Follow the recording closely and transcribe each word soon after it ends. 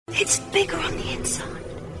It's bigger on the inside.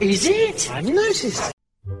 Is it? I haven't noticed.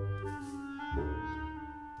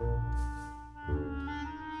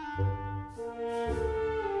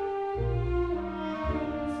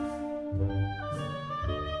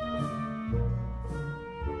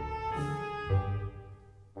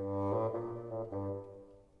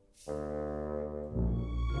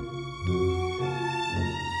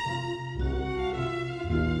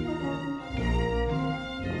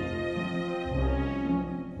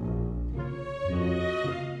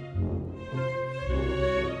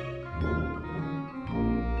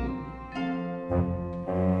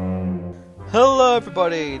 Hello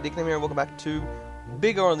everybody, Nickname here and welcome back to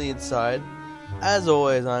Bigger on the Inside. As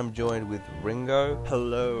always, I'm joined with Ringo.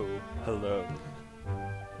 Hello.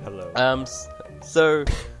 So,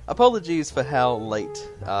 apologies for how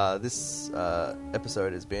late this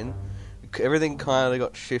episode has been. Everything kind of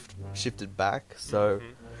got shifted back, so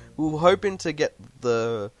we were hoping to get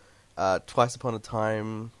the Twice Upon a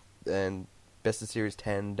Time and Best of Series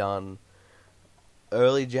 10 done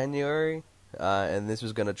early January. And this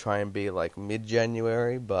was going to try and be like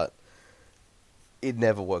mid-January, but it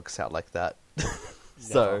never works out like that.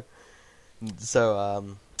 So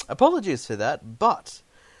apologies for that. But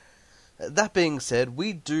that being said,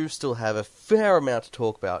 we do still have a fair amount to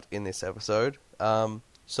talk about in this episode.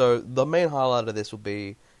 So the main highlight of this will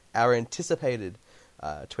be our anticipated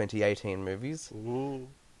 2018 movies. Ooh.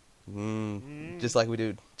 Just like we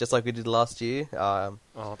did last year. I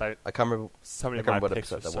can't remember. So many I of can't remember my what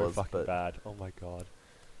picks episode were that so was, fucking but bad. Oh my god,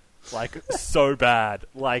 like so bad,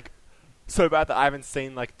 like so bad that I haven't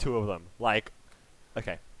seen like two of them. Like,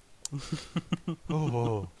 okay.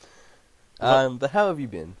 Oh. But how have you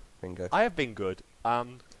been, Ringo? I have been good.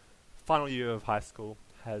 Final year of high school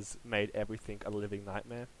has made everything a living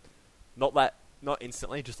nightmare. Not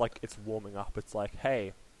instantly, just like it's warming up. It's like,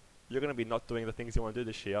 hey, you're going to be not doing the things you want to do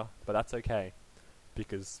this year, but that's okay.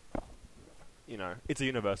 Because, you know, it's a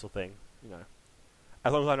universal thing, you know.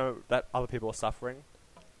 As long as I know that other people are suffering,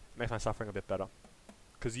 it makes my suffering a bit better.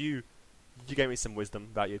 Because you gave me some wisdom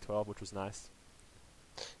about Year 12, which was nice.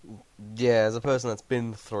 Yeah, as a person that's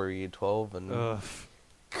been through Year 12 and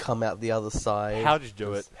come out the other side. How did you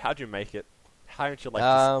do it? How did you make it? How did you,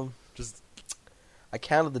 like, just... I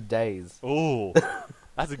counted the days. Ooh,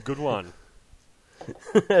 that's a good one.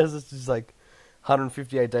 It's just like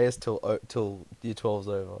 158 days till Year 12's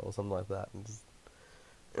over or something like that. And just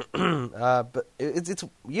but it's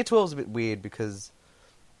Year 12's a bit weird because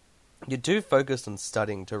you're too focused on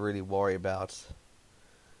studying to really worry about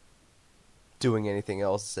doing anything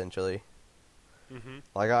else. Essentially,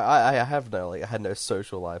 like I had no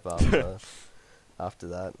social life after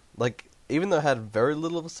that. Like even though I had very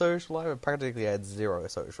little of a social life, I practically had zero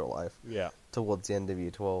social life. Yeah. Towards the end of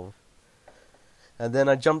Year 12. And then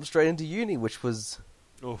I jumped straight into uni, which was...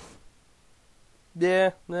 Oof.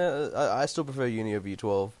 Yeah, I still prefer uni over Year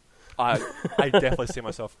 12. I definitely see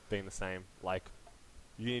myself being the same. Like,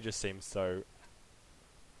 uni just seems so,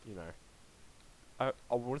 you know...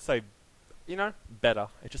 I wouldn't say, you know, better.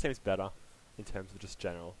 It just seems better in terms of just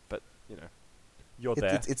general. But, you know, you're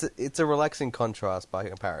there. It's a relaxing contrast by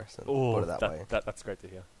comparison, put it that way. That's great to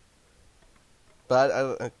hear.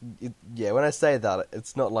 But when I say that,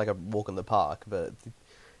 it's not like a walk in the park. But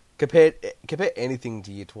compare anything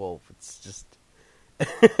to Year 12, it's just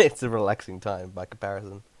it's a relaxing time by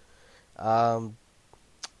comparison.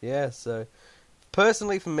 Yeah. So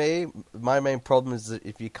personally, for me, my main problem is that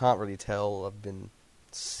if you can't really tell, I've been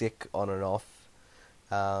sick on and off.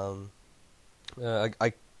 I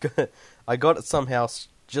got it somehow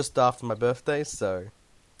just after my birthday, so.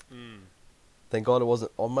 Thank God it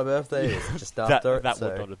wasn't on my birthday, it was just after it. That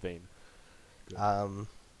would not have been good.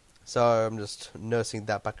 So I'm just nursing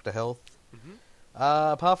that back to health.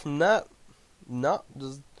 Apart from that,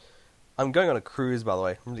 I'm going on a cruise, by the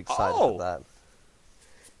way. I'm really excited about that.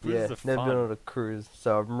 Cruises are never fun. been on a cruise,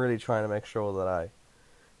 so I'm really trying to make sure that I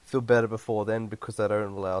feel better before then, because I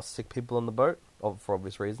don't allow sick people on the boat, for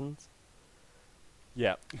obvious reasons.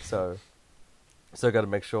 Yeah. So I got to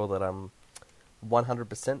make sure that I'm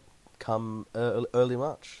 100% come early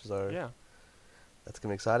March, so yeah, that's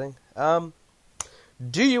gonna be exciting.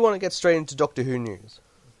 Do you want to get straight into Doctor Who news?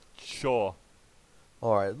 Sure.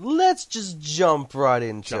 All right, let's just jump right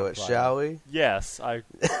into it, shall we? Yes,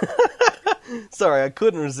 Sorry, I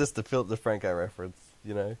couldn't resist the Philip DeFranco reference.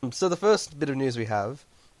 You know. So the first bit of news we have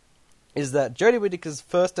is that Jodie Whittaker's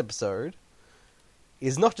first episode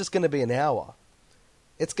is not just going to be an hour;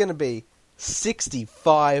 it's going to be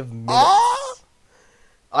 65 minutes.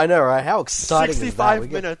 I know, right? How exciting 65 is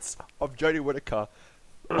that? minutes of Jodie Whittaker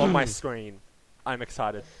on my screen. I'm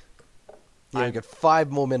excited. Yeah, we got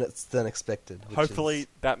 5 more minutes than expected. Hopefully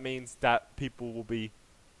that means that people will be...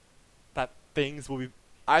 That things will be...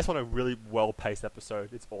 I just want a really well-paced episode.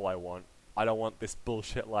 It's all I want. I don't want this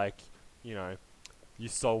bullshit like, you know, you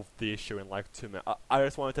solve the issue in like 2 minutes. I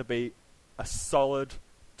just want it to be a solid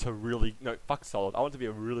to really... No, fuck solid. I want it to be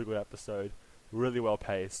a really good episode. Really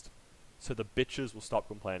well-paced. So the bitches will stop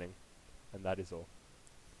complaining. And that is all.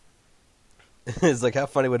 It's like, how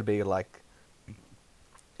funny would it be, like...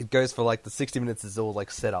 It goes for like the 60 minutes is all like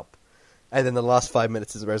set up, and then the last 5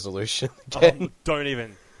 minutes is resolution again. Don't.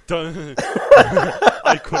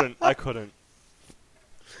 I couldn't.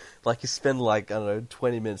 Like you spend like, I don't know,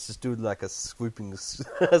 20 minutes just doing like a swooping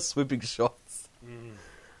shots.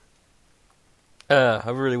 I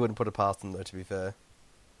really wouldn't put it past them though, to be fair.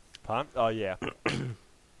 Pardon? Oh yeah.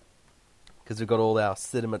 Because we've got all our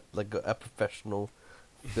cinema, like our professional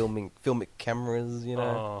filmic cameras, you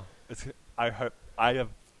know.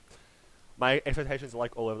 My expectations are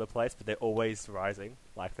like all over the place, but they're always rising.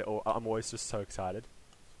 Like I'm always just so excited.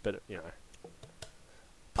 But you know,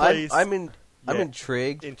 please, I'm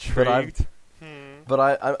intrigued. Intrigued.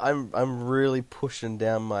 But I'm really pushing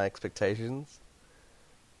down my expectations.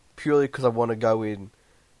 Purely because I want to go in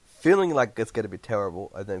feeling like it's going to be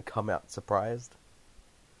terrible and then come out surprised.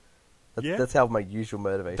 That's how my usual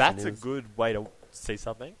motivation is. That's a good way to see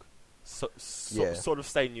something. Sort of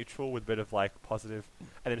stay neutral with a bit of like positive,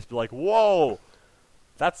 and then just be like, "Whoa,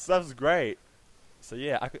 that's great." So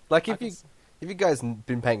yeah, if you guys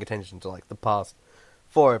been paying attention to like the past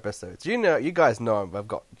 4 episodes, you guys know I've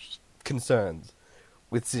got concerns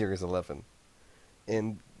with Series 11,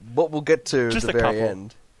 and what we'll get to at the very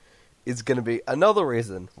end is going to be another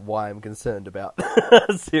reason why I'm concerned about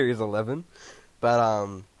Series 11, but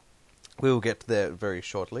we will get there very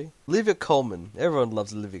shortly. Olivia Colman. Everyone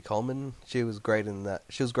loves Olivia Colman. She was great in that.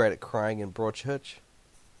 She was great at crying in Broadchurch.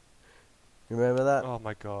 You remember that? Oh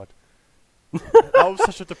my god. That was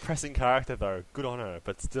such a depressing character though. Good on her,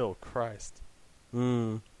 but still, Christ.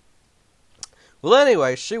 Well,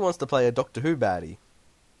 anyway, she wants to play a Doctor Who baddie.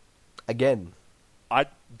 Again. I'd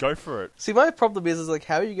go for it. See, my problem is like,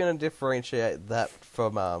 how are you going to differentiate that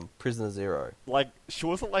from Prisoner Zero? Like, she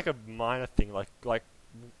wasn't like a minor thing. Like,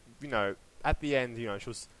 you know, at the end, you know, she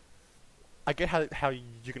was... I get how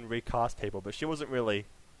you can recast people, but she wasn't really,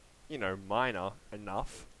 you know, minor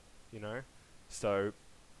enough, you know? So,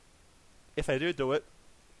 if they do it,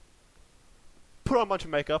 put on a bunch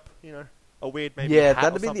of makeup, you know, a weird maybe hat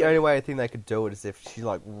that'd or be something. the only way I think they could do it, is if she,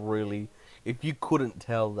 like, really... If you couldn't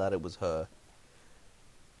tell that it was her.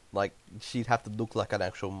 Like, she'd have to look like an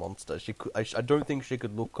actual monster. She could... I don't think she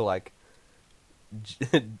could look like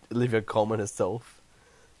Olivia Colman herself.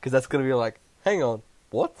 Because that's going to be like, hang on,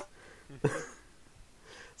 what?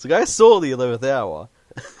 So I saw the 11th hour.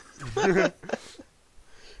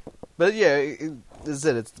 But yeah, as I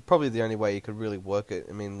said, it's probably the only way you could really work it.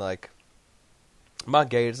 I mean, like, Mark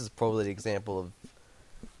Gatiss is probably the example of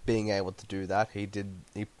being able to do that. He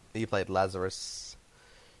played Lazarus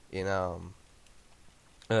in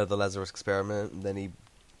the Lazarus Experiment, and then he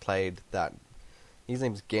played that... His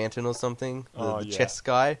name's Ganton or something. The chess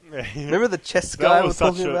guy. Remember the chess guy I was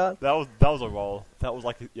talking about? That was a role. That was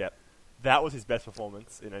like, that was his best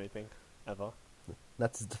performance in anything ever.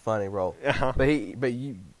 That's his defining role. Yeah. But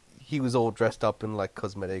he was all dressed up in like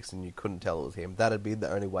cosmetics, and you couldn't tell it was him. That'd be the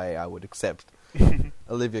only way I would accept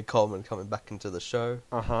Olivia Colman coming back into the show.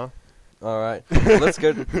 Uh-huh. All right, let's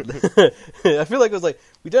go. I feel like it was like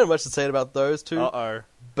we don't have much to say about those two. Uh-oh.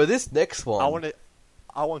 But this next one,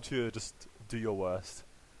 I want you to just do your worst.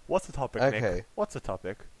 What's the topic, okay. Nick? What's the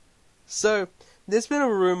topic? So, there's been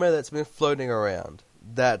a rumour that's been floating around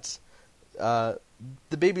that the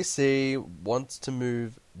BBC wants to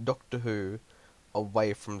move Doctor Who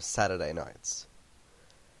away from Saturday nights.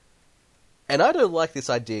 And I don't like this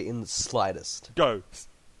idea in the slightest. Go.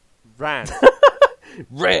 Rant.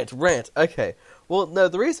 Rant. Okay. Well, no,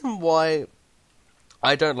 the reason why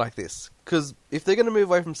I don't like this, because if they're going to move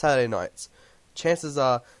away from Saturday nights, chances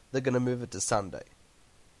are they're going to move it to Sunday.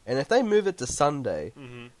 And if they move it to Sunday,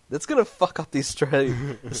 that's going to fuck up the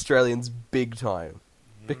Australians big time.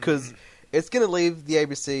 Because it's going to leave the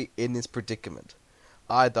ABC in this predicament.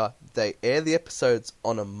 Either they air the episodes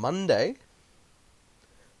on a Monday,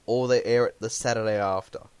 or they air it the Saturday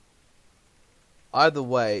after. Either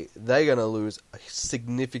way, they're going to lose a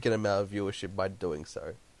significant amount of viewership by doing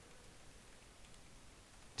so.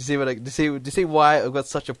 Do you see why I've got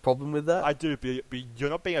such a problem with that? I do, but you're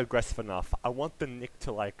not being aggressive enough. I want the Nick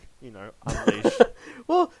to, like, you know, unleash.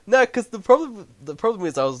 Well, no, because the problem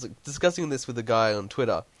is I was discussing this with a guy on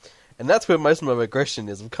Twitter, and that's where most of my aggression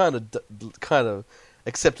is. I've kind of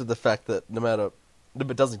accepted the fact that no matter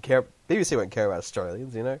but doesn't care. BBC won't care about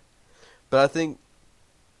Australians, you know. But I think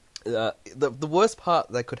the worst part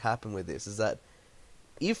that could happen with this is that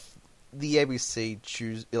if the ABC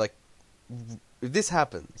if this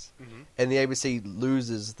happens and the ABC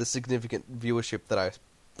loses the significant viewership that I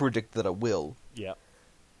predict that it will, Yeah.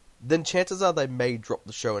 then chances are they may drop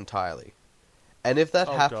the show entirely. And if that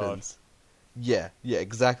happens, yeah,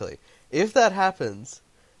 exactly. If that happens,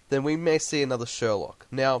 then we may see another Sherlock.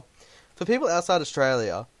 Now, for people outside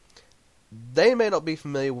Australia, they may not be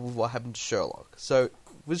familiar with what happened to Sherlock. So,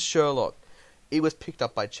 with Sherlock, it was picked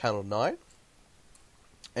up by Channel 9,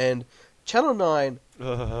 and Channel 9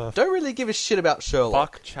 don't really give a shit about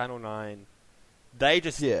Sherlock. Fuck Channel 9. They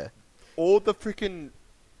just... Yeah. All the freaking...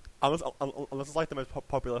 Unless it's like the most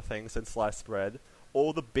popular thing since sliced bread,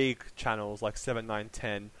 all the big channels like 7, 9,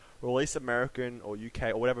 10, release American or UK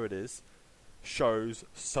or whatever it is, shows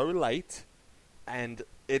so late, and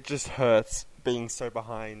it just hurts being so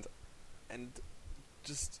behind. And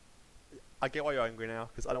just... I get why you're angry now,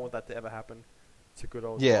 because I don't want that to ever happen to good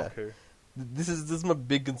old Doctor Who. This is my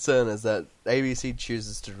big concern, is that ABC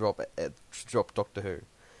chooses to drop Doctor Who.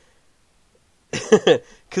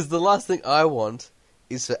 Because the last thing I want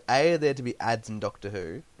is for there to be ads in Doctor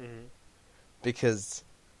Who, because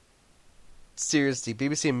seriously,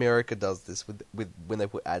 BBC America does this with when they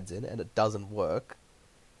put ads in, and it doesn't work.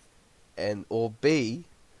 Or B,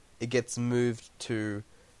 it gets moved to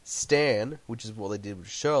Stan, which is what they did with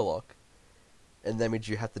Sherlock, and that means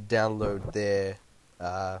you have to download their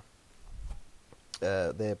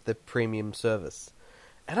premium service.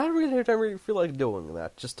 And I don't really feel like doing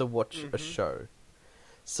that just to watch a show.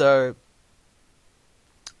 So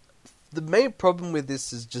the main problem with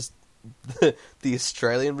this is just the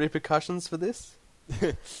Australian repercussions for this.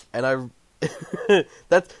 And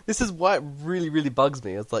this is why it really, really bugs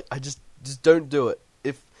me. It's like, I just don't do it.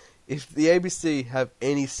 If the ABC have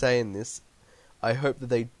any say in this, I hope that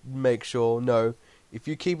they make sure, no, if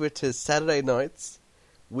you keep it to Saturday nights,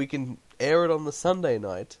 we can air it on the Sunday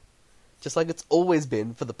night, just like it's always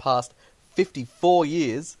been for the past 54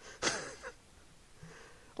 years.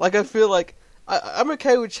 Like, I feel like I'm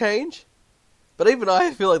okay with change, but even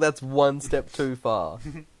I feel like that's one step too far.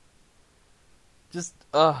 Just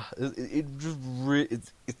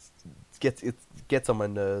it gets on my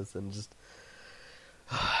nerves, and just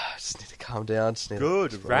need to calm down. Just need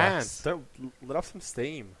Good to rant. Don't let off some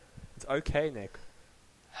steam. It's okay, Nick.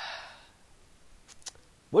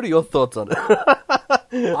 What are your thoughts on it?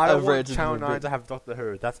 I don't want Channel 9 to have Doctor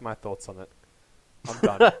Who. That's my thoughts on it. I'm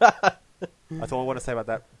done. That's all I want to say about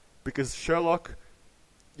that. Because Sherlock,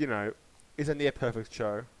 is a near perfect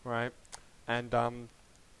show, right? And,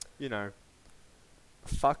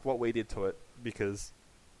 fuck what we did to it. Because,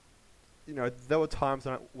 there were times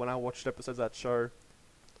when I watched episodes of that show,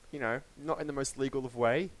 not in the most legal of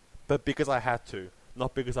way, but because I had to,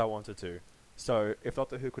 not because I wanted to. So, if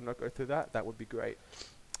Doctor Who could not go through that, that would be great.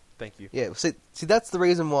 Thank you. Yeah, see, that's the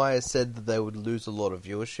reason why I said that they would lose a lot of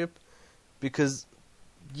viewership, because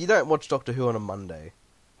you don't watch Doctor Who on a Monday.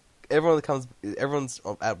 Everyone's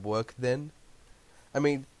at work then. I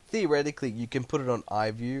mean, theoretically, you can put it on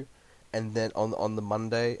iView, and then on the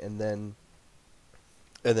Monday, and then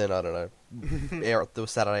I don't know, air it the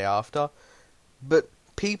Saturday after. But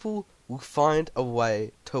people will find a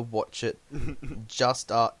way to watch it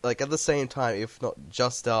just at the same time, if not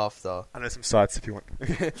just after. I know some sites if you want.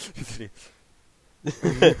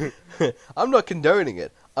 I'm not condoning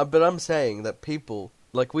it, but I'm saying that people,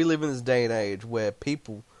 we live in this day and age where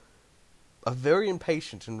people are very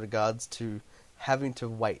impatient in regards to having to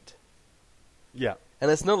wait. Yeah.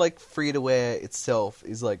 And it's not like free-to-air itself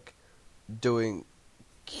is doing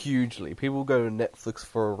hugely. People go to Netflix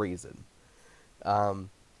for a reason.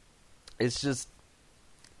 It's just,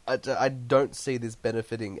 I don't see this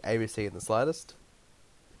benefiting ABC in the slightest.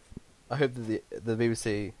 I hope that the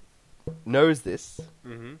BBC knows this,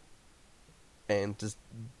 and just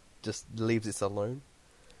leaves this alone.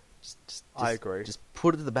 I agree. Just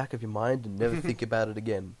put it to the back of your mind and never think about it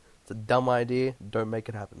again. It's a dumb idea. Don't make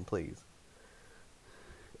it happen, please.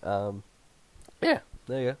 Yeah,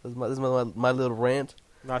 there you go. This is my little rant.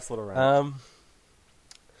 Nice little rant.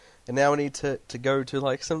 And now we need to go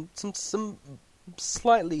to some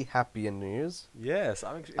slightly happier news. Yes,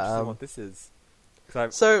 I'm interested in what this is.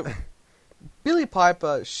 So, Billie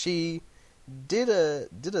Piper, she did a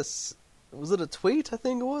was it a tweet? I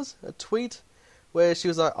think it was a tweet where she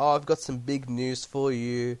was like, "Oh, I've got some big news for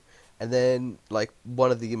you," and then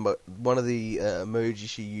one of the emojis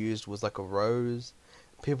she used was like a rose.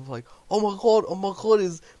 People were like, oh my god,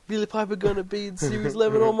 is Billie Piper gonna be in Series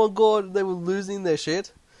 11? Oh my god, they were losing their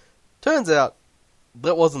shit. Turns out,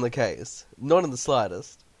 that wasn't the case. Not in the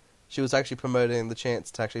slightest. She was actually promoting the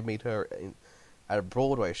chance to actually meet her at a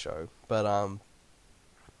Broadway show. But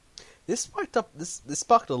this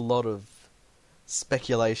sparked a lot of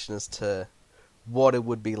speculation as to what it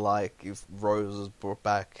would be like if Rose was brought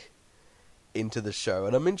back into the show,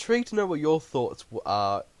 and I'm intrigued to know what your thoughts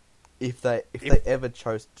are if they ever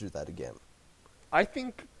chose to do that again. I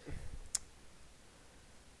think,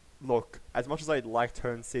 look, as much as I liked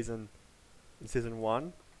her in season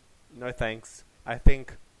 1, no thanks. I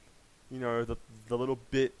think, the little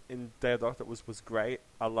bit in Day of the Doctor was great.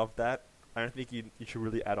 I love that. I don't think you should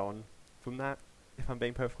really add on from that, if I'm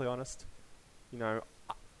being perfectly honest.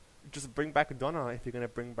 Just bring back Donna if you're going to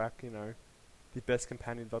bring back, the best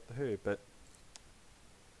companion of Doctor Who, but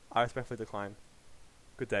I respectfully decline.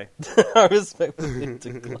 Good day. I respectfully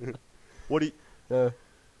decline. What do you...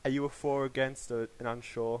 Are you a for or against or an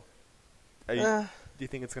unsure? Do you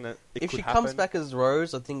think it's gonna... If she comes back as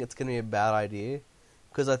Rose, I think it's going to be a bad idea.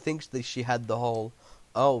 Because I think that she had the whole,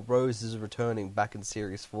 Rose is returning back in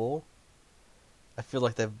Series 4. I feel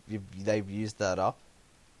like they've used that up.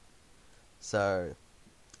 So,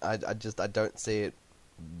 I don't see it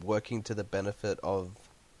working to the benefit of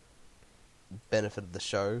the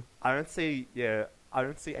show. I don't see a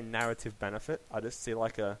narrative benefit. I just see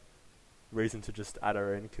like a reason to just add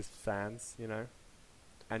her in because fans,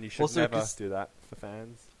 and you should Also, never do that for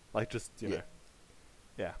fans. Like just know,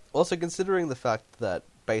 yeah. Also, considering the fact that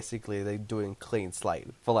basically they're doing clean slate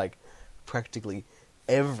for like practically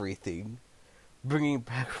everything, bringing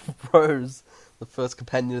back Rose, the first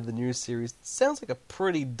companion of the new series, sounds like a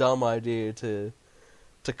pretty dumb idea to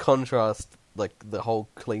contrast like the whole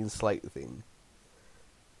clean slate thing.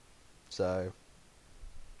 So,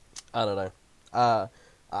 I don't know.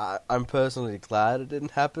 I'm personally glad it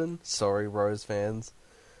didn't happen. Sorry, Rose fans,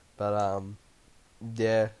 but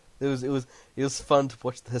yeah, it was fun to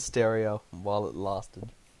watch the hysteria while it lasted.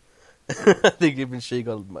 I think even she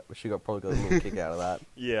probably got a little kick out of that.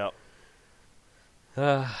 Yeah.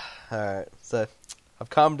 Alright, so I've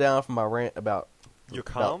calmed down from my rant about You're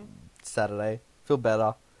calm? Saturday. Feel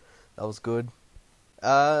better. That was good.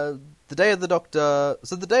 The Day of the Doctor...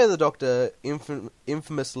 So the Day of the Doctor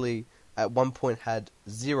infamously at one point had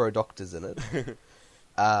 0 doctors in it.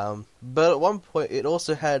 But at one point it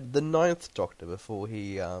also had the 9th Doctor before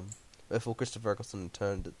Christopher Eccleston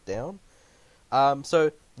turned it down.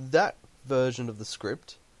 So that version of the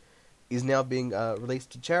script is now being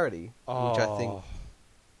released to charity, which I think...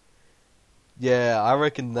 Yeah, I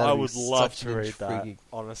reckon that I would love to read that, intriguing...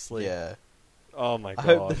 honestly. Yeah. Oh my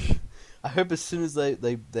gosh. I hope as soon as they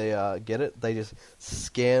get it, they just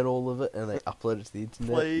scan all of it and they upload it to the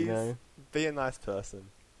internet. Please, be a nice person.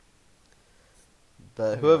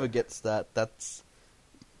 But whoever gets that's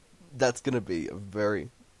gonna be a very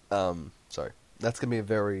that's gonna be a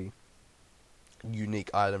very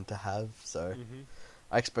unique item to have. So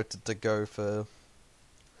I expect it to go for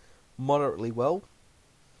moderately well.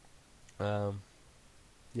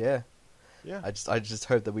 Yeah. Yeah. I just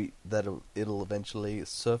hope that it'll eventually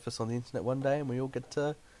surface on the internet one day, and we all get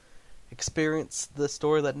to experience the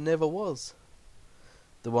story that never was,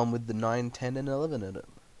 the one with the 9, 10, and 11 in it.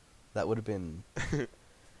 That would have been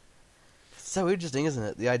so interesting, isn't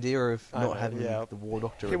it? The idea of not having the War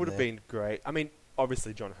Doctor. It would have been great. I mean,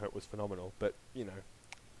 obviously John Hurt was phenomenal, but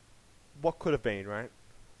what could have been, right?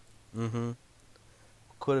 Mm-hmm.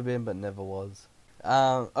 Could have been, but never was.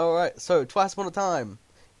 Alright, so Twice Upon a Time.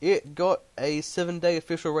 It got a 7-day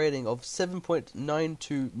official rating of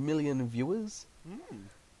 7.92 million viewers.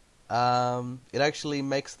 It actually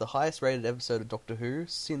makes the highest rated episode of Doctor Who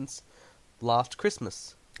since Last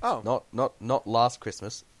Christmas. Oh. Not Last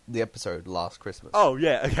Christmas. The episode Last Christmas. Oh,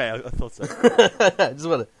 yeah, okay, I thought so. just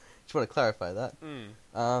want to clarify that.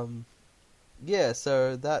 Yeah,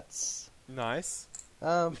 so that's... Nice.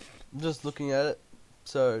 Just looking at it.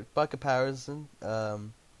 So, by comparison, I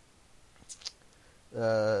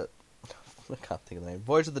can't think of the name.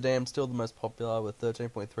 Voyage of the Damned still the most popular with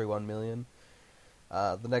 13.31 million.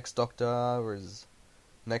 The Next Doctor is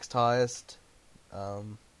next highest.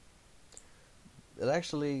 It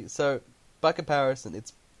actually, so by comparison,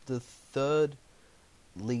 it's the third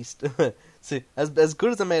least. See, as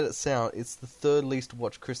good as I made it sound, it's the third least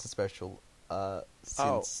watched Christmas special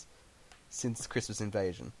since Christmas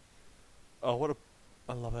Invasion. Oh,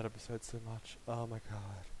 I love that episode so much. Oh my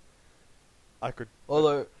god.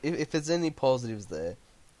 Although, if there's any positives there,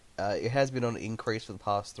 it has been on an increase for the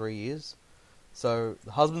past 3 years. So,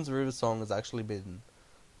 The Husband's River Song is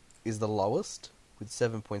the lowest, with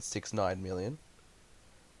 7.69 million.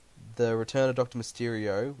 The Return of Dr.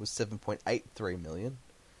 Mysterio was 7.83 million.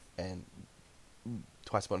 And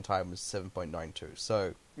Twice Upon a Time was 7.92.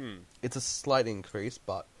 So Hmm. it's a slight increase,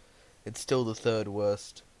 but it's still the third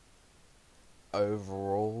worst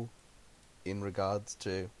overall in regards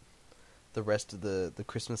to the rest of the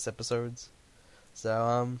Christmas episodes.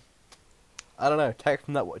 So I don't know. Take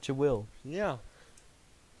from that what you will. Yeah.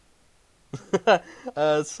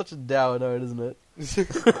 It's such a dour note, isn't it?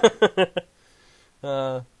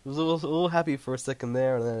 Was all happy for a second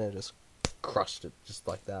there, and then it just crushed it, just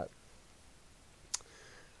like that.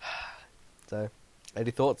 So,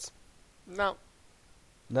 any thoughts? No.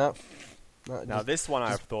 No. Now this one I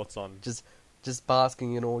have thoughts on. Just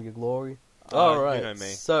basking in all your glory. You Alright, know me.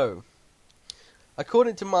 so,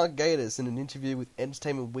 according to Mark Gatiss in an interview with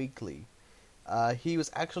Entertainment Weekly, he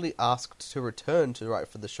was actually asked to return to write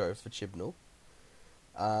for the show for Chibnall.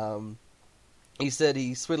 He said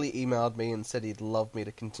he sweetly emailed me and said he'd love me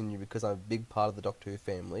to continue because I'm a big part of the Doctor Who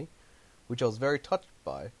family, which I was very touched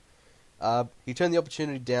by. He turned the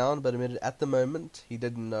opportunity down, but admitted at the moment he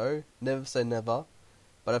didn't know. Never say never.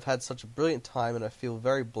 But I've had such a brilliant time and I feel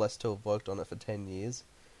very blessed to have worked on it for 10 years.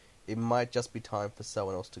 It might just be time for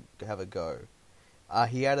someone else to have a go.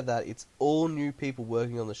 He added that it's all new people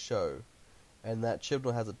working on the show, and that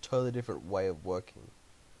Chibnall has a totally different way of working.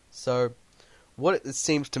 So, what it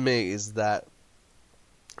seems to me is that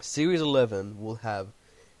Series 11 will have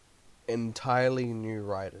entirely new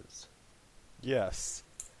writers. Yes.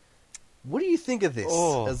 What do you think of this?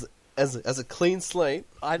 Oh. As a clean slate?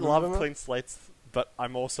 I love Remember? clean slates, but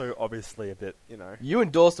I'm also obviously a bit, You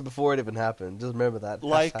endorsed it before it even happened. Just remember that.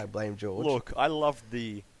 Like, Hashtag blame George. Look, I love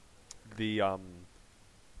the 11th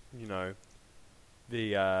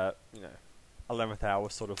hour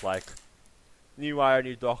sort of like new writer,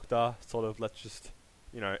 new Doctor, sort of let's just,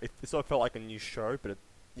 it sort of felt like a new show, but it,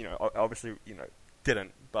 obviously,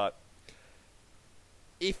 didn't. But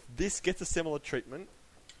if this gets a similar treatment,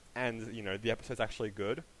 and the episode's actually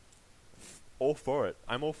good, all for it.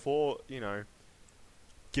 I'm all for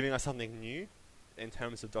giving us something new in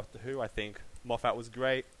terms of Doctor Who. I think Moffat was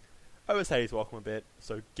great. overstayed his welcome a bit,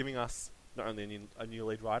 so giving us not only a new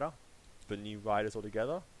lead writer, but new writers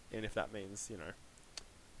altogether, and if that means,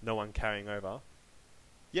 no one carrying over,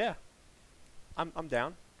 yeah, I'm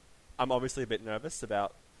down. I'm obviously a bit nervous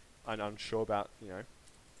about, and unsure about,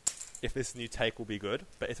 if this new take will be good,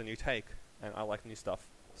 but it's a new take, and I like new stuff,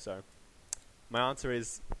 so my answer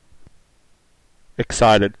is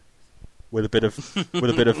excited, with a bit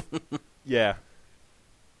of, yeah,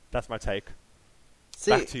 that's my take. See,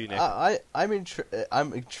 Back to you, Nick.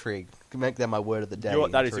 I'm intrigued. Make that my word of the day.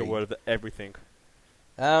 That is your word of the everything.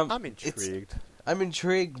 I'm intrigued. I'm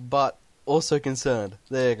intrigued, but also concerned.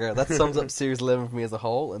 There you go. That sums up Series 11 for me as a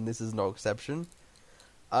whole, and this is no exception.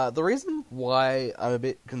 The reason why I'm a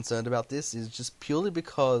bit concerned about this is just purely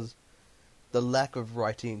because the lack of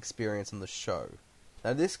writing experience on the show.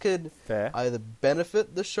 Now, this could Fair. either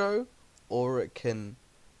benefit the show, or it can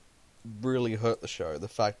really hurt the show. The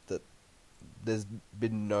fact that there's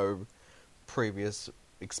been no previous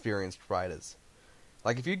experienced writers.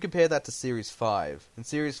 Like, if you compare that to Series 5, in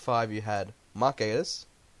Series 5 you had Mark Gatiss,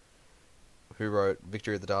 who wrote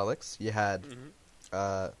Victory of the Daleks. You had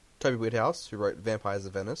Toby Whithouse, who wrote Vampires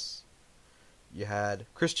of Venice. You had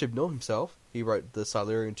Chris Chibnall himself. He wrote the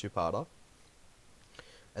Silurian two-parter.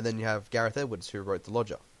 And then you have Gareth Edwards, who wrote The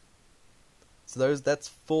Lodger. So that's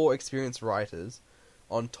 4 experienced writers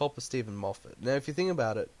on top of Stephen Moffat. Now, if you think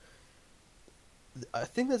about it, I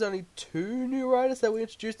think there's only 2 new writers that were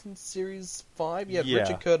introduced in Series 5. You had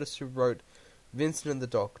Richard Curtis, who wrote Vincent and the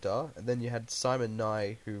Doctor, and then you had Simon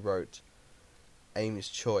Nye, who wrote Amy's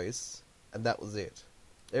Choice, and that was it.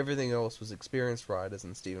 Everything else was experienced writers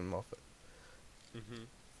and Stephen Moffat. Mm-hmm.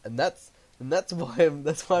 And that's why I'm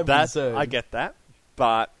concerned. I get that,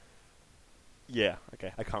 but yeah,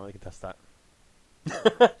 okay, I can't really contest that.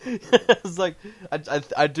 It's like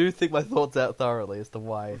I do think my thoughts out thoroughly as to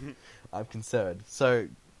why I'm concerned. So,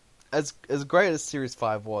 as great as Series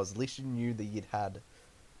 5 was, at least you knew that you'd had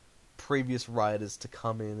previous writers to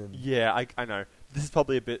come in and... Yeah, I know. This is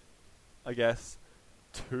probably a bit, I guess,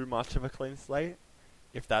 too much of a clean slate,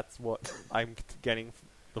 if that's what I'm getting,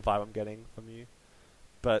 the vibe I'm getting from you.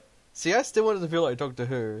 But... See, I still wanted to feel like Doctor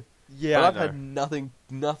Who. Yeah, but I've had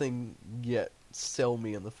nothing yet sell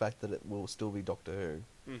me on the fact that it will still be Doctor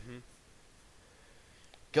Who. Mm-hmm.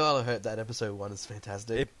 God, I hope that episode 1 is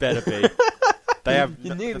fantastic. It better be. They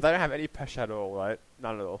don't have any pressure at all, right?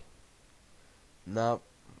 None at all. No.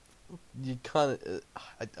 You kind of...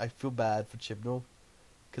 I feel bad for Chibnall,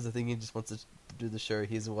 because I think he just wants to do the show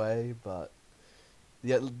his way, but...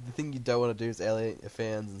 the thing you don't want to do is alienate your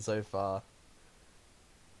fans, and so far...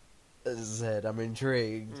 As I said, I'm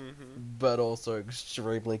intrigued, but also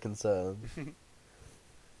extremely concerned.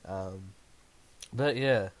 But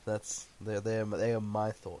yeah, they are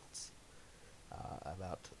my thoughts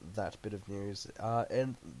about that bit of news,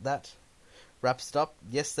 and that wraps it up.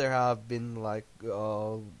 Yes, there have been like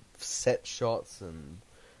set shots, and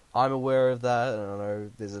I'm aware of that, and I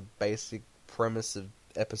know there's a basic premise of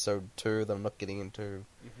episode 2 that I'm not getting into.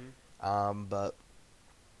 But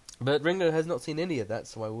Ringo has not seen any of that,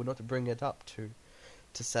 so I will not bring it up to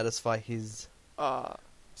satisfy his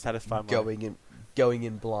satisfy my... going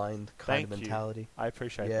in blind kind of Thank you. mentality. I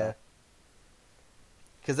appreciate Yeah, that.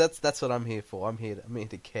 because that's what I'm here for. I'm here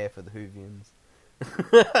to care for the Whovians.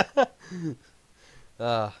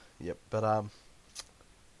 Yep. But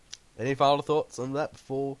any final thoughts on that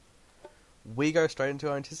before we go straight into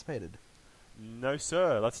our anticipated? No,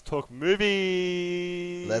 sir. Let's talk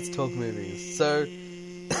movies. Let's talk movies. So,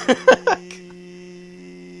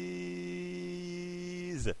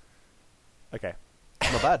 okay.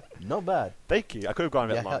 not bad. Thank you. I could have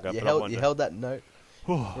gone a bit longer. You held that note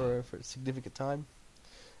for a significant time.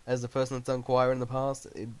 As the person that's done choir in the past,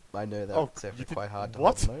 I know that it's actually quite hard to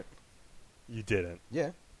hold a note. You didn't?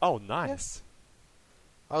 Yeah. Oh, nice.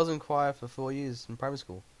 I was in choir for 4 years in primary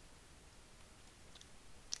school.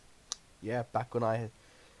 Yeah, back when I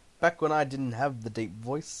didn't have the deep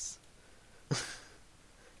voice,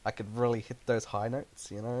 I could really hit those high notes,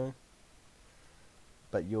 you know.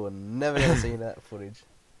 But you're never gonna see that footage,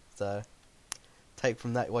 so take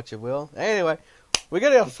from that what you will. Anyway, we're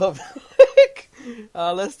getting off topic.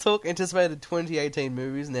 Let's talk anticipated 2018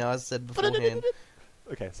 movies. Now, as I said beforehand,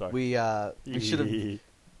 okay, sorry. we should have.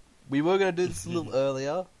 We were gonna do this a little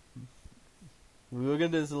earlier.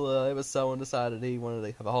 But someone decided he wanted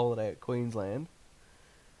to have a holiday at Queensland.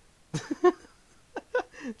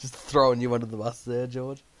 Just throwing you under the bus there,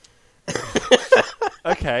 George.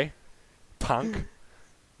 Okay, punk.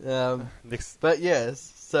 Next. But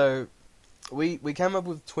yes, so we came up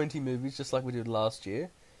with 20 movies just like we did last year.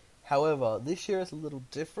 However, this year is a little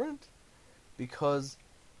different because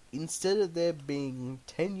instead of there being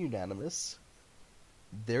 10 unanimous,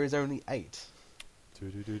 there is only 8.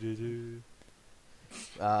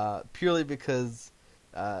 Purely because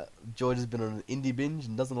George has been on an indie binge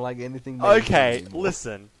and doesn't like anything. Okay,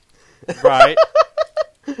 listen. Right.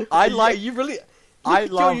 I like... You really... Look at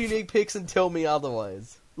your unique picks and tell me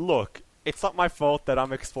otherwise. Look, it's not my fault that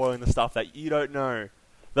I'm exploring the stuff that you don't know.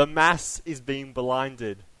 The mass is being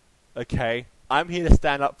blinded. Okay? I'm here to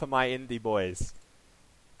stand up for my indie boys.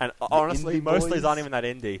 And honestly, most of these aren't even that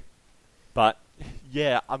indie. But,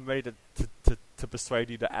 yeah, I'm ready to persuade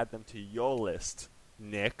you to add them to your list,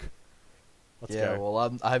 Nick. Let's go.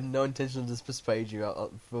 Well, I have no intention to just persuade you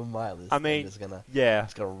from my list. I mean, I'm just gonna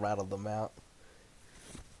rattle them out.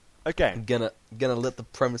 Okay. I'm gonna let the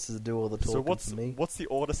premises do all the talking for me. What's the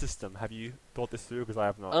order system? Have you thought this through? Because I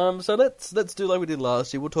have not. So let's do like we did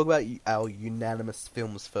last year. We'll talk about our unanimous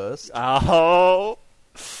films first. Oh,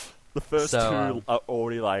 the first two are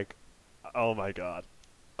already like, oh my god.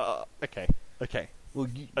 Okay. Well,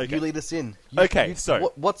 you lead us in.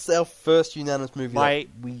 So what's our first unanimous movie?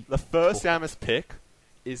 The first unanimous pick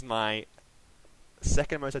is my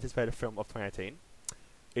second most anticipated film of 2018.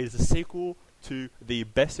 It is a sequel to the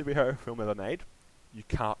best superhero film ever made. You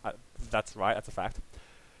can't... that's right, that's a fact.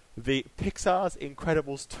 The Pixar's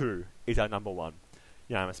Incredibles 2 is our number one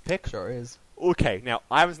unanimous pick. Sure is. Okay, now,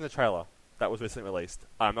 I was in the trailer that was recently released.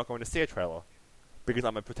 I'm not going to see a trailer because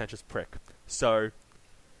I'm a pretentious prick. So...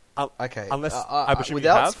 okay. Unless...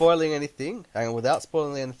 without spoiling anything...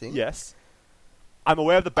 Yes. I'm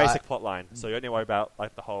aware of the basic plotline, so you don't need to worry about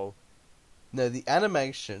like the whole... No, the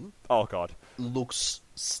animation... Oh, God. ...looks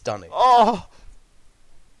stunning. Oh!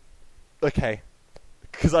 Okay.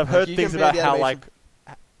 Because I've heard things about how, like...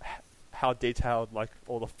 how detailed, like,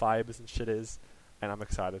 all the fibers and shit is, and I'm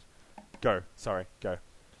excited. Go. Sorry. Go.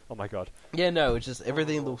 Oh, my God. Yeah, no, it's just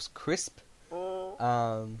everything looks crisp.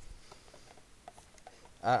 It's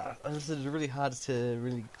really hard to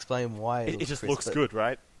really explain why it just looks good,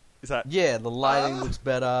 right? Is that... Yeah, the lighting looks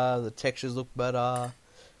better, the textures look better.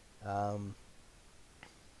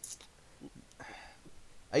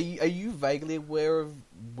 Are you vaguely aware of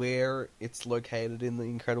where it's located in the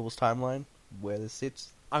Incredibles timeline? Where this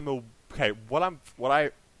sits? Okay,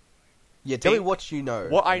 tell me what you know.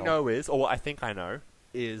 What I know is, or what I think I know,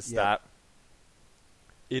 is that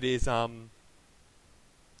it is,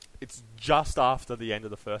 it's just after the end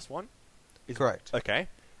of the first one. Correct. Okay.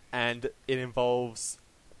 And it involves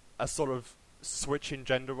a sort of switch in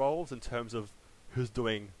gender roles in terms of who's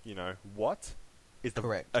doing, what.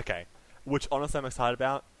 Correct. Okay. Which, honestly, I'm excited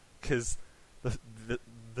about, because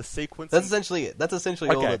the sequence... That's essentially it. That's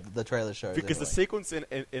essentially all the trailer shows. Because the sequence in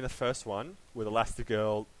the first one, with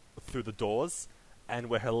Elastigirl through the doors, and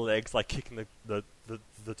where her legs like kicking the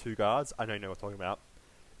two guards. I know you know what I'm talking about.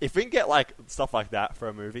 If we can get like stuff like that for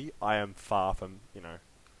a movie, I am far from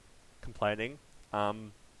complaining.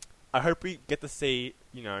 I hope we get to see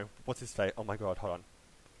what's his face. Oh my god, hold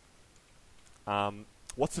on.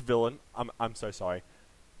 What's the villain? I'm so sorry.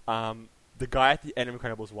 The guy at the end of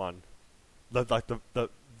Incredibles 1, the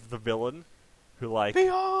villain who like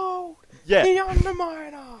Behold, yeah. the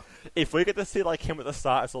Underminer. If we get to see like him at the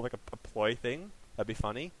start, it's sort of like a ploy thing. That'd be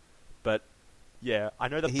funny. But yeah, I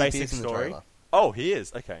know the He basic appears in the story. trailer. Oh, he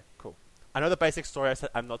is. Okay, cool. I know the basic story.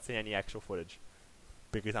 I'm not seeing any actual footage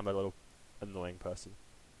because I'm a little annoying person.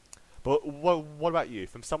 But what about you?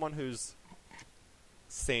 From someone who's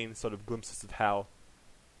seen sort of glimpses of how,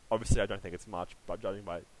 obviously I don't think it's much, but judging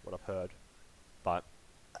by what I've heard. But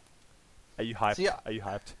are you hyped? So, yeah. Are you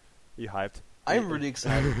hyped? Are you hyped? I'm really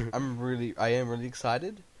excited. I am really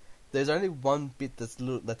excited. There's only one bit that's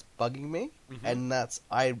bugging me, and that's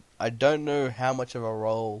I don't know how much of a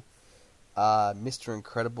role Mr.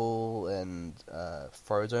 Incredible and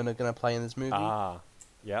Frozone are going to play in this movie.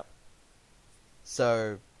 Yep.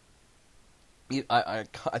 So I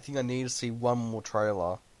think I need to see one more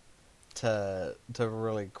trailer to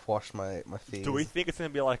really quash my fears. Do we think it's going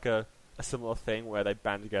to be like a similar thing where they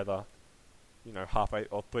band together, halfway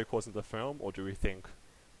or 3/4 of the film, or do we think?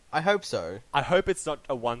 I hope so. I hope it's not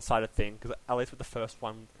a one-sided thing, because at least with the first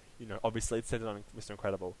one, obviously it centered on Mr.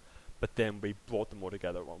 Incredible, but then we brought them all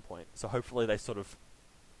together at one point. So hopefully they sort of,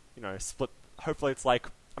 split. Hopefully it's like,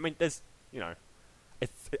 I mean, there's,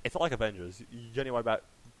 it's not like Avengers. You only worry about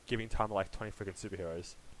giving time to like 20 freaking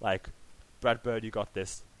superheroes. Like, Brad Bird, you got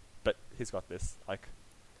this, but he's got this. Like,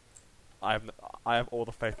 I have all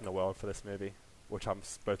the faith in the world for this movie, which I'm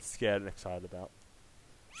both scared and excited about.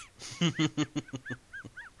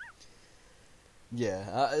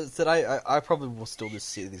 Yeah, I probably will still just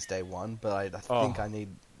see this day one, but I think I need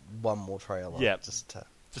one more trailer just to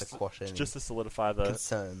quash any just to solidify the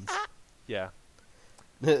concerns. Yeah.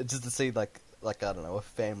 Just to see like I don't know, a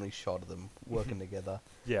family shot of them working together.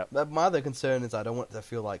 Yeah. My other concern is I don't want it to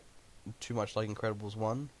feel like too much like Incredibles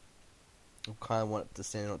 1. I kind of want it to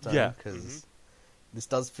stand on its own because this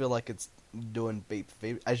does feel like it's doing beat for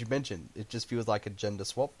beat. As you mentioned, it just feels like a gender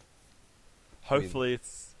swap. Hopefully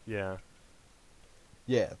it's Yeah,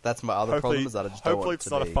 that's my other problem is that I just don't want hopefully it it's to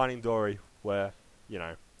not be... a Finding Dory where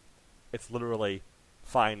it's literally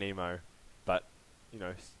Finding Nemo, but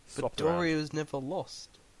But swapped Dory around. was never lost.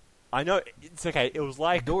 I know it's okay. It was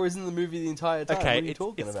like Dory's in the movie the entire time. okay, what are you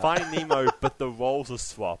talking it's about? Finding Nemo, but the roles are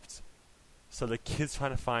swapped. So the kid's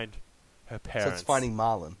trying to find her parents. So it's Finding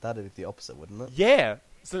Marlin. That'd be the opposite, wouldn't it? Yeah.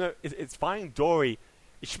 So no, it's Finding Dory.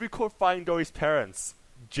 It should be called Finding Dory's Parents.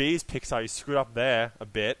 Jeez, Pixar, you screwed up there a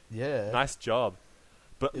bit. Yeah. Nice job.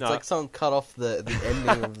 But It's no, like someone cut off the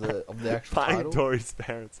ending of the actual Finding title. Dory's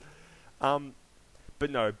Parents. But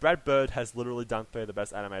no, Brad Bird has literally done 3 of the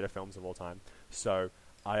best animated films of all time. So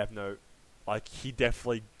I have no, like, he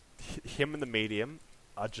definitely, him and the Medium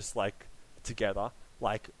are just like together.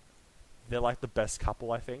 Like, they're like the best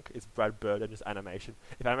couple. I think is Brad Bird and just animation.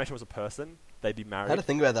 If animation was a person, they'd be I married. had to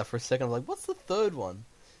think about that for a second. I'm like, what's the third one?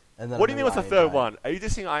 And then What I do you mean? remember What's the Iron third Giant. one? Are you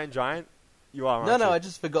just saying Iron Giant? You are. No, aren't no, you? I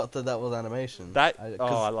just forgot that was animation. That. I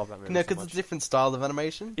love that movie. No, so because much. it's a different style of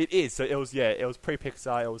animation. It is. So it was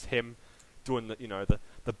pre-Pixar. It was him doing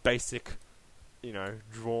the basic,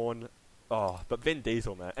 drawn. Oh, but Vin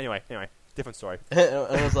Diesel, man. Anyway, different story. and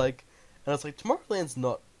I was like, Tomorrowland's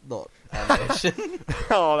not animation.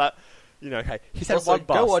 Oh, that. Okay. He's had Also, one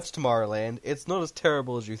bust. go watch Tomorrowland. It's not as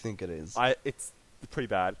terrible as you think it is. It's pretty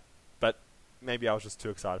bad, but maybe I was just too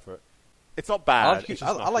excited for it. It's not bad. It's just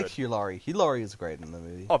I not like good. Hugh Laurie. Hugh Laurie is great in the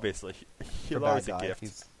movie. Obviously, For Hugh a Laurie's bad a guy,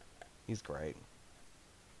 gift. He's great.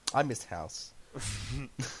 I miss House.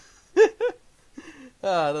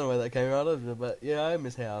 I don't know where that came out of, but yeah, I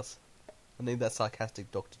miss House. I need that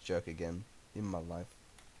sarcastic Dr. Jerk again in my life.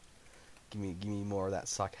 Give me more of that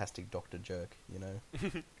sarcastic Dr. Jerk,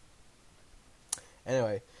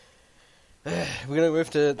 Anyway, we're gonna move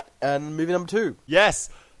to movie number 2. Yes.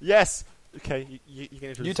 Okay, you can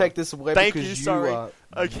introduce. You take this away Thank because you, you sorry. are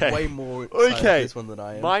Okay. way more excited for this one than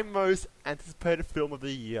I am. My most anticipated film of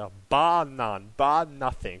the year, bar none, bar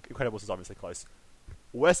nothing. Incredibles is obviously close.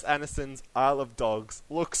 Wes Anderson's Isle of Dogs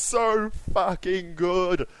looks so fucking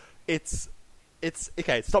good. It's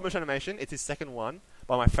okay. Stop motion animation. It's his second one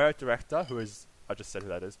by my favorite director, I just said who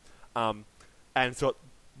that is. And so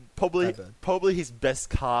probably his best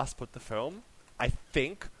cast put the film. I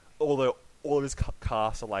think, although all of his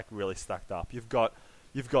casts are like really stacked up. You've got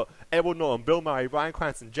Edward Norton, Bill Murray, Bryan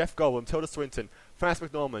Cranston, Jeff Goldblum, Tilda Swinton, Frances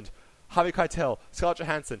McDormand, Harvey Keitel, Scarlett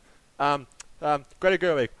Johansson, Greta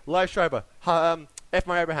Gerwig, Liev Schreiber, F.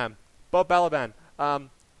 Murray Abraham, Bob Balaban,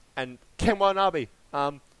 and Ken Watanabe,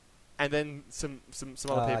 and then some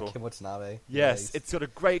other people. Ken Watanabe. Yes, Yeah, it's got a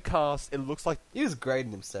great cast. It looks like he was great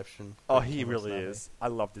in Inception. oh, he Ken really Watanabe. is. I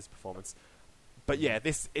love this performance. But yeah,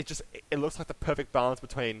 it looks like the perfect balance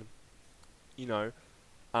between, you know,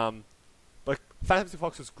 like Fantastic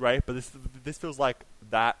Fox was great, but this feels like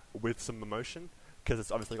that with some emotion because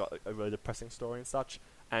it's obviously got a really depressing story and such.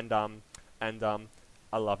 And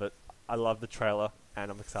I love it. I love the trailer, and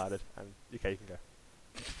I'm excited. And okay, you can go.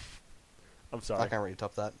 I'm sorry. I can't really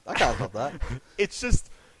top that. I can't top that. It's just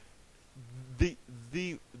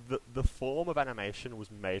the form of animation was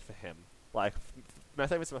made for him. Like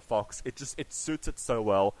Matthew Fox, it suits it so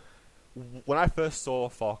well. When I first saw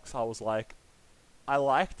Fox, I was like, I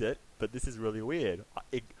liked it, but this is really weird.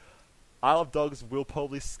 Isle of Dogs will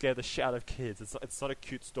probably scare the shit out of kids. It's not a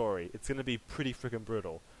cute story. It's going to be pretty freaking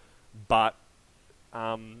brutal, but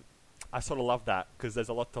I sort of love that because there's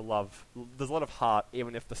a lot to love. There's a lot of heart,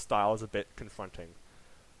 even if the style is a bit confronting.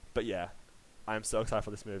 But yeah, I am so excited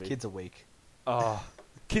for this movie. Kids are weak. Oh,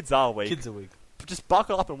 kids are weak. Kids are weak. Just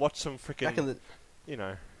buckle up and watch some freaking. Back in the You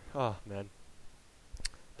know, oh man.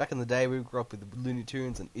 back in the day, we grew up with the Looney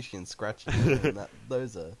Tunes and Itchy and Scratchy. And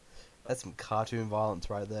that's some cartoon violence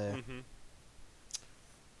right there. Mm-hmm.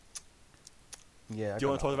 Yeah. Do you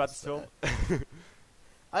want to talk about this film?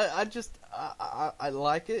 I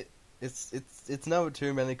like it. It's number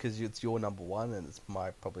 2 mainly because it's your number 1 and it's my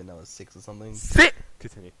probably number 6 or something. Sit.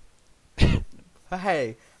 Continue.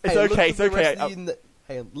 Hey, It's hey, okay. look at It's the rest okay. of the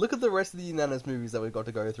hey, look at the rest of the unanimous movies that we've got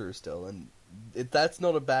to go through still, and that's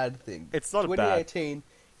not a bad thing. It's not a bad. 2018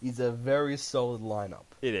 is a very solid lineup.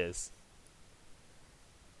 It is.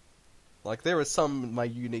 Like there are some of my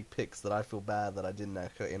unique picks that I feel bad that I didn't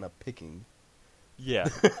actually end up picking. Yeah.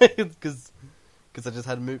 Because I just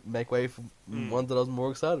had to make way for ones that I was more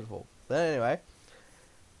excited for. But anyway,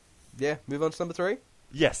 yeah, move on to number 3.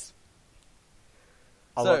 Yes.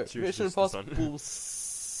 I'll So, let you Mission introduce this one. Impossible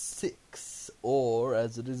 6, or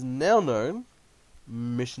as it is now known,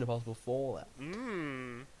 Mission Impossible Fallout.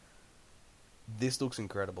 This looks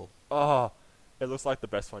incredible. Oh, it looks like the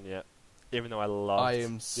best one yet. Even though I love. I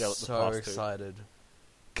am so excited.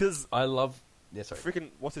 Because I love. Yeah, sorry. freaking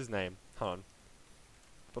what's his name? Hold on.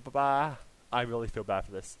 Ba-ba-ba. I really feel bad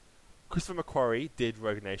for this. Christopher McQuarrie did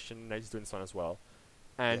Rogue Nation, and he's doing this one as well.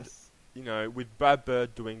 And Yes. you know, with Brad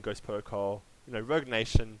Bird doing Ghost Protocol, you know, Rogue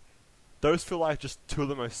Nation, those feel like just 2 of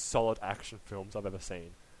the most solid action films I've ever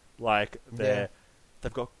seen. Like they've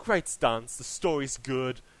got great stunts, the story's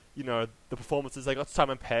good, you know, the performances. They got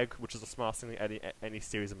Simon Pegg, which is the smartest thing any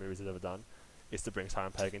series of movies has ever done, is to bring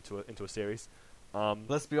Simon Pegg into a series.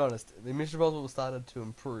 Let's be honest. The Mission Impossible started to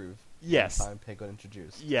improve. Yes. When Simon Pegg got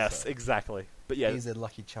introduced. Yes, so exactly. But yeah, he's a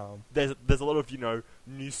lucky charm. there's a lot of, you know,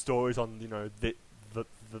 new stories on, you know, the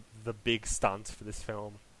big stunt for this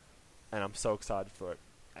film, and I'm so excited for it.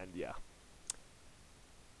 And yeah.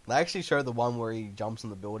 They actually showed the one where he jumps on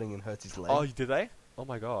the building and hurts his leg. Oh, did they? Oh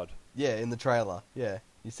my god. Yeah, in the trailer. Yeah,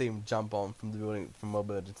 you see him jump on from the building from one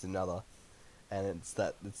building to another, and it's the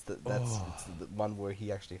one where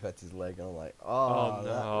he actually hurts his leg, and I'm like, Oh, that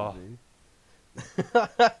no. would be.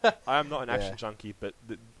 I am not an action Yeah. junkie, but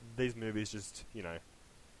these movies just, you know,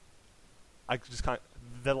 I just can't.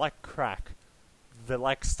 They're like crack. They're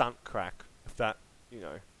like stunt crack. If that, you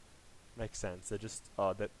know, makes sense. They're just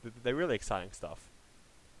they're really exciting stuff.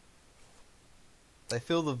 They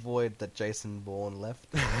fill the void that Jason Bourne left.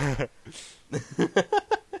 Because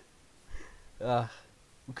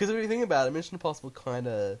when you think about it, Mission Impossible kind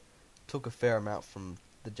of took a fair amount from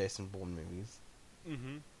the Jason Bourne movies.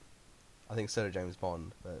 Mm-hmm. I think so did James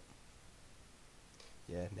Bond, but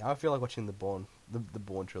yeah, now I feel like watching the Bourne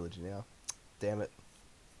trilogy now. Damn it!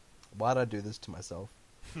 Why did I do this to myself?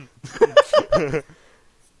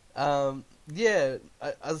 Yeah,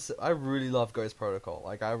 I really love Ghost Protocol.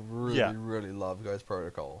 Like, I really love Ghost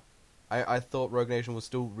Protocol. I thought Rogue Nation was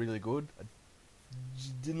still really good. I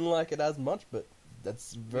didn't like it as much, but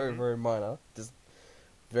that's very, very minor. Just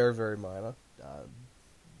very, very minor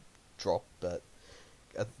drop. But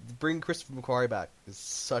bring Christopher McQuarrie back is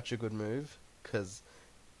such a good move, because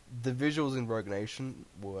the visuals in Rogue Nation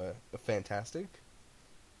were fantastic.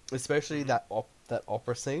 Especially that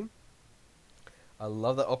opera scene. I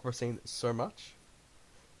love that opera scene so much.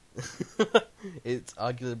 It's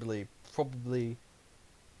arguably, probably,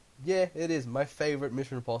 yeah, it is my favorite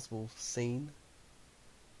Mission Impossible scene.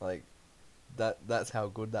 Like, that's how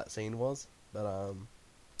good that scene was. But,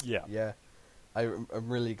 yeah, I'm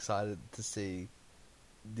really excited to see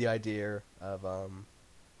the idea of,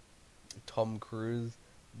 Tom Cruise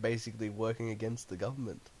basically working against the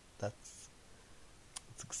government. It's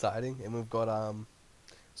exciting. And we've got,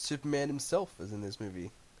 Superman himself is in this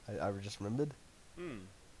movie. I just remembered. Hmm.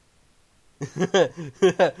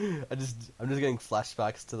 I'm just getting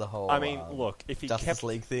flashbacks to the whole. I mean, look, if he Justice kept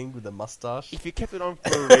League thing with the mustache. if he kept it on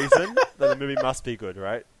for a reason, then the movie must be good,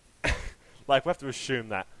 right? Like we have to assume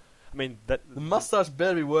that. I mean, that The mustache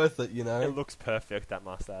better be worth it, you know. it looks perfect. That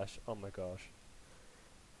mustache. Oh my gosh.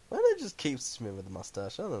 Why don't they just keep Superman with the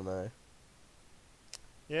mustache? I don't know.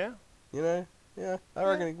 Yeah. You know? Yeah, I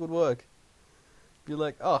reckon it would work. Be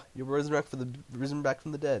like, oh, you're risen back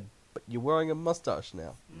from the dead, but you're wearing a mustache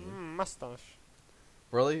now. Mustache.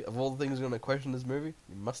 Really? Of all the things you're going to question in this movie,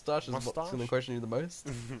 your mustache is what's Mustache? going to question you the most?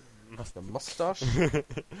 The mustache?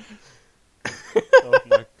 Oh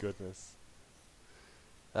my goodness.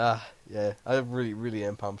 Yeah, I really, really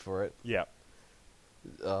am pumped for it. Yeah.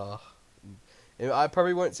 I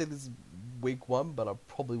probably won't see this week 1, but I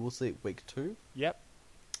probably will see it week 2. Yep.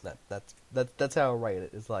 That's how I rate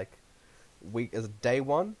it. It's like day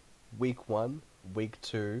 1, week 1, week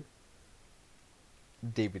 2,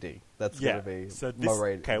 DVD. That's gonna be So my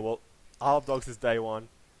rating. okay, well, Isle of Dogs is day 1.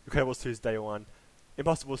 Incredibles 2 is day 1.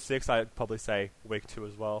 Impossible 6, I'd probably say week 2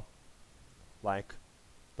 as well. Like,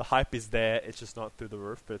 the hype is there. It's just not through the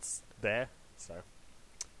roof, but it's there. So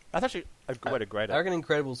that's actually a good way to grade I it. reckon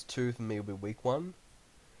Incredibles 2 for me will be week 1.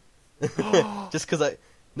 Just because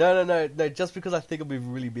No, just because I think I'll be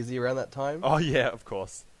really busy around that time. Oh yeah, of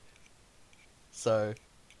course. So,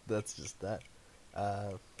 that's just that.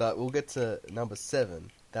 But we'll get to number 7.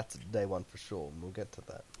 That's day 1 for sure, and we'll get to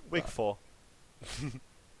that. Week 4.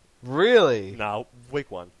 Really? No, week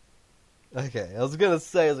 1. Okay, I was gonna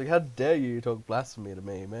say, I was like, how dare you talk blasphemy to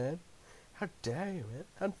me, man? How dare you, man?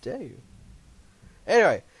 How dare you?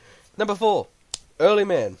 Anyway, number 4, Early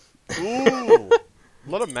Man. Ooh, a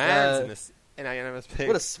lot of mans in this. In our unanimous pick.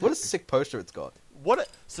 What a sick poster it's got.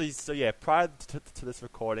 So yeah, prior to this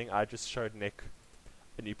recording, I just showed Nick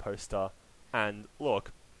a new poster, and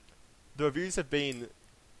look, the reviews have been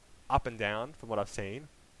up and down from what I've seen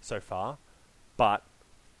so far, but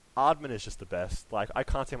Aardman is just the best. Like, I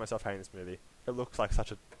can't see myself hating this movie. It looks like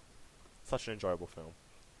such an enjoyable film.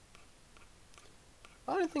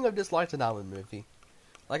 I don't think I've disliked an Aardman movie.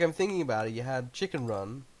 Like, I'm thinking about it, you had Chicken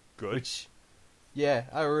Run. Good. Which, yeah,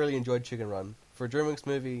 I really enjoyed Chicken Run. For a DreamWorks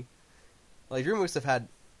movie, like, DreamWorks have had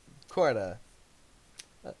quite a...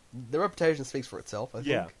 the reputation speaks for itself, I think.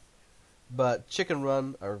 Yeah. But Chicken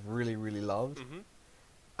Run, I really, really loved.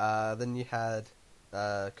 Mm-hmm. Then you had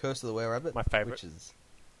Curse of the Were-Rabbit. My favourite. Which is...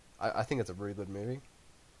 I think it's a really good movie.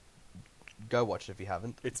 Go watch it if you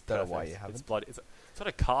haven't. It's Don't perfect. know why you haven't. It's bloody. It's got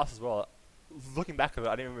a cast as well. Looking back at it,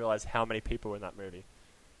 I didn't even realize how many people were in that movie.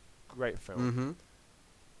 Great film. Mm-hmm.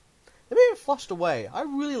 They made it Flushed Away. I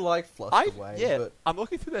really like Flushed Away. Yeah, but I'm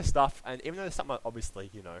looking through their stuff, and even though there's some are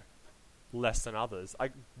obviously, less than others,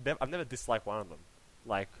 I've never disliked one of them.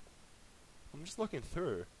 Like, I'm just looking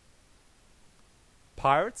through.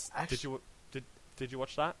 Pirates? Did you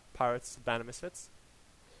watch that? Pirates, Band of Misfits?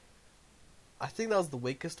 I think that was the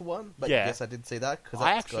weakest one. But Yeah. yes, I did see that. Cause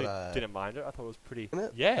I that's actually got, didn't mind it. I thought it was pretty... isn't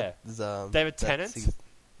it? Yeah. There's, David that Tennant, season-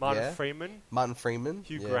 Martin yeah. Freeman, Martin Freeman.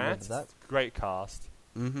 Hugh yeah, Grant. remember Great cast.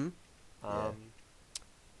 that. Mm-hmm.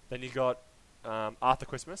 Then you got Arthur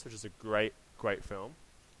Christmas, which is a great, great film.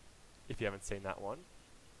 If you haven't seen that one.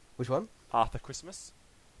 Which one? Arthur Christmas.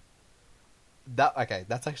 Okay,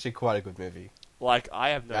 that's actually quite a good movie. Like, I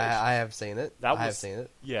have no... I have seen it. That I have was- seen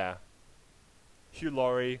it. Yeah. Hugh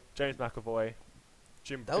Laurie, James McAvoy,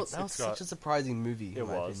 Jim... That was such a surprising movie. It in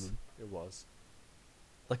my was. opinion. It was.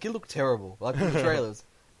 Like, it looked terrible. Like, in the trailers,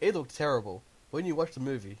 it looked terrible. When you watch the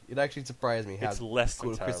movie, it actually surprised me how It's less than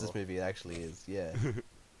good a terrible. Christmas movie it actually is. Yeah.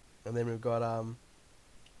 And then we've got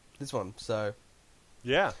this one. So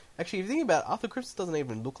Yeah. actually, if you think about it, Arthur Christmas doesn't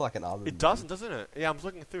even look like an Arthur. It doesn't, doesn't it? Yeah, I'm just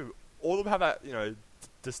looking through. All of them have that,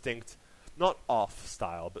 distinct, not off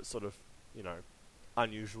style, but sort of,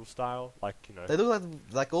 unusual style. Like, They look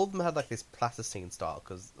like all of them had like this plasticine style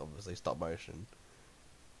because obviously stop motion.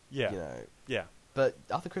 Yeah. Yeah. But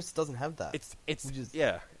Arthur Christmas doesn't have that. It's Which is-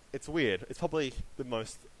 yeah. It's weird. It's probably the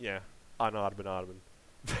most, Aardman.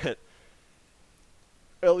 But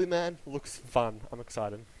Early Man looks fun. I'm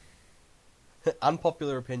excited.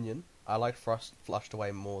 Unpopular opinion. I like Flushed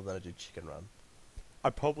Away more than I do Chicken Run. I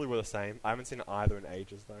probably were the same. I haven't seen either in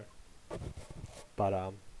ages, though. But,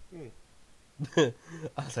 I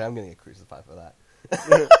say I'm going to get crucified for that.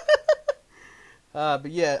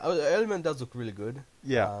 But yeah, Early Man does look really good.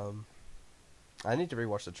 Yeah. I need to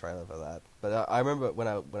rewatch the trailer for that. But I remember when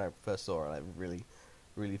I first saw it, I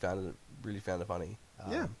really found it funny.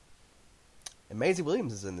 Yeah. And Maisie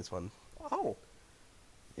Williams is in this one. Oh.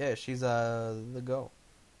 Yeah, she's the girl.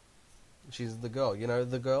 She's the girl. You know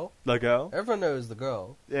the girl? The girl? Everyone knows the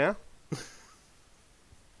girl. Yeah?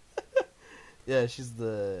 Yeah, she's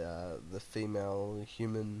the female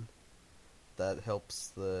human that helps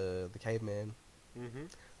the caveman. Mm-hmm.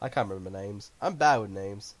 I can't remember names. I'm bad with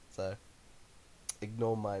names, so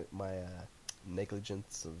ignore my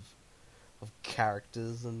negligence of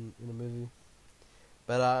characters in a movie.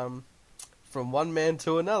 But from one man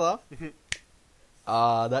to another,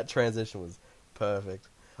 that transition was perfect.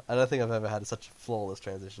 I don't think I've ever had such a flawless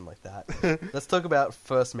transition like that. Let's talk about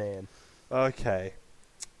First Man. Okay.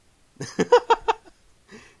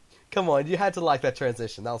 Come on, you had to like that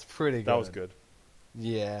transition. That was pretty good. That was good.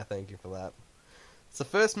 Yeah, thank you for that. So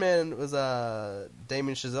First Man was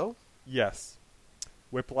Damien Chazelle. Yes.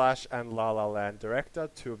 Whiplash and La La Land director,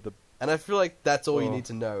 two of the... And I feel like that's all you Oh. need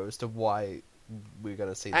to know as to why we're going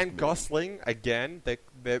to see this And movie. Gosling, again,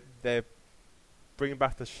 they're bringing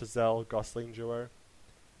back the Chazelle-Gosling duo.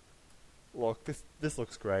 Look, this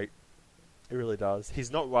looks great. It really does. He's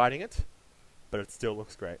not writing it, but it still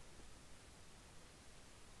looks great.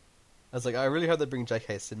 I was like, I really hope they bring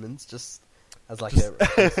J.K. Simmons just as like a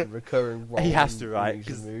constant recurring role. He has to, in right? each of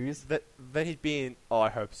Because the movies. then he'd be in... Oh, I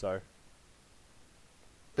hope so.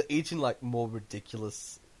 But each in like more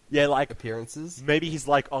ridiculous Yeah, like... appearances. Maybe he's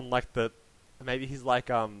like on like the... Maybe he's like,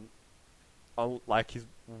 on like he's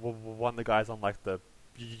one of the guys on like the...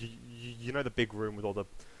 You know the big room with all the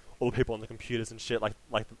people on the computers and shit, like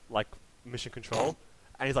Mission Control?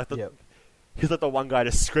 And he's like the... Yep. He's like the one guy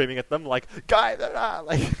just screaming at them, like, "Guy, blah, blah,"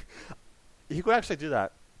 like he could actually do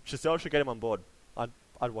that. Giselle should get him on board.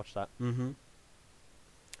 I'd watch that. Mm-hmm.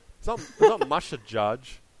 There's not much to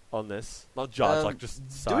judge on this. Not judge, like just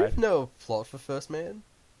Do we side. know a plot for First Man?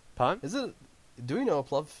 Pun? Do we know a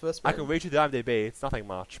plot for First Man? I can read you the IMDb. It's nothing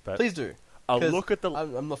much, but Please do. a 'Cause look at the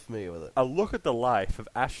I'm not familiar with it. a look at the life of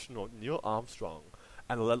astronaut Neil Armstrong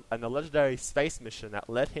and the legendary space mission that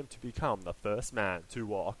led him to become the first man to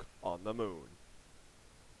walk on the moon.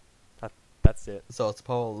 That's it. So it's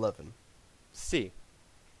Apollo 11. C.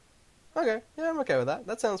 Okay, yeah, I'm okay with that.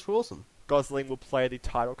 That sounds awesome. Gosling will play the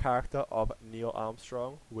title character of Neil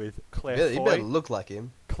Armstrong with Claire Yeah, he better Foy. look like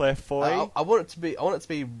him. Claire Foy. I want it to be. I want it to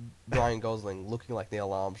be Ryan Gosling looking like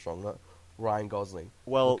Neil Armstrong, not Ryan Gosling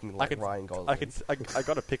Well, looking like Ryan Gosling. I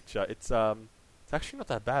got a picture. It's actually not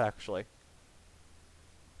that bad actually.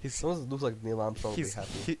 As long as it looks like Neil Armstrong, will be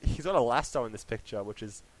happy. He's got a lasso in this picture, which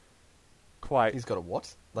is quite He's got a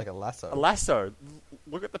what? Like a lasso. a lasso.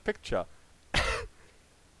 Look at the picture.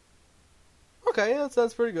 Okay, yeah, that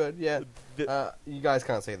sounds pretty good. Yeah. The- You guys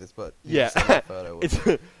can't see this, but you Yeah. just sent a photo.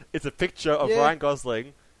 it's a picture of Yeah. Ryan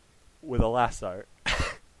Gosling with a lasso.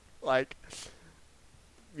 Like,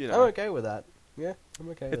 you know, I'm okay with that. Yeah, I'm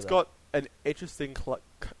okay with it's that. got an interesting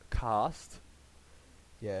cast.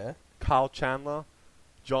 Yeah, Carl Chandler,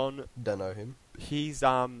 John. don't know him. He's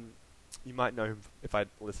you might know him if I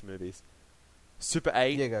list movies. Super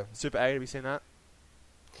 8. Yeah, go. Super 8. Have you seen that?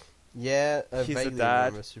 Yeah, He's the vaguely dad.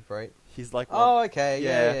 remember Super 8. He's like Oh, okay,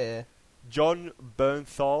 yeah. John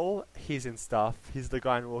Bernthal. He's in stuff. He's the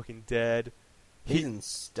guy in Walking Dead. He's in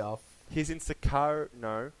stuff. He's in Sicario.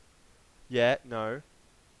 No. Yeah, no.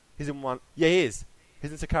 He's in one. Yeah, he is.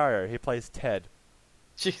 He's in Sicario. He plays Ted.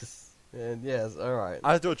 Jeez. And yes, alright.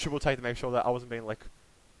 I had to do a triple take to make sure that I wasn't being like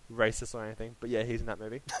racist or anything. But yeah, he's in that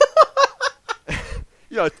movie.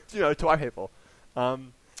 you know, to white people.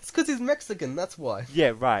 It's because he's Mexican, that's why.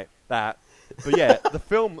 Yeah, right. That. But yeah, the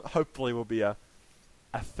film hopefully will be a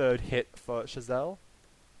third hit for Chazelle,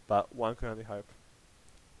 but one can only hope.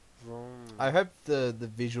 I hope the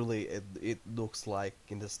visually it looks like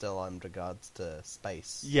Interstellar in regards to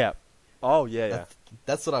space. Yeah. Oh yeah, yeah.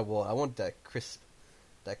 That's what I want. I want that crisp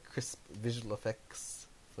visual effects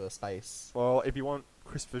for space. Well, if you want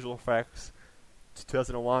crisp visual effects,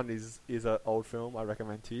 2001 is an old film I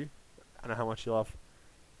recommend to you. I know how much you love.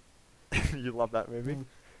 You love that movie.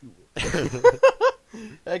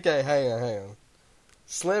 Okay, hang on.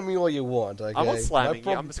 Slam me all you want. Okay. I'm not slamming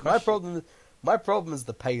you, I'm just questioning. My problem is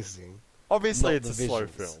the pacing. Obviously, Not it's the a slow visuals.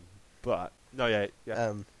 film, but no, yeah.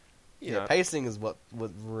 You Yeah, know. pacing is what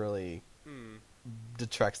really Mm,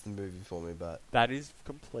 detracts the movie for me. But that is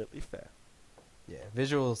completely fair. yeah,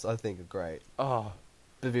 visuals I think are great. Oh,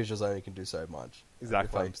 But visuals only can do so much.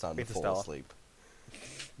 exactly. If I'm starting to fall Interstellar. asleep.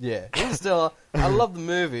 Yeah, Interstellar. I love the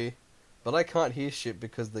movie, but I can't hear shit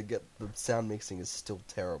because the sound mixing is still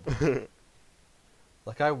terrible.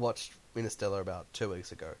 Like I watched Interstellar about 2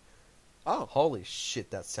 weeks ago. Oh, Holy shit,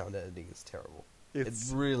 that sound editing is terrible.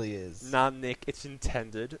 it's It really is. nah, Nick. It's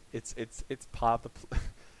intended. It's part of the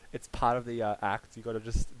it's part of the act. You got to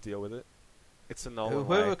just deal with it. It's a Nolan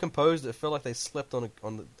Whoever way. composed it felt like they slept on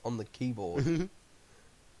the keyboard.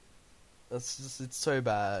 it's so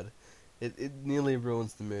bad. It nearly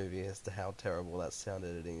ruins the movie as to how terrible that sound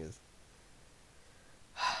editing is.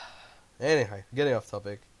 Anyway, getting off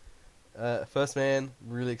topic. First Man,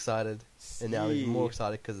 really excited, and now even more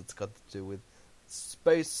excited because it's got to do with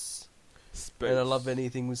space. And I love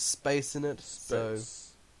anything with space in it. So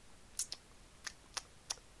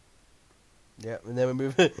yeah, and then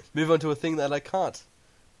we move on to a thing that I can't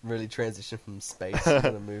really transition from space. We're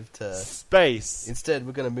gonna move to space. Instead,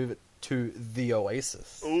 we're gonna move it to the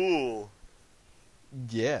Oasis. Ooh,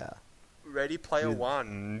 yeah. Ready Player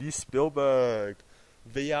One, Lee Spielberg,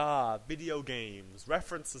 VR, video games,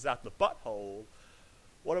 references out the butthole.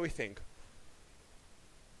 What do we think?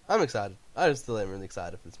 I'm excited. I still am really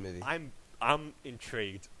excited for this movie. I'm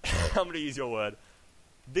intrigued. I'm gonna use your word.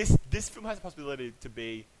 This film has the possibility to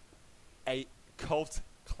be a cult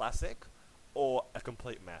classic or a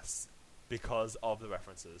complete mess because of the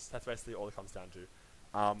references. That's basically all it comes down to.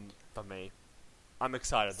 For me, I'm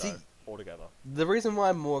excited though altogether. The reason why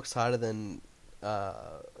I'm more excited than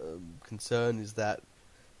concerned is that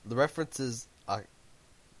the references are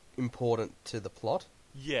important to the plot.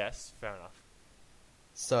 Yes, fair enough.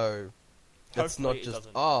 So it's not just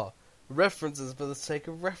references for the sake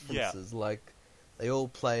of references. Yeah. Like, they all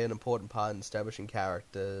play an important part in establishing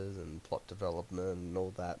characters and plot development and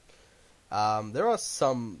all that. There are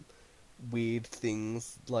some weird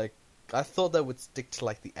things, like, I thought they would stick to,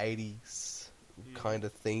 like, the 80s kind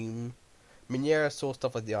of theme. I mean, yeah, I saw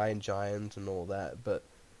stuff like the Iron Giant and all that, but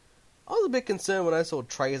I was a bit concerned when I saw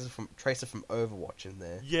Tracer from Overwatch in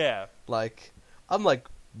there. Yeah. Like, I'm like,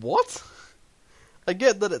 what? I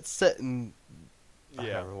get that it's set in... I don't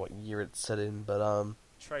remember what year it's set in, but,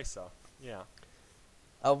 Tracer, yeah.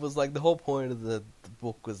 I was like, the whole point of the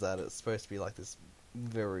book was that it's supposed to be like this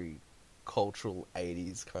very cultural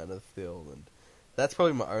 80s kind of film, and that's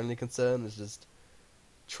probably my only concern, is just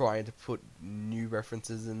trying to put new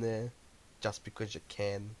references in there just because you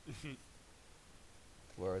can.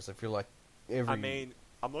 Whereas I feel like I mean,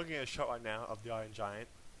 I'm looking at a shot right now of the Iron Giant,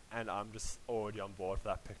 and I'm just already on board for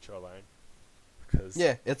that picture alone. Cause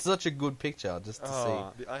yeah, it's such a good picture just to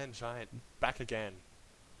see. The Iron Giant, back again.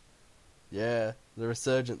 Yeah, the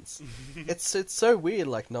resurgence. it's so weird,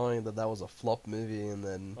 like, knowing that was a flop movie, and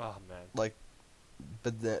then... Oh, man. Like,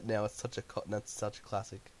 but now it's such a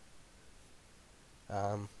classic.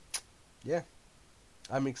 Yeah.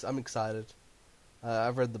 I'm excited.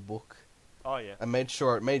 I've read the book. Oh, yeah. I made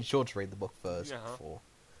sure to read the book first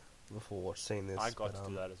before seeing this. I got to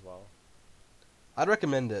do that as well. I'd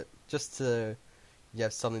recommend it, just to... You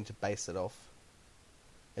have something to base it off.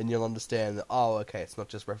 And you'll understand that, okay, it's not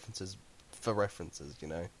just references for references, you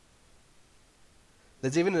know.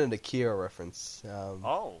 There's even an Akira reference.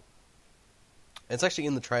 It's actually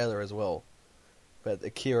in the trailer as well. But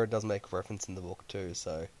Akira does make a reference in the book too,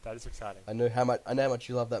 so... That is exciting. I know how much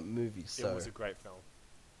you love that movie, so... It was a great film.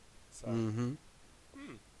 So. Mm-hmm.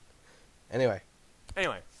 Anyway.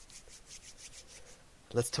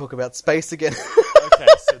 Let's talk about space again. Okay,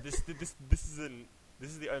 so this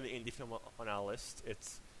is the only indie film on our list.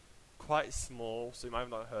 It's quite small, so you might have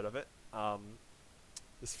not heard of it.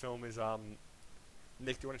 This film is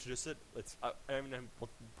Nick, do you want to introduce it? I don't even know what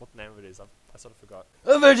the name of it is. I sort of forgot.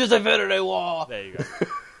 Avengers: Infinity War. There you go.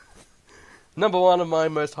 Number one of my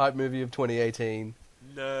most hyped movie of 2018.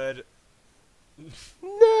 Nerd.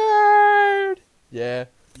 Yeah.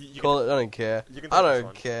 Call it. I don't care. I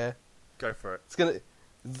don't care. Go for it.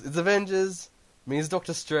 It's Avengers meets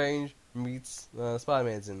Doctor Strange meets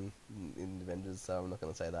Spider-Man's in Avengers, so I'm not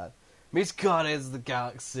gonna say that. Meets Guardians of the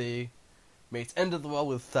Galaxy meets End of the World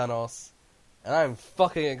with Thanos, and I'm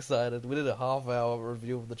fucking excited. We did a half-hour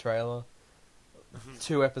review of the trailer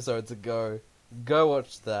 2 episodes ago. Go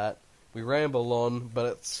watch that. We ramble on, but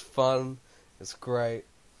it's fun. It's great.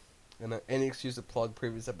 And any excuse to plug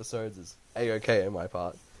previous episodes is A-okay on my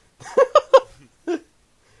part.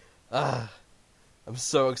 I'm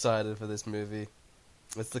so excited for this movie.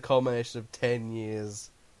 It's the culmination of 10 years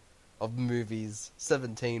of movies.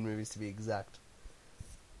 17 movies to be exact.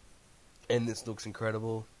 And this looks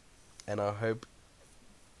incredible. And I hope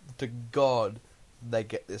to God they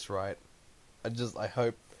get this right. I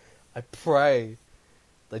pray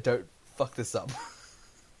they don't fuck this up.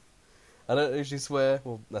 I don't usually swear.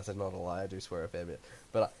 Well, that's not a lie. I do swear a fair bit.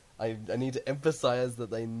 But I need to emphasize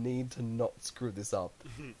that they need to not screw this up.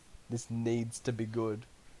 This needs to be good.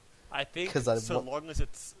 I think long as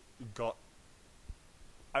it's got...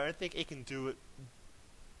 I don't think it can do it...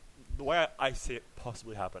 The way I see it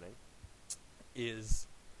possibly happening is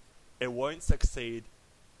it won't succeed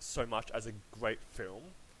so much as a great film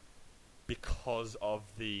because of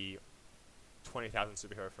the 20,000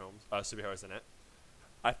 superheroes in it.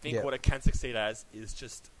 I think Yeah. what it can succeed as is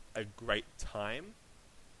just a great time,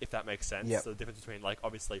 if that makes sense. Yeah. So the difference between, like,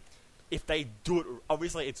 obviously, if they do it,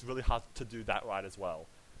 obviously it's really hard to do that right as well.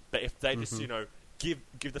 But if they just,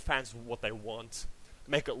 give the fans what they want,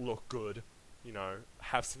 make it look good,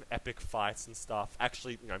 have some epic fights and stuff,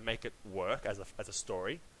 actually, make it work as a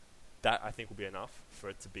story, that I think will be enough for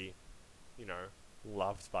it to be,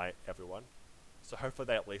 loved by everyone. So hopefully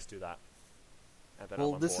they at least do that. And then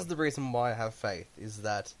Well, this is the reason why I have faith, is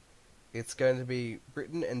that it's going to be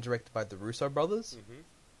written and directed by the Russo brothers. Mm-hmm.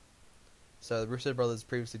 So the Russo brothers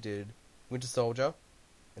previously did Winter Soldier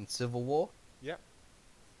and Civil War. Yeah.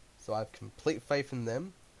 So I have complete faith in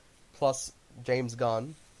them. Plus, James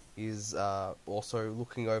Gunn is also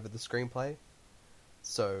looking over the screenplay.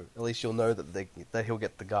 So at least you'll know that he'll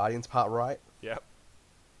get the Guardians part right. Yep.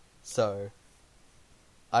 So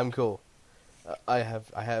I'm cool. I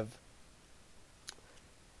have.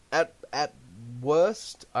 At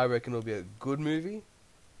worst, I reckon it'll be a good movie.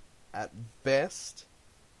 At best,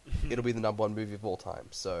 it'll be the #1 movie of all time.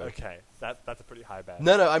 So Okay, that's a pretty high bet.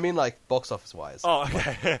 no, I mean like box office wise. Oh,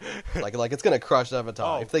 okay. Like it's gonna crush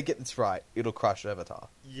Avatar. Oh. If they get this right, it'll crush Avatar,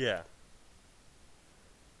 Yeah.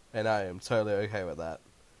 and I am totally okay with that.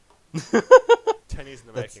 10 years in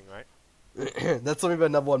the That's- making, right? That's something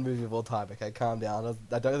about #1 movie of all time. Okay, calm down.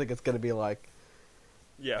 I don't think it's gonna be like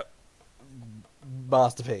Yeah.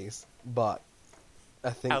 masterpiece, but I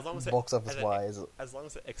think As long as it- box office as it- wise, As long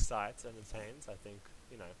as it excites and entertains, I think,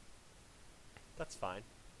 that's fine.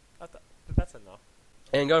 That's enough.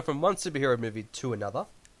 and go from one superhero movie to another.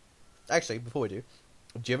 Actually, before we do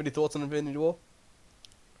you have any thoughts on Infinity War?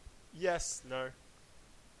 Yes, no.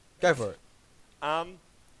 Go for it. I'm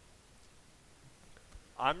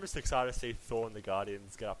just excited to see Thor and the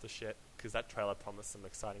Guardians get up to shit, because that trailer promised some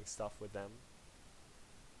exciting stuff with them.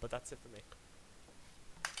 But that's it for me.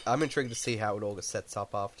 I'm intrigued to see how it all sets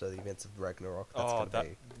up after the events of Ragnarok. That's gonna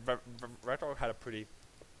be. Ragnarok had a pretty,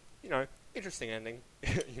 interesting ending,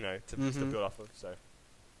 to build off of. So,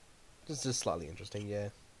 Just slightly interesting, yeah.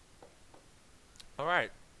 all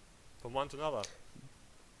right, from one to another.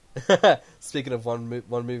 Speaking of one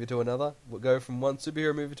movie to another, we'll go from one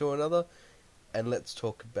superhero movie to another, and let's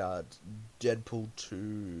talk about Deadpool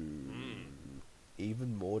 2.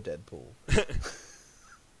 Even more Deadpool.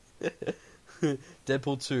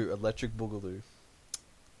 Deadpool 2, Electric Boogaloo.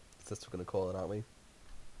 That's what we're going to call it, aren't we?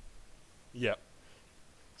 Yep.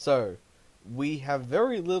 So, we have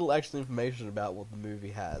very little actual information about what the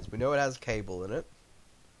movie has. We know it has Cable in it.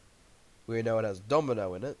 We know it has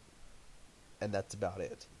Domino in it. And that's about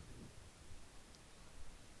it.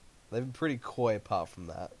 They've been pretty coy apart from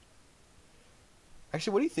that.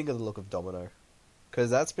 Actually, what do you think of the look of Domino? Because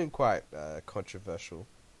that's been quite controversial.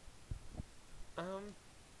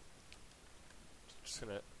 Just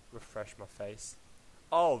gonna refresh my face.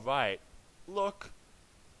 Oh, right. Look,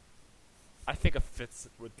 I think it fits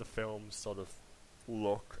with the film's sort of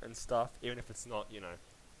look and stuff, even if it's not, even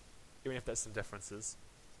if there's some differences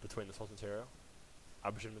between the source material.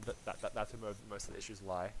 I presume that's where most of the issues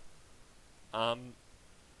lie. I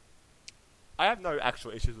have no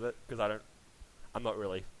actual issues with it, because I'm not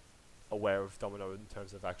really aware of Domino in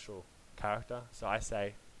terms of actual character, so I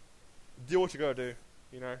say, do what you gotta do,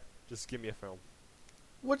 just give me a film.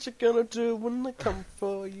 What you gonna do when they come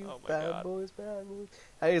for you? Oh my bad God. boys, bad boys.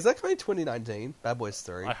 Hey, is that coming 2019? Bad Boys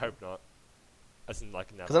 3? I hope not. As in,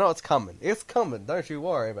 like, never. Because I know it's coming. It's coming. Don't you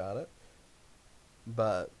worry about it.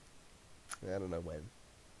 But I don't know when.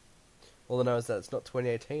 All I know is that it's not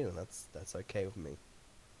 2018, and that's okay with me.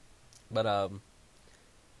 But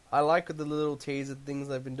I like the little teaser things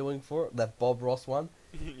they've been doing for it. That Bob Ross one,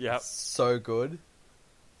 Yep. so good.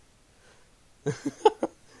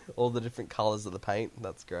 All the different colors of the paint,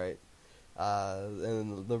 that's great.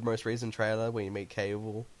 And the most recent trailer when you meet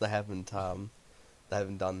Cable, they haven't done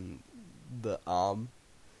the arm.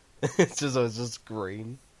 It's just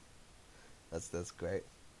green. That's great.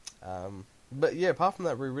 But yeah, apart from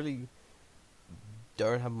that, we really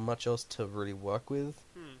don't have much else to really work with.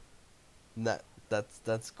 And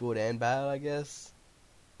that's good and bad, I guess.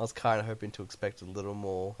 I was kind of hoping to expect a little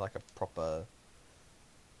more, like a proper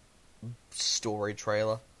story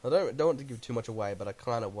trailer. I don't want to give too much away, but I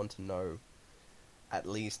kind of want to know at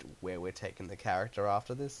least where we're taking the character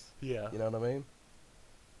after this. Yeah. You know what I mean?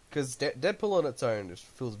 Because Deadpool on its own just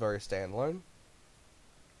feels very standalone.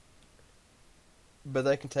 But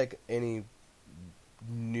they can take any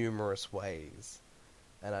numerous ways.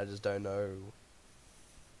 And I just don't know.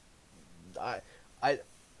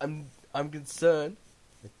 I'm concerned.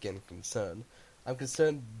 Again, concerned. I'm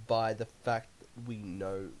concerned by the fact that we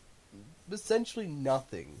know essentially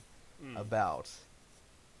nothing about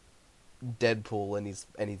Deadpool and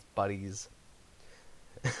his buddies.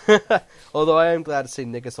 Although I am glad to see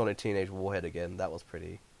Negasonic Teenage Warhead again. That was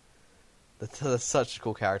pretty. That's such a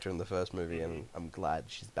cool character in the first movie, and I'm glad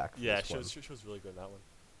she's back for this one. she was really good in that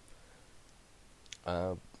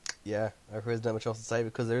one. Yeah, I hope there's not much else to say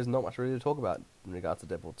because there is not much really to talk about in regards to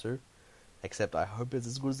Deadpool 2. Except I hope it's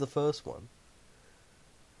as good as the first one.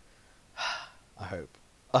 I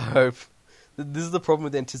hope. This is the problem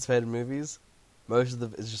with anticipated movies. Most of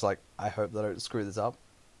them is just like, I hope they don't screw this up.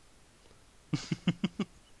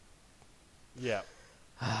 Yeah.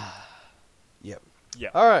 Yep. Yeah.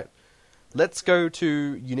 Alright. Let's go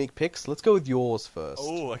to unique picks. Let's go with yours first.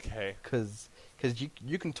 Oh, okay. Because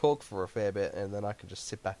you can talk for a fair bit, and then I can just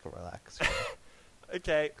sit back and relax.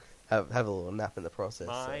 Okay. Have a little nap in the process.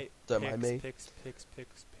 My so don't mind me. Picks.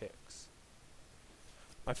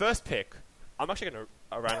 My first pick. I'm actually going to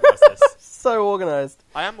randomize this. So organized.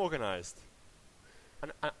 I am organized.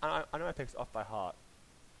 And I know my picks off by heart.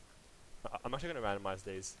 I'm actually going to randomize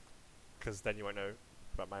these, because then you won't know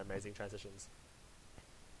about my amazing transitions.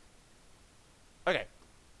 Okay.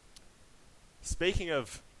 Speaking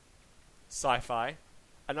of sci-fi,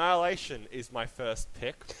 Annihilation is my first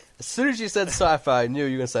pick. As soon as you said sci-fi, I knew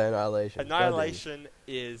you were going to say Annihilation. Annihilation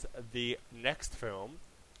is the next film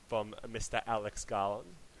from Mr. Alex Garland,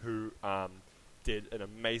 who did an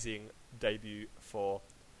amazing debut for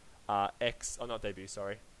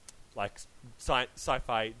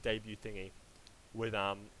sci-fi debut thingy with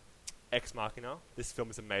Ex Machina. This film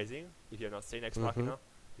is amazing. If you have not seen Ex Machina,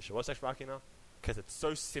 you should watch Ex Machina, because it's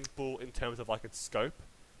so simple in terms of like its scope,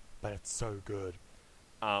 but it's so good.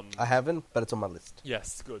 I haven't, but it's on my list.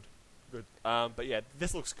 Yes, good. But yeah,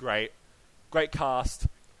 this looks great. Great cast.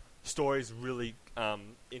 Story's really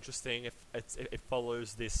interesting. It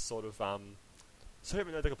follows this sort of so I don't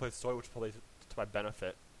even know if they can play the story, which is probably to my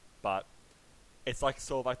benefit, but it's like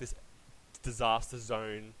sort of like this disaster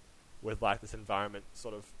zone with like this environment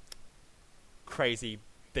sort of crazy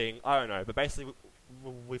thing. I don't know, but basically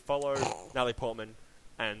we follow Natalie Portman,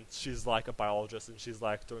 and she's like a biologist, and she's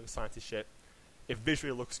like doing sciencey shit. It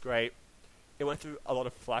visually looks great. It went through a lot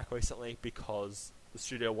of flack recently because the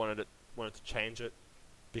studio wanted to change it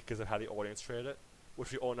because of how the audience treated it,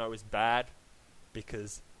 which we all know is bad,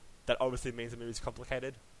 because that obviously means the movie's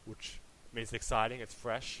complicated, which means it's exciting, it's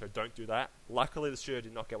fresh, so don't do that. Luckily, the studio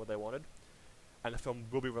did not get what they wanted, and the film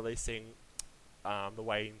will be releasing the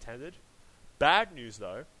way intended. Bad news,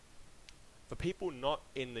 though, for people not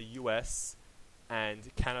in the US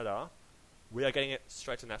and Canada, we are getting it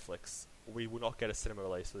straight to Netflix. We will not get a cinema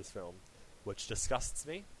release for this film, which disgusts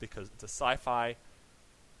me, because it's a sci-fi,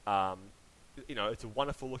 it's a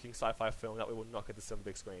wonderful looking sci-fi film that we will not get to see on the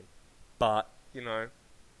big screen. But,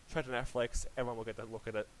 straight to Netflix, everyone will get to look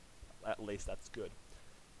at it. At least that's good.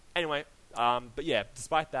 Anyway, but yeah,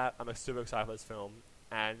 despite that, I'm super excited for this film,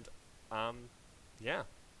 and yeah.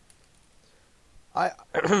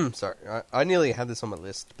 I nearly had this on my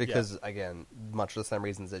list because, again, much for the same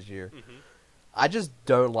reasons as you. Mm-hmm. I just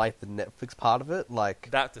don't like the Netflix part of it. Like,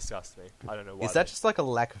 that disgusts me. I don't know why. Is that just like a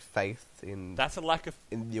lack of faith in? That's a lack of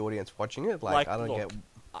in the audience watching it. Like I don't get.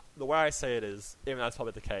 The way I say it is, even though that's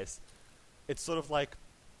probably the case, it's sort of like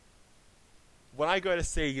when I go to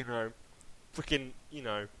see, freaking,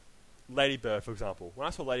 Lady Bird, for example. When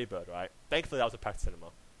I saw Lady Bird, right? Thankfully, that was a packed cinema.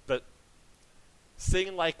 But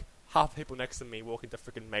seeing like half the people next to me walk into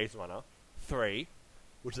freaking Maze Runner 3,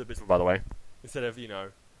 which is a bit, by the way, instead of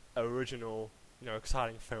original,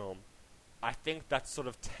 exciting film, I think that sort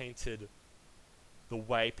of tainted the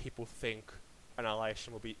way people think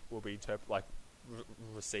Annihilation will be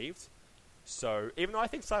received. So even though I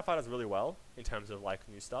think sci-fi does really well in terms of like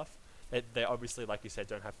new stuff, they obviously, like you said,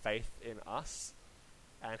 don't have faith in us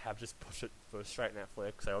and have just pushed it for straight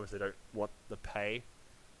Netflix. They obviously don't want the pay.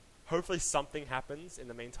 Hopefully something happens in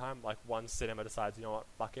the meantime, like one cinema decides, you know what,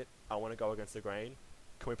 fuck it, I want to go against the grain.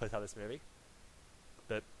 Can we please have this movie?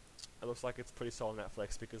 But it looks like it's pretty solid on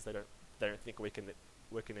Netflix because they don't think we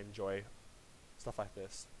can enjoy stuff like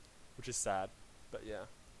this, which is sad. But yeah.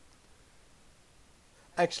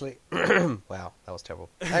 Actually, wow, that was terrible.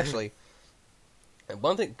 Actually,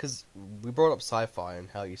 one thing, because we brought up sci-fi and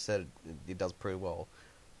how you said it does pretty well.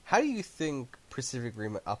 How do you think Pacific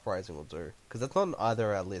Rim Uprising will do? Because that's not on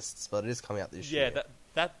either of our lists, but it is coming out this year.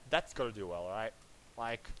 Yeah, that's got to do well, right?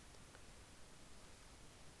 Like,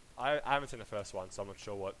 I haven't seen the first one, so I'm not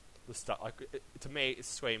sure what the stuff. Like, to me, it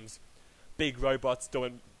screams big robots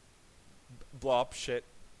doing blow up shit.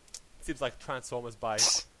 It seems like Transformers by.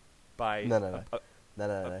 No.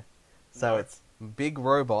 So it's big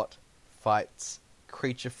robot fights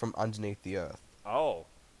creature from underneath the earth. Oh.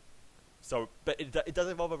 So, but it does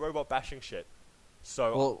involve a robot bashing shit.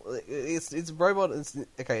 So Well, it's robot.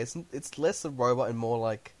 It's less a robot and more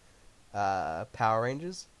like Power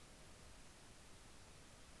Rangers.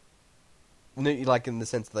 No, like in the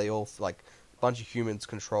sense that they all like a bunch of humans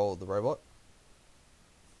control the robot.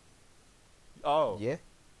 oh Yeah,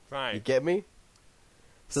 right. you get me.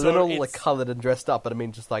 So, So they're not all it's- like coloured and dressed up, but I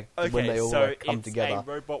mean just like Okay, when they all so like, come it's together a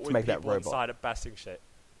robot to with make that people robot. inside it bashing shit.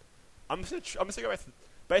 I'm just gonna go with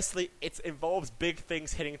basically it involves big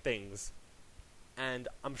things hitting things, and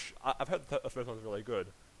I've heard the first one's really good,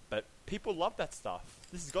 but people love that stuff.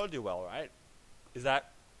 This has got to do well, right? Is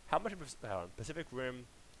that how much of Pacific Rim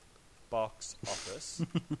box office?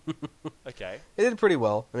 Okay. It did pretty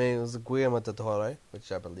well. I mean, it was Guillermo del Toro,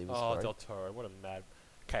 which I believe is Oh, correct. Del Toro, what a mad.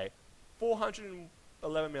 Okay,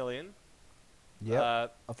 411 million. Yeah,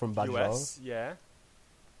 from budget. US, yeah.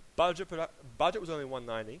 Budget was only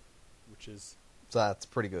 190, which is So that's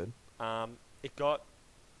pretty good. it got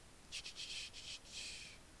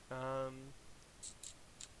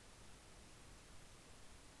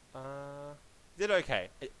did okay.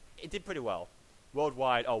 It did pretty well.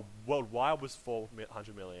 Worldwide was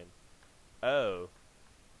 400 million. Oh.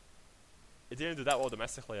 It didn't do that well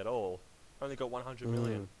domestically at all. Only got 100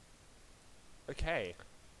 million. Okay.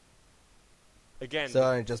 Again,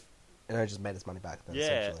 So it just made its money back then.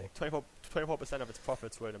 yeah, Essentially. 24% of its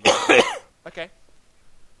profits were in America. Okay.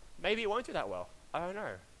 Maybe it won't do that well. I don't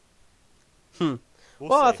know. We'll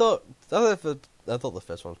Well, I see. thought the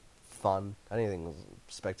first one was fun. I didn't think it was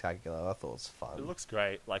spectacular. I thought it was fun. It looks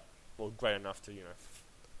great. Great enough to,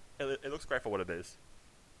 it looks great for what it is.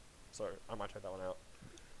 So, I might check that one out.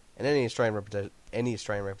 And any Australian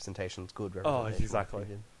representation is good representation. exactly.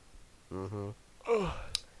 Mm-hmm. All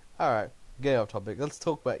right, getting off topic. Let's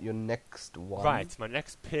talk about your next one. Right, my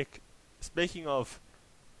next pick, speaking of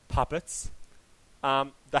puppets, the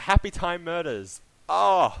Happy Time Murders.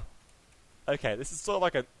 Oh! Okay, this is sort of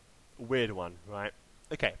like a weird one, right?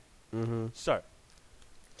 Okay, Mm-hmm. so,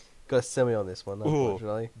 Got to sell me on this one,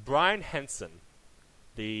 unfortunately. Brian Henson,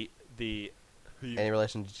 who you, Any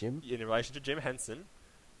relation to Jim? in relation to Jim Henson,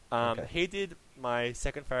 Okay. he did my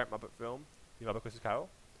second favorite Muppet film, The Muppet Christmas Carol.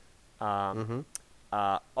 Mm-hmm.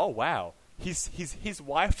 Oh wow, his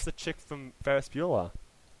wife's the chick from Ferris Bueller.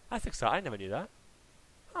 That's exciting. I never knew that.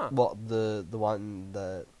 Huh. What the one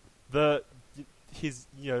the?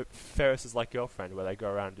 Ferris is like girlfriend where they go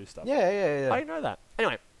around and do stuff. Yeah. I didn't know that.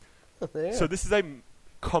 Anyway, Yeah. so this is a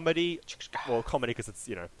comedy. Well, comedy because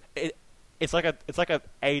it's like a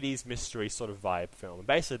 80s mystery sort of vibe film. And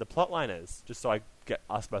basically, the plot line is, just so I get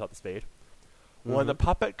us both up to speed, when the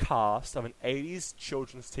puppet cast of an 80s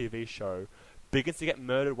children's TV show begins to get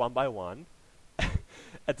murdered one by one,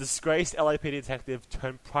 a disgraced LAPD detective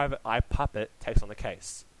turned private eye puppet takes on the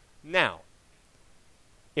case. Now,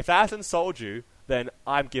 if that hasn't sold you, then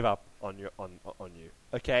I give up on you.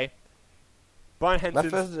 Okay, Brian My Henson.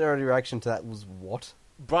 first reaction to that was what?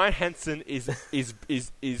 Brian Henson is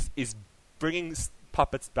bringing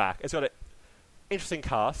puppets back. It's got an interesting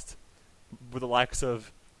cast with the likes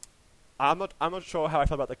of. I'm not sure how I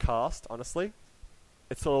feel about the cast. Honestly,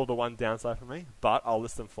 it's sort of the one downside for me. But I'll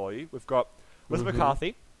list them for you. We've got Elizabeth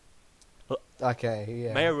McCarthy, Okay,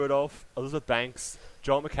 yeah. Maya Rudolph, Elizabeth Banks,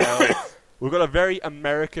 Joel McHale. We've got a very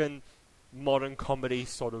American modern comedy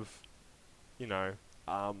sort of, Yeah, I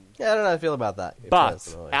don't know how I feel about that. But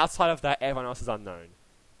personally. outside of that, everyone else is unknown.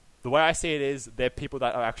 The way I see it is, they're people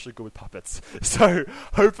that are actually good with puppets. So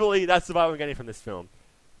hopefully that's the vibe I'm getting from this film.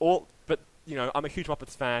 But I'm a huge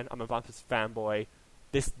Muppets fan. I'm a Muppets fanboy.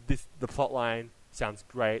 The plot line sounds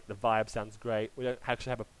great. The vibe sounds great. We don't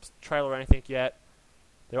actually have a trailer or anything yet.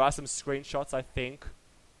 There are some screenshots, I think.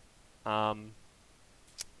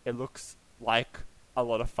 It looks like a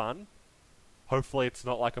lot of fun. Hopefully it's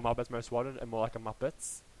not like a Muppets Most Wanted and more like a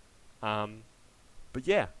Muppets. But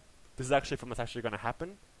yeah, this is actually from what's actually going to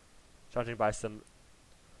happen, judging by some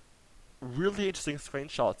really interesting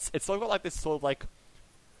screenshots. It's sort of got like this sort of like,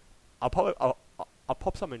 I'll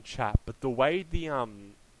pop some in chat, but the way the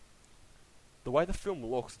film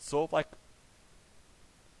looks, it's sort of like,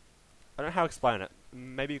 I don't know how to explain it.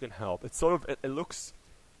 Maybe you can help. It's sort of it looks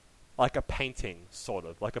like a painting, sort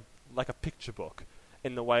of like a picture book,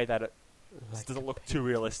 in the way that it doesn't look too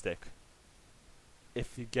realistic.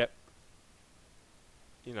 If you get,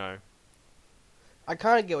 I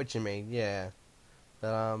kind of get what you mean, yeah.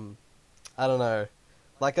 But, I don't know.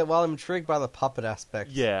 Like, while I'm intrigued by the puppet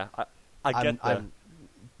aspect... Yeah, I get that.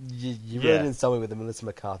 You really didn't sell me with the Melissa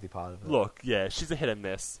McCarthy part of it. Look, yeah, she's a hit and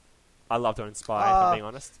miss. I loved her in Spy, if I'm being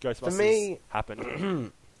honest. Ghostbusters me-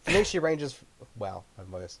 happened. For me, she ranges... Well, I'm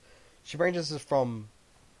biased. She ranges from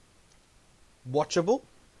watchable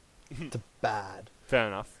to bad. Fair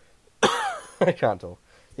enough. I can't talk.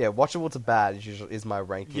 Yeah, watchable to bad is my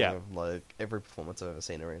ranking Yeah. of like every performance I've ever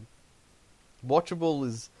seen her in. Watchable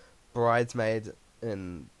is Bridesmaid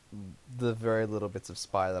and the very little bits of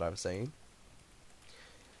Spy that I've seen.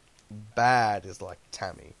 Bad is like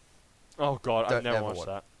Tammy. Oh god, I've Don't never ever watched watch-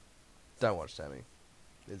 that. Don't watch Tammy.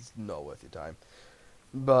 It's not worth your time.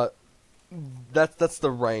 But that's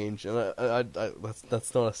the range, and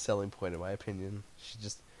that's not a selling point in my opinion.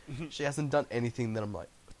 She hasn't done anything that I'm like,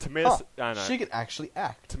 To me, huh, I know. she can actually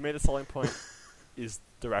act. To me, the selling point is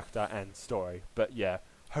director and story. But yeah,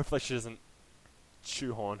 hopefully she doesn't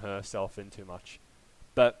shoehorn herself in too much.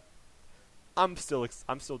 But I'm still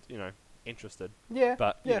interested. Yeah,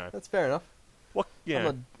 But, you know. that's fair enough. What? Yeah.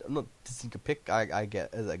 I'm not dissing a pick. I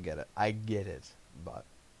get it. But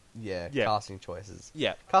yeah, Yeah. casting choices.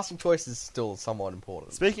 Yeah. Casting choices is still somewhat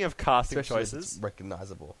important. Speaking of casting Especially if choices, it's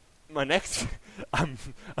recognizable. my next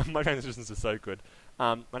my transitions are so good.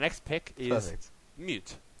 My next pick is Perfect.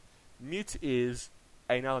 Mute. Mute is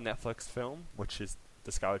another Netflix film, which is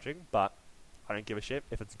discouraging, but I don't give a shit.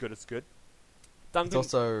 If it's good, it's good. It's Duncan.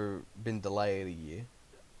 also been delayed a year.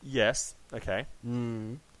 Yes. Okay.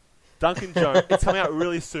 Mm. Duncan Jones. It's coming out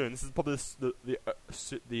really soon. This is probably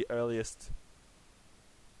the earliest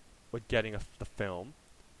we're getting the film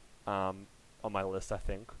on my list, I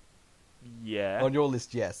think. Yeah. On your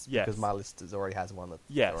list, yes, Yes. because my list already has one that's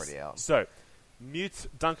Yes. already out. So, Mute,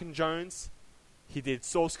 Duncan Jones. He did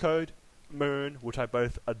Source Code, Moon, which I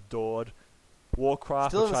both adored.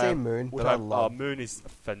 Warcraft. Still which haven't seen Moon, which but I love. Moon is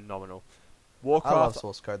phenomenal. I Warcraft. love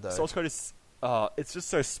Source Code though. Source Code is. It's just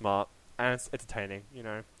so smart and it's entertaining. You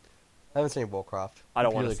know. I haven't seen Warcraft. I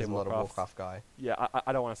don't wanna Purely see 'cause I'm not a Warcraft. Warcraft guy. Yeah,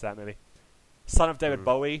 I don't want to say that movie. Son of David Mm.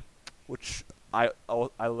 Bowie, which I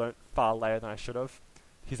learnt far later than I should have.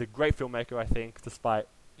 He's a great filmmaker, I think, despite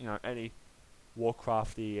any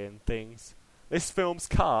Warcrafty and things. This film's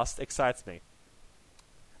cast excites me.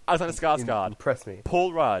 Alexander Skarsgård, Impress me.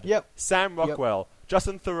 Paul Rudd, Yep. Sam Yep. Rockwell,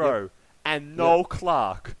 Justin Theroux, and Noel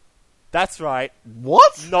Clark. That's right,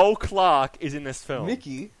 What? Noel Clark is in this film.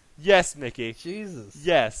 Mickey? Yes, Mickey. Jesus.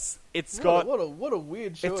 Yes, it's got What a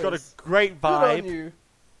weird choice. it's got a great Good vibe. on you.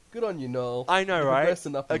 Good on you, Noel. I know, You're right?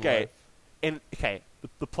 progressing up in Okay. life.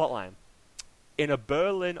 The plot line. In a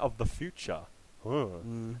Berlin of the future,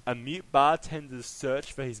 Mm. a mute bartender's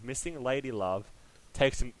search for his missing lady love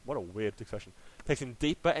takes him. What a weird expression. Takes him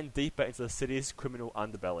deeper and deeper into the city's criminal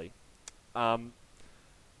underbelly.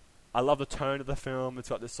 I love the tone of the film. It's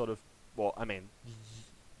got this sort of. Well, I mean,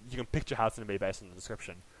 you can picture how it's going to be based on the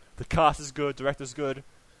description. The cast is good. Director's good.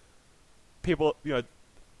 People,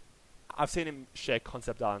 I've seen him share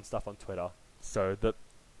concept art and stuff on Twitter. So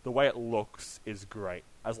the way it looks is great.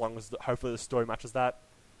 As long as hopefully the story matches that.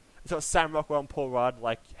 It's got Sam Rockwell and Paul Rudd.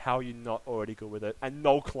 Like, how are you not already good with it? And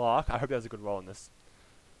Noel Clark. I hope he has a good role in this.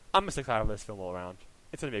 I'm just excited for this film all around.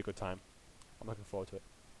 It's going to be a good time. I'm looking forward to it.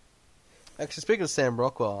 Actually, speaking of Sam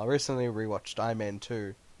Rockwell, I recently rewatched Iron Man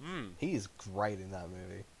 2. Mm. He is great in that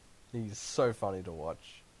movie. He's so funny to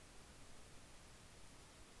watch.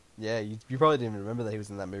 Yeah, you probably didn't even remember that he was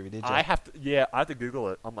in that movie, did you? I have to Google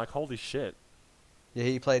it. I'm like, holy shit. Yeah,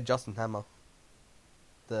 he played Justin Hammer.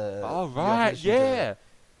 Oh, the right, opposition yeah.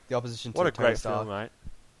 the opposition What to a Tony great Stark. film, right?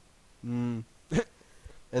 Mm.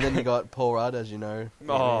 And then you got Paul Rudd, as you know.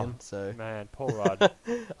 Oh, Ant-Man, so man, Paul Rudd.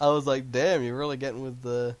 I was like, damn, you're really getting with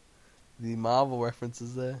the Marvel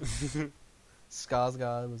references there.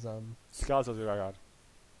 Skarsgård was Skarsgård was really good.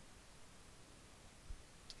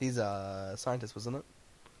 he's a scientist, wasn't it?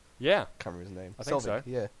 Yeah. Can't remember his name. I think so. Selvig,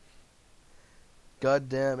 yeah.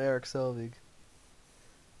 Goddamn Eric Selvig.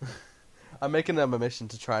 I'm making them a mission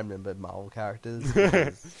to try and remember Marvel characters.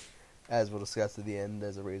 Because, as we'll discuss at the end,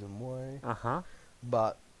 there's a reason why. Uh-huh.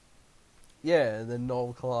 But, yeah, and then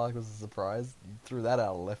Noel Clark was a surprise. You threw that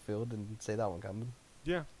out of left field, didn't see that one coming.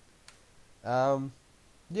 Yeah.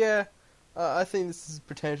 Yeah, I think this is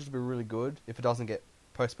potential to be really good if it doesn't get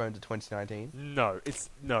postponed to 2019. No. And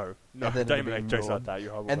then Don't it'll even be make jokes ignored. like that.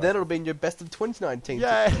 You're horrible. And then it'll be in your best of 2019.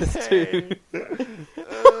 Yay! list too.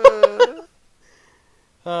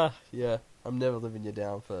 Yeah, I'm never living you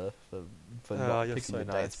down for not you're picking so your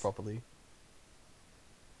nice. dates properly.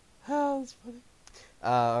 That's funny.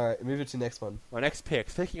 Alright, move it to the next one. My next pick.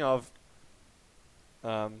 Speaking of,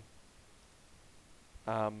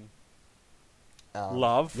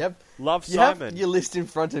 Love. Yep. Love You Simon. have your list in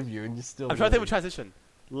front of you and you're still... I'm trying to think of a moving. transition.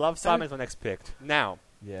 Love Simon is my next pick. Now,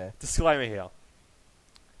 Yeah. disclaimer here.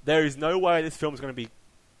 There is no way this film is going to be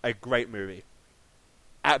a great movie.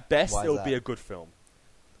 At best, Why is it'll be that? a good film.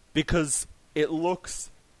 Because it looks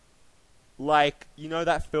like,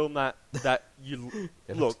 that film that you...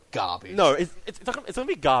 It look, looks garbage. no, it's going to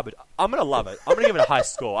be garbage. I'm going to love it. I'm going to give it a high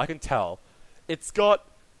score. I can tell. it's got,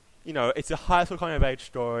 it's a high school coming of age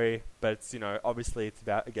story, but it's, obviously it's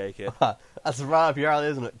about a gay kid. That's right up your alley,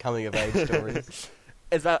 isn't it? Coming of age stories.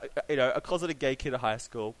 It's about, a closeted gay kid at high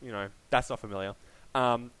school, that's not familiar.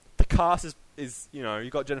 The cast is you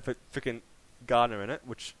got Jennifer freaking Garner in it,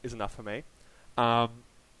 which is enough for me. I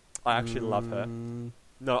actually love her.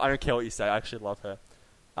 No, I don't care what you say, I actually love her.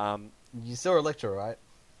 You saw Electra, right?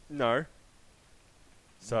 No.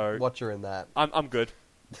 So Watch her in that. I'm good.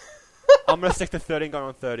 I'm gonna stick to 13 going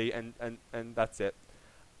on 30 and that's it.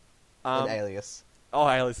 And Alias. Oh,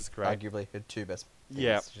 Alias is great. Arguably her two best things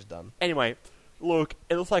Yeah. she's done. Anyway, look,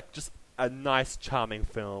 it looks like just a nice, charming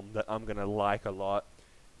film that I'm gonna like a lot.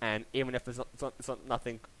 And even if it's not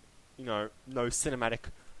nothing, no cinematic,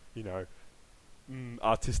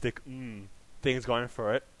 artistic things going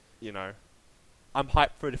for it, I'm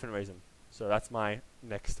hyped for a different reason. So that's my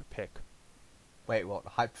next pick. Wait, what?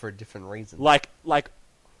 Hyped for a different reason? Like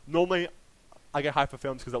normally I get hyped for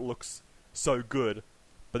films because it looks so good,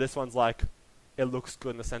 but this one's like, it looks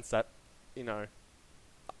good in the sense that,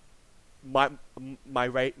 my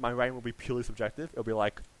rating will be purely subjective. It'll be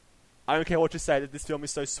like, I don't care what you say, that this film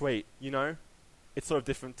is so sweet, It's sort of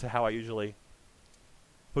different to how I usually...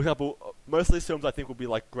 For example, most of these films I think will be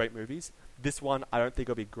like great movies. This one, I don't think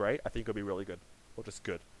it'll be great. I think it'll be really good. Or just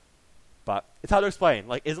good. But it's hard to explain.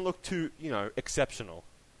 Like, it doesn't look too, exceptional.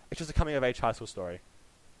 It's just a coming-of-age high school story.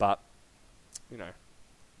 But,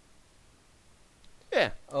 yeah.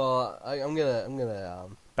 Oh, I'm gonna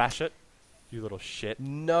Bash it, you little shit.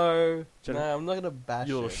 No, Jen- no, I'm not gonna bash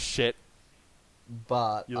You little it. shit.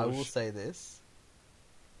 But You I little will say this.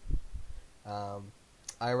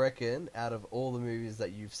 I reckon out of all the movies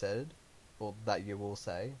that you've said, or that you will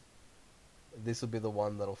say, this will be the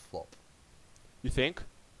one that'll flop. You think?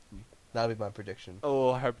 That'll be my prediction.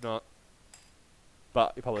 Oh, I hope not.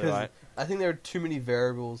 But you're probably 'Cause right. I think there are too many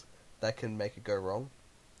variables that can make it go wrong.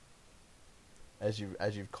 As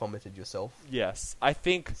you've commented yourself. Yes. I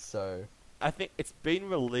think So it's been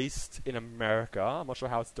released in America. I'm not sure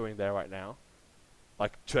how it's doing there right now.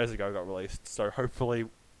 Like 2 days ago it got released. So hopefully,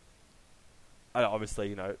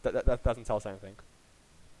 obviously, that doesn't tell us anything.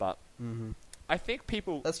 But I think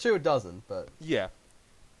people... that's true. It doesn't, but Yeah.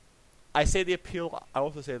 I see the appeal. I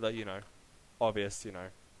also see the, obvious,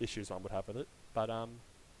 issues one would have with it. But,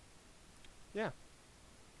 yeah.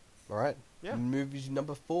 all right. Yeah. Movie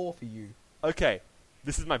number 4 for you. Okay.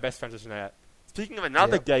 This is my best transition yet. Speaking of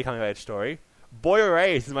another Yep. gay coming-of-age story, Boy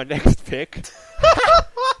Erased is my next pick.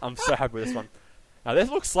 I'm so happy with this one. Now, this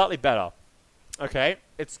looks slightly better. Okay?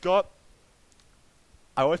 It's got...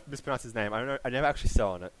 I always mispronounce his name. I don't know. I never actually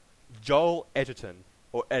saw on it. Joel Edgerton.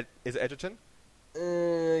 Or is it Edgerton?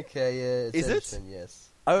 Okay, yeah. It's Is it? Edgerton, yes.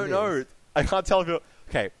 I don't It know. is. I can't tell if you're...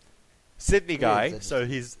 Okay. Sydney guy, Edgerton. so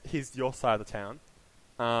he's your side of the town.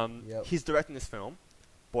 Yep. He's directing this film,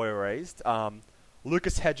 Boy Erased.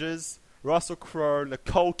 Lucas Hedges, Russell Crowe,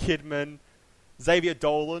 Nicole Kidman, Xavier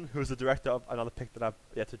Dolan, who's the director of another pick that I've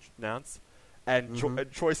yet to announce, and Troye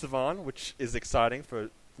Sivan, which is exciting for a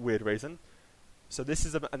weird reason. So this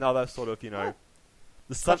is another sort of, the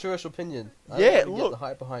sun. Controversial opinion. I Yeah, don't really look. get the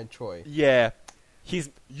hype behind Troy. Yeah,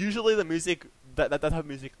 he's usually the music that type of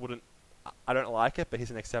music wouldn't. I don't like it, but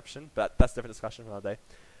he's an exception. But that's a different discussion for another day.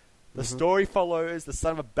 The story follows the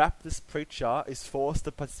son of a Baptist preacher is forced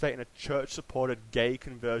to participate in a church-supported gay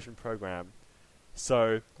conversion program.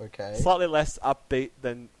 So, Okay. slightly less upbeat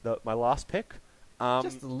than my last pick.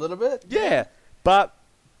 Just a little bit. Yeah, but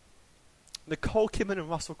Nicole Kidman and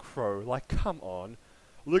Russell Crowe, like, come on.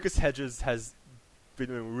 Lucas Hedges has been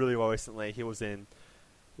doing really well recently. He was in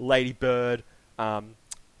Lady Bird,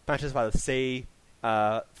 Manchester by the Sea,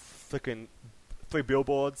 flicking 3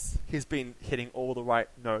 Billboards. He's been hitting all the right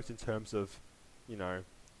notes in terms of,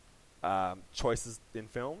 choices in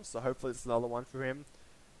films. So hopefully it's another one for him.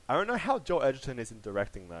 I don't know how Joel Edgerton is in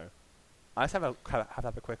directing though. I just have to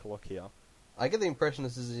have a quick look here. I get the impression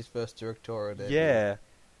this is his first directorial debut. Yeah.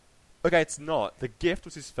 Okay, it's not. The Gift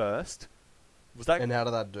was his first. Was that And how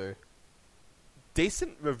did that do?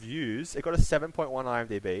 decent reviews? It got a 7.1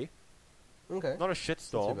 IMDb. Okay. Not a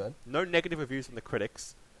shitstorm. Not too bad. No negative reviews from the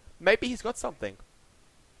critics. Maybe he's got something.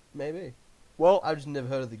 Maybe. Well, I've just never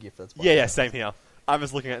heard of The Gift. That's why. yeah, same here. I'm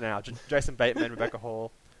just looking at it now. Jason Bateman, Rebecca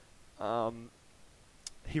Hall.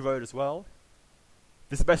 He wrote as well.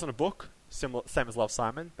 This is based on a book, same as Love,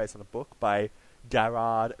 Simon, based on a book by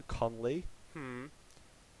Garrard Conley.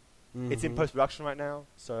 It's in post-production right now,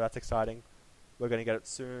 so that's exciting. We're going to get it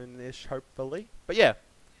soon-ish, hopefully. But yeah,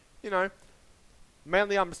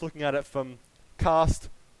 mainly I'm just looking at it from cast,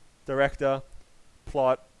 director,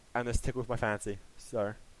 plot, and this tickles my fancy.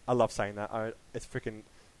 So I love saying that. It's freaking...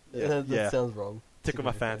 Yeah, that sounds wrong. Tickle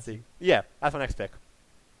my your fancy. Yeah, that's my next pick.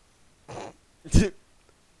 I Tickle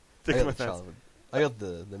got, my the fancy. child, I got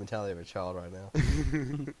the mentality of a child right now.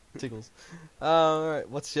 Tickles. Alright,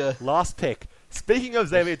 what's your... Last pick. Speaking of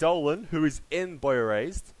Xavier Dolan, who is in Boy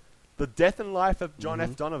Erased, The Death and Life of John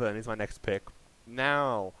F. Donovan is my next pick.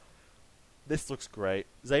 Now, this looks great.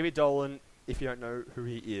 Xavier Dolan, if you don't know who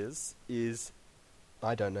he is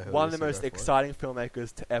I don't know who one it of is, the so most go for it. exciting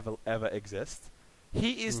filmmakers to ever exist.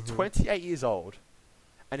 He is Mhm. 28 years old,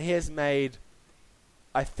 and he has made,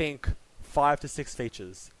 I think, 5 to 6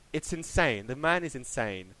 features. It's insane. The man is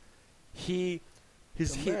insane. The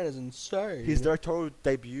man is insane. His directorial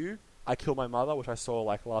debut, I Killed My Mother, which I saw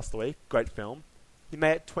like last week, great film. He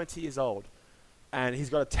made it 20 years old, and he's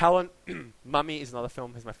got a talent. Mummy is another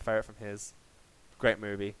film. Is my favorite from his. Great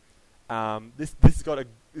movie. This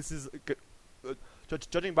is a good,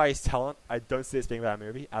 judging by his talent, I don't see this being a bad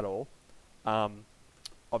movie at all.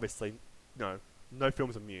 Obviously, no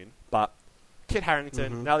film's immune, but Kit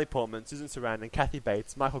Harington, Natalie Portman, Susan Sarandon, Kathy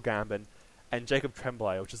Bates, Michael Gambon, and Jacob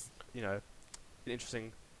Tremblay, which is, an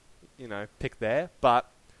interesting, pick there. But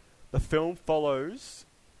the film follows...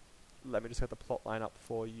 Let me just get the plot line up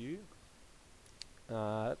for you.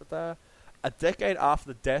 A decade after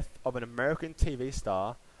the death of an American TV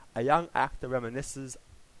star, a young actor reminisces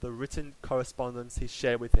the written correspondence he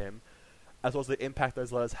shared with him, as well as the impact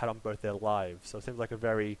those letters had on both their lives. So it seems like a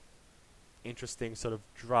very interesting sort of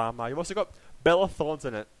drama. You've also got Bella Thorne's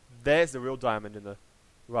in it. There's the real diamond in the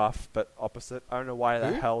rough, but opposite. I don't know why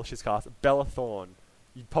the hell she's cast. Bella Thorne.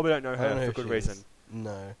 You probably don't know her for good reason.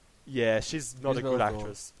 No. Yeah, she's not a good Bella Thorne?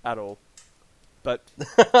 actress at all. But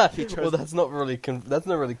he chose... Well, that's not really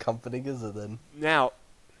comforting, is it? Then Now,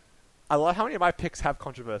 I love how many of my picks have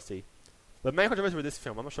controversy. The main controversy with this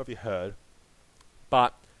film, I'm not sure if you heard,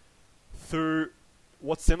 but through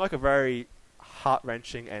what seemed like a very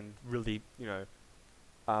heart-wrenching and really,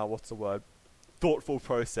 thoughtful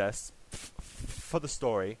process for the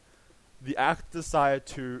story, the actor decided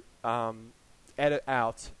to edit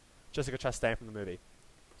out Jessica Chastain from the movie.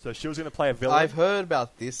 So she was going to play a villain. I've heard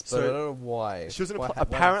about this, but So I don't know why. She was going to Why-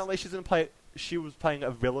 apparently she's going to play. She was playing a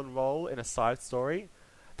villain role in a side story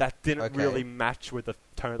that didn't Okay. really match with the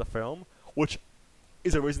tone of the film, which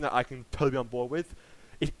is a reason that I can totally be on board with.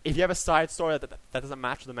 If you have a side story that doesn't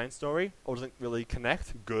match with the main story or doesn't really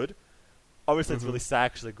connect, good. Obviously, it's really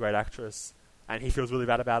sad. She's a great actress, and he feels really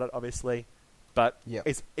bad about it. Obviously, but Yep.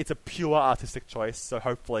 it's a pure artistic choice. So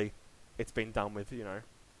hopefully, it's been done with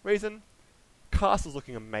reason. Cast is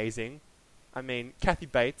looking amazing. I mean, Kathy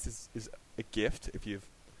Bates is a gift if you're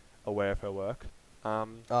aware of her work.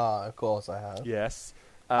 Of course I have. Yes.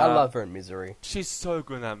 I love her in Misery. She's so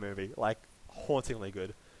good in that movie, like hauntingly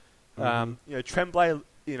good. Tremblay,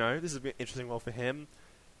 this has been an interesting role for him.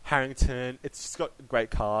 Harrington, it's just got a great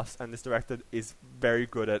cast, and this director is very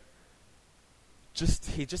good at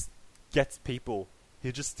he just gets people.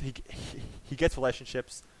 He gets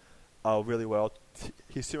relationships really well.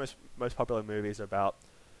 His two most popular movies are about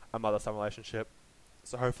a mother-son relationship,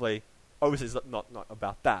 so hopefully, obviously it's not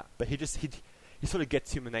about that, but he sort of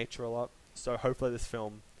gets human nature a lot. So hopefully this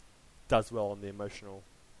film does well on the emotional,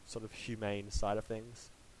 sort of humane side of things.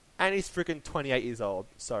 And he's freaking 28 years old,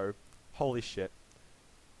 so holy shit.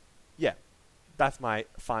 Yeah, that's my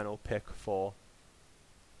final pick for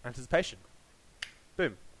Anticipation.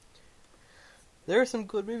 Boom. There are some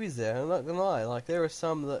good movies there. I'm not gonna lie. Like there are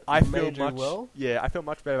some that I may feel do well. I feel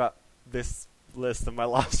much better about this list than my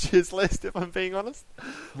last year's list, if I'm being honest.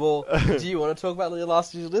 Well, do you want to talk about your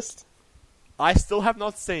last year's list? I still have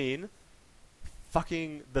not seen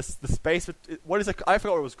fucking the space. What is it? I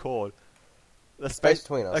forgot what it was called. The Space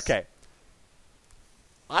Between Us. Okay.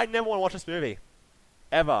 I never want to watch this movie,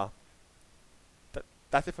 ever.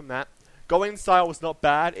 That's it from that. Going in Style was not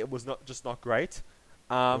bad. It was not great.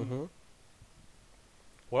 What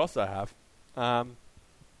else do I have?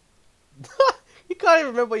 You can't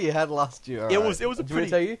even remember what you had last year. It alright. was a Do you pretty. want to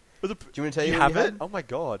tell you? It was a, Do you want me to tell you? you what have you it? had? Oh my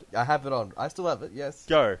god. I have it on. I still have it. Yes.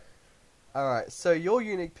 Go. All right. So your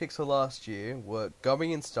unique picks for last year were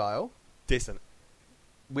Going in Style, Decent.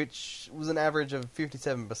 which was an average of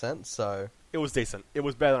 57%. So It was decent. It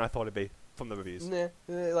was better than I thought it'd be from the reviews.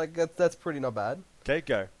 like that's pretty not bad. Okay,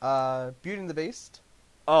 go. Beauty and the Beast.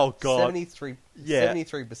 Oh god.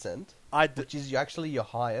 73%, which is actually your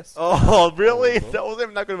highest. Oh really? Oh. That wasn't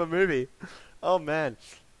even that good of a movie. Oh man.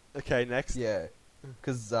 Okay, next. Yeah,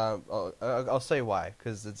 because I'll say why.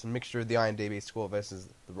 Because it's a mixture of the IMDb score versus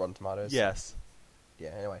the Rotten Tomatoes. Yes. Yeah.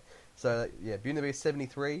 Anyway, so yeah, Beauty and the Beast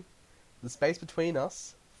 73, The Space Between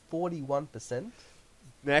Us 41%,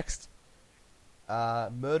 Next.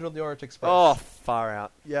 Murder on the Orient Express. Oh, far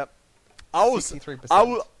out. Yep. I was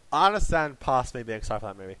 63%. I understand past me being excited for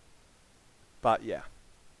that movie. But yeah.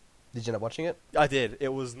 Did you end up watching it? I did.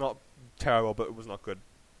 It was not terrible, but it was not good.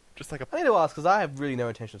 Just like I need to ask, because I have really no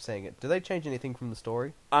intention of seeing it. Do they change anything from the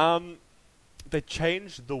story? they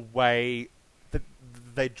changed the way that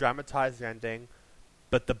they dramatize the ending,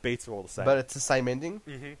 but the beats are all the same. But it's the same ending?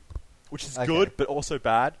 Mm-hmm. Which is Okay. good, but also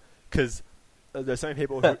bad, because there's so many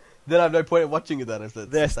people who... Then I have no point in watching it then if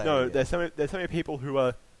it's the same ending. there's so many people who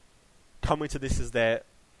are coming to this as their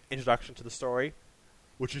introduction to the story,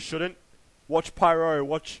 which you shouldn't. Watch Pyro,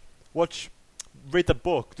 read the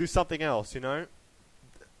book, do something else, you know?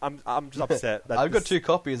 I'm just upset. That I've got this- 2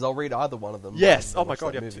 copies, I'll read either one of them. Yes, rather oh than my watch god,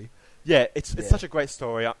 that you have movie. Yeah, it's Yeah. such a great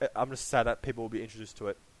story. I'm just sad that people will be introduced to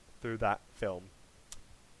it through that film.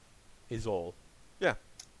 Is all. Yeah.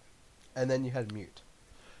 And then you had Mute.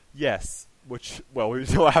 Yes. Which, well, we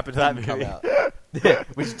saw what happened to that Didn't movie. come out. Yeah,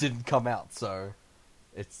 which didn't come out, so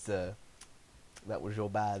it's that was your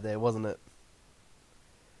bad there, wasn't it?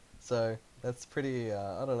 So that's pretty.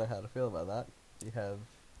 I don't know how to feel about that. You have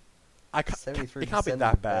I can't, 73%. it can't be of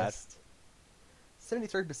that your bad. best.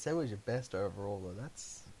 73% was your best overall, though.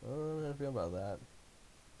 That's I don't know how to feel about that.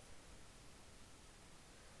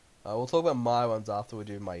 We'll talk about my ones after we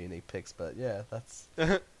do my unique picks, but yeah, that's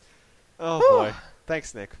Oh boy.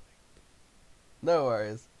 Thanks, Nick. no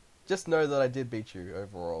worries. Just know that I did beat you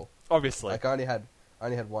overall. Obviously. Like I only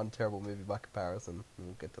had one terrible movie by comparison.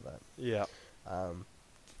 We'll get to that. Yeah.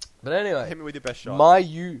 But anyway, Hit me with your best shot. my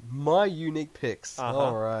unique picks. Uh-huh.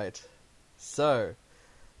 All right. So,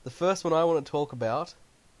 the first one I want to talk about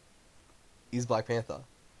is Black Panther.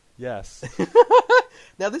 Yes.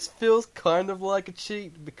 Now this feels kind of like a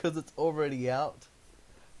cheat because it's already out.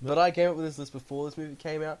 But I came up with this list before this movie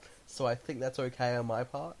came out, so I think that's okay on my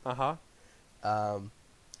part. Uh-huh.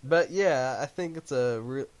 But yeah, I think it's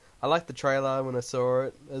I liked the trailer when I saw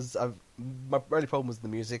it. My only problem was the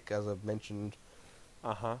music, as I've mentioned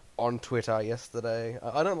Uh-huh. on Twitter yesterday.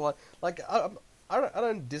 I don't I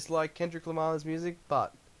don't dislike Kendrick Lamar's music,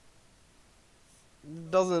 but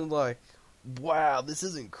it doesn't wow, this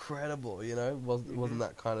is incredible, you know? Wasn't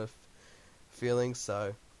that kind of feeling,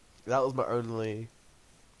 so that was my only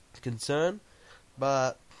concern.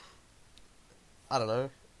 But I don't know.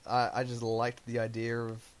 I just liked the idea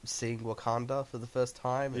of seeing Wakanda for the first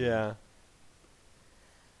time. And Yeah.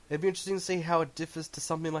 it'd be interesting to see how it differs to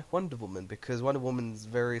something like Wonder Woman, because Wonder Woman's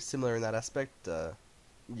very similar in that aspect.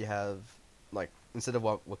 You have, instead of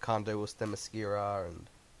Wakanda was Themyscira, and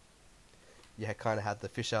you kind of had the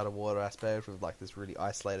fish out of water aspect with, this really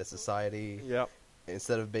isolated society. Yep.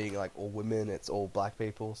 Instead of being, all women, it's all black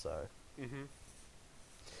people, so... Mm-hmm.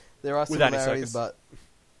 There are With Andy similarities, Serkis. but...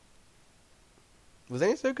 Was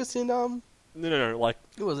Andy Serkis in, No, like,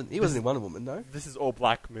 He wasn't in Wonder Woman, no? this is all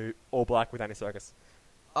black with Andy Serkis.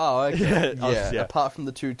 Oh, okay. Yeah, yeah. Apart from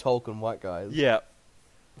the 2 Tolkien white guys. Yeah.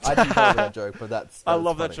 I didn't know that joke, but that's I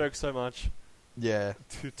love that funny. joke so much. Yeah.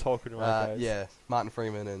 Two talking right guys. Yeah, Martin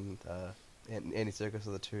Freeman and Andy Serkis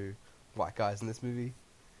are the 2 white guys in this movie,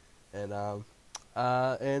 and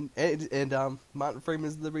Martin Freeman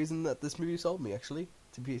is the reason that this movie sold me. Actually,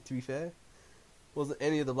 to be fair, wasn't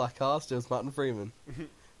any of the black cast. It was Martin Freeman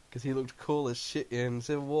because he looked cool as shit in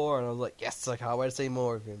Civil War, and I was like, yes, I can't wait to see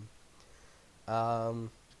more of him.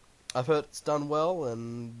 I've heard it's done well,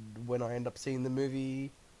 and when I end up seeing the movie,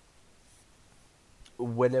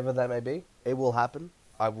 whenever that may be, it will happen.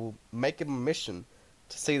 I will make it a mission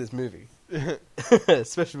to see this movie,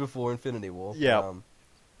 especially before Infinity War. Yeah.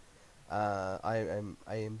 I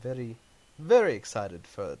am very, very excited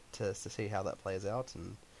to see how that plays out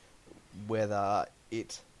and whether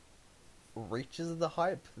it reaches the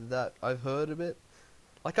hype that I've heard of it.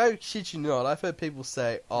 I shit you not, I've heard people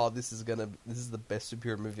say, "Oh, this is the best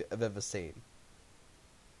superhero movie I've ever seen."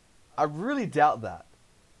 I really doubt that,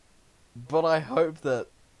 but I hope that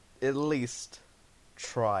at least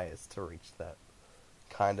tries to reach that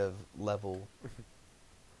kind of level.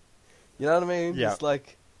 You know what I mean? Yeah.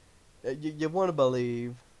 It's you want to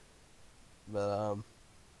believe, but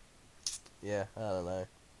yeah, I don't know.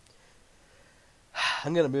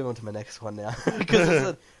 I'm gonna move on to my next one now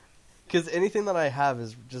because anything that I have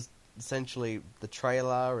is just essentially the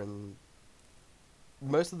trailer, and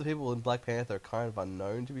most of the people in Black Panther are kind of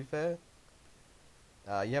unknown, to be fair.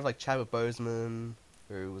 You have Chadwick Boseman,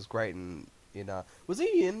 who was great in was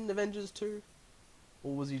he in Avengers 2?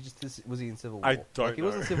 Or was he was he in Civil War? I don't He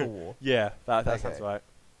was in know. Civil War. Yeah, that Okay. sounds right.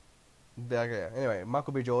 Okay, anyway,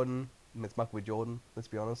 Michael B. Jordan. It's Michael B. Jordan, let's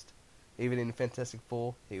be honest. Even in Fantastic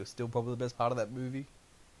Four, he was still probably the best part of that movie.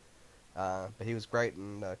 But he was great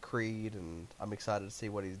in Creed, and I'm excited to see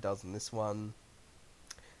what he does in this one.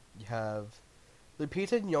 You have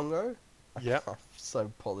Lupita Nyong'o, Yep. I so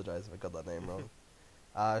apologize if I got that name wrong.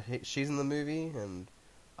 She's in the movie, and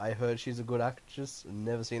I heard she's a good actress.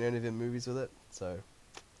 Never seen any of her movies with it, so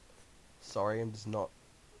sorry,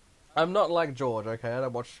 I'm not like George, okay? I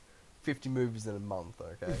don't watch 50 movies in a month,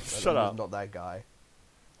 okay? Shut up. I'm not that guy.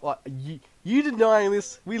 What, you denying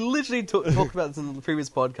this? We literally talked about this in the previous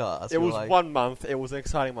podcast. It We're was like, 1 month. It was an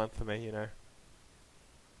exciting month for me, you know.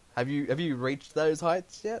 Have you reached those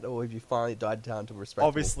heights yet, or have you finally died down to respectable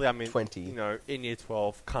Obviously, I mean, 20? you know, in year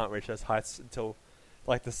 12, can't reach those heights until,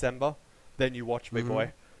 like, December. Then you watch Big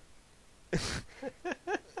Boy.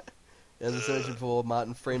 As a searching for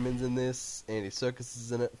Martin Freeman's in this, Andy Serkis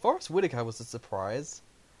is in it. Forrest Whitaker was a surprise.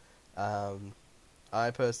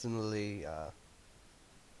 I personally,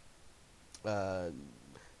 I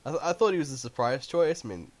thought he was a surprise choice. I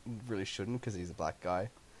mean, really shouldn't because he's a black guy.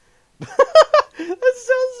 That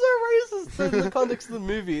sounds so racist. In the context of the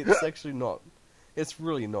movie, it's actually not. It's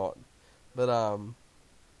really not. But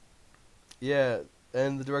yeah.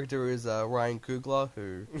 And the director is Ryan Coogler,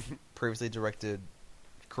 who previously directed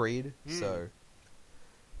Creed. So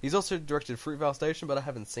he's also directed Fruitvale Station, but I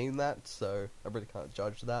haven't seen that, so I really can't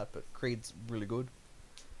judge that. But Creed's really good,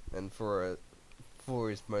 and for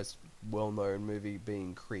his most well-known movie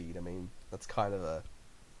being Creed, I mean that's kind of a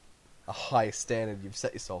high standard you've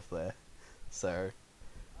set yourself there. So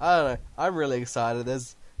I don't know. I'm really excited.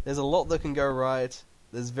 There's a lot that can go right.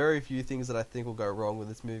 There's very few things that I think will go wrong with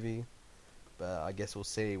this movie. But I guess we'll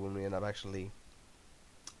see when we end up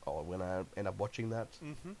when I end up watching that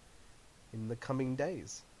in the coming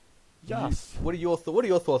days. Yes. What are your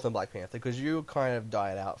thoughts on Black Panther? Because you kind of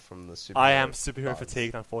died out from the superhero. I am superhero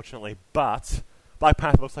fatigued, unfortunately, but Black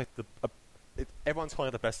Panther looks like everyone's calling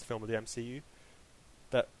it the best film of the MCU.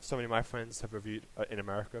 That so many of my friends have reviewed in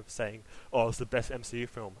America, saying, "Oh, it's the best MCU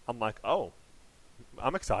film." I'm like, "Oh,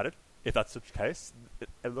 I'm excited." If that's the case,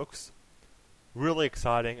 it looks really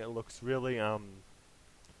exciting. It looks really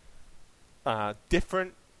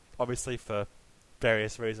different, obviously for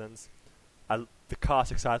various reasons. The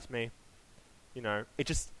cast excites me. You know, it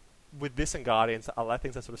just with this and Guardians, I like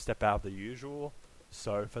things that sort of step out of the usual.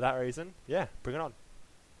 So for that reason, yeah, bring it on.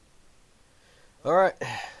 All right,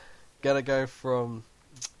 gotta go from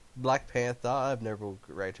Black Panther. I have no real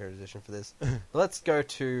great transition for this. Let's go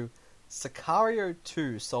to Sicario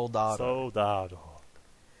 2: Soldado.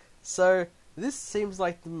 So this seems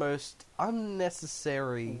like the most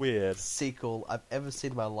unnecessary weird sequel I've ever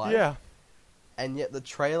seen in my life. Yeah. And yet the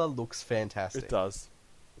trailer looks fantastic. It does.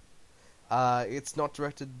 It's not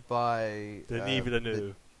directed by Denis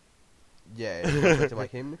Villeneuve. Yeah, it's not directed by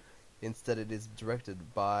him. Instead, it is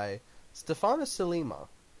directed by Stefano Sollima,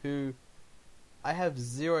 who I have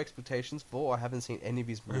zero expectations for. I haven't seen any of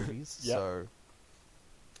his movies, so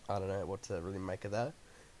I don't know what to really make of that.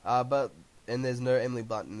 And there's no Emily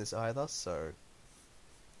Blunt in this either, so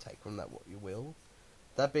take from that what you will.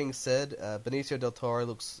 That being said, Benicio del Toro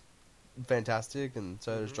looks fantastic, and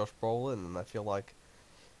so does Josh Brolin, and I feel like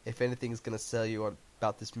if anything's going to sell you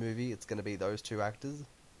about this movie, it's going to be those two actors.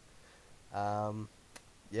 I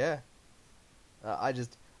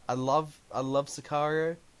love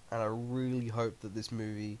Sicario, and I really hope that this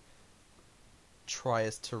movie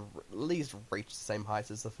tries to at least reach the same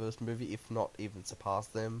heights as the first movie, if not even surpass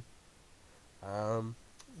them.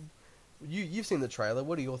 You've seen the trailer.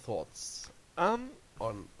 What are your thoughts on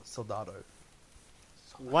Soldado?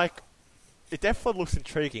 Like, it definitely looks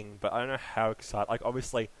intriguing, but I don't know how excited. Like,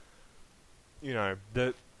 obviously, you know,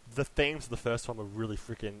 the themes of the first one were really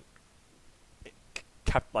freaking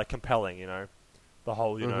compelling. You know, the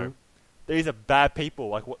whole know, these are bad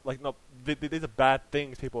people. These are bad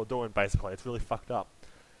things people are doing. Basically, it's really fucked up.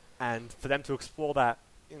 And for them to explore that,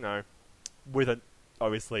 you know, with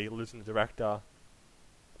obviously losing the director,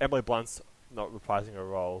 Emily Blunt's not reprising her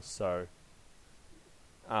role, so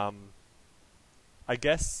I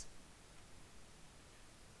guess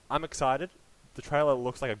I'm excited. The trailer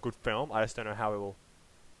looks like a good film. I just don't know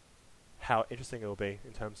how interesting it will be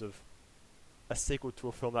in terms of a sequel to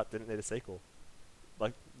a film that didn't need a sequel,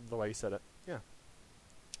 like the way you said it. Yeah.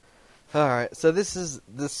 All right. So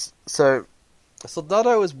So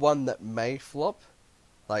Soldado is one that may flop.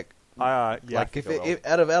 Like out of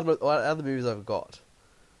the movies I've got,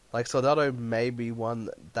 like Soldado may be one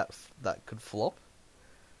that could flop.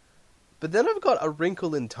 But then I've got A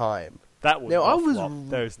Wrinkle in Time. That would not flop.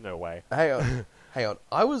 There's no way. Hang on.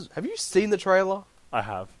 Have you seen the trailer? I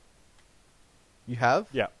have. You have?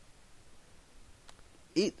 Yeah.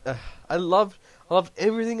 I loved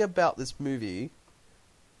everything about this movie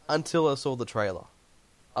until I saw the trailer.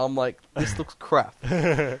 I'm like, this looks crap.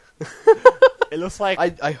 It looks like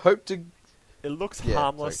I hope to. It looks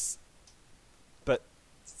harmless, but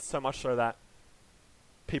so much so that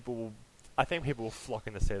I think people will flock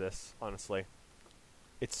in to see this. Honestly,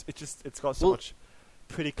 it's got so much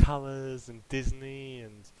pretty colours and Disney,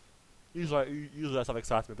 and usually that stuff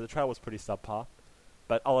excites me. But the trailer was pretty subpar.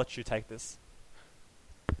 But I'll let you take this.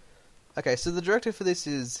 Okay, so the director for this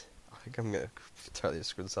is... I think I'm going to totally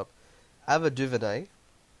screw this up. Ava DuVernay.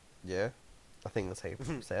 Yeah, I think that's how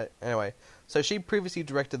you say it. Anyway, so she previously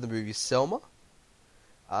directed the movie Selma.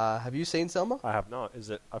 Have you seen Selma? I have not.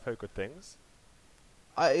 I've heard good things.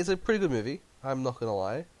 It's a pretty good movie. I'm not gonna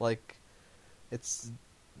lie. Like, that's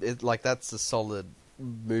a solid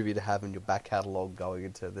movie to have in your back catalogue going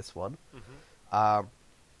into this one. Mm-hmm.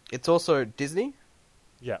 It's also Disney.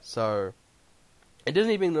 Yeah. So, and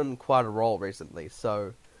Disney been on quite a roll recently.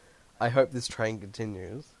 So, I hope this train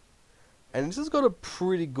continues. And this has got a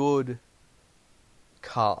pretty good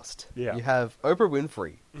cast. Yeah. You have Oprah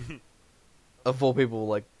Winfrey, of all people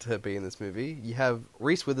like to be in this movie. You have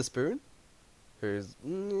Reese Witherspoon, who's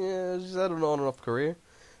she's had an on and off career.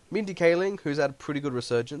 Mindy Kaling, who's had a pretty good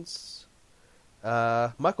resurgence.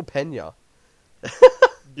 Michael Pena.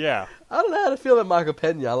 Yeah. I don't know how to feel about Michael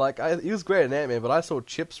Pena. Like, he was great in Ant-Man, but I saw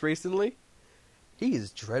Chips recently. He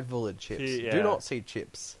is dreadful in Chips. Do not see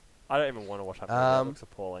Chips. I don't even want to watch that movie. It looks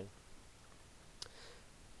appalling.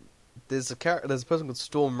 There's a person called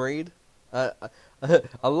Storm Reed.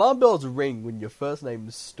 Alarm bells ring when your first name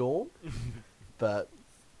is Storm, but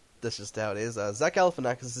that's just how it is. Zach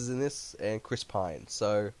Galifianakis is in this, and Chris Pine.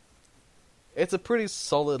 So it's a pretty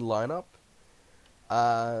solid lineup.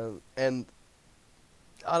 And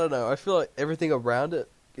I don't know. I feel like everything around it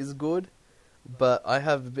is good, but I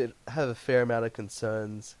have a fair amount of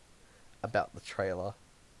concerns about the trailer,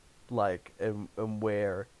 like and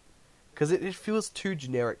where. Because it feels too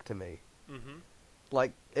generic to me. Mm-hmm.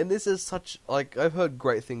 Like, and this is such... Like, I've heard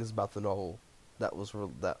great things about the novel that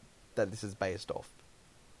this is based off.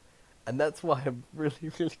 And that's why I'm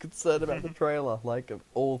really, really concerned about the trailer. Like, of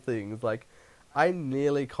all things. Like, I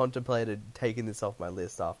nearly contemplated taking this off my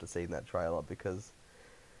list after seeing that trailer, because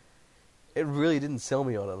it really didn't sell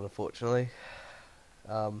me on it, unfortunately.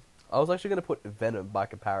 I was actually going to put Venom by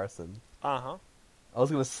comparison. Uh-huh. I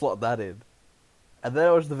was going to slot that in. And then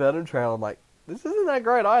I watched the Venom trailer, I'm like, this isn't that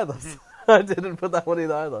great either. I didn't put that one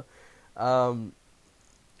in either.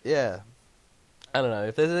 Yeah. I don't know.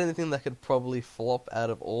 If there's anything that could probably flop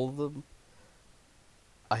out of all of them,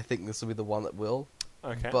 I think this will be the one that will.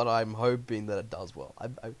 Okay. But I'm hoping that it does well.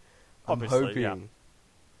 I'm Obviously, hoping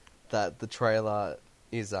that the trailer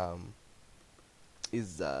is the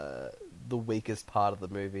weakest part of the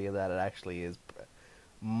movie, and that it actually is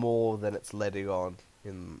more than it's letting on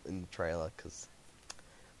in the trailer, because...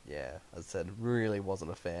 Yeah, as I said, really wasn't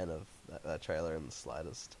a fan of that trailer in the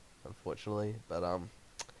slightest, unfortunately. But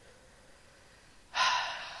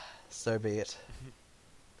so be it.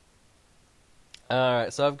 All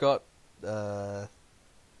right, so I've got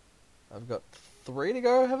 3 to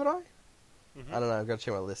go, haven't I? Mm-hmm. I don't know. I've got to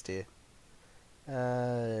check my list here.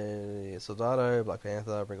 Soldado, Black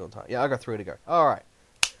Panther, Wrinkle in Time. Yeah, I got 3 to go. All right,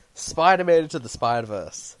 Spider-Man Into the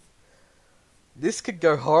Spider-Verse. This could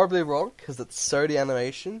go horribly wrong because it's Sony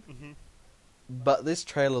animation, but this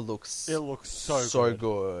trailer looks... It looks so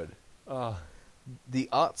good. The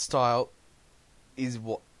art style is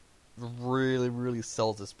what really, really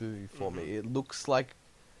sells this movie for me. It looks like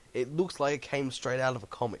it came straight out of a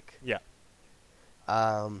comic. Yeah.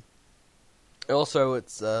 Also,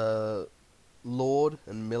 it's Lord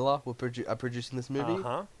and Miller are producing this movie.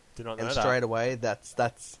 Uh-huh. Did not know and that. straight away, that's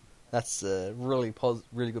really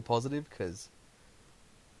good positive, because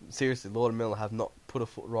seriously, Lord and Miller have not put a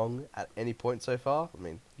foot wrong at any point so far. I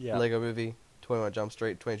mean, Lego Movie, 21 Jump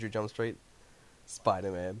Street, 22 Jump Street,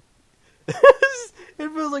 Spider-Man. It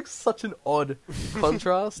feels like such an odd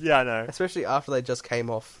contrast. Yeah, I know. Especially after they just came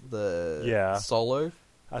off the Solo.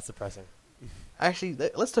 That's depressing. Actually,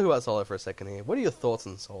 let's talk about Solo for a second here. What are your thoughts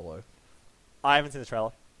on Solo? I haven't seen the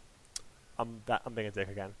trailer. I'm being a dick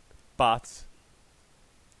again. But,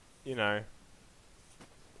 you know,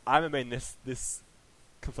 I haven't been this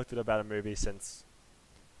conflicted about a movie since,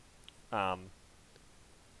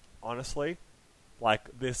 honestly,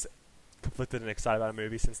 like, this conflicted and excited about a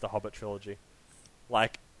movie since the Hobbit trilogy.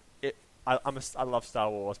 Like, I love Star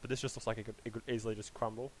Wars, but this just looks like it could easily just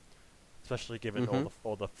crumble, especially given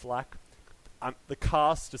all the flack. The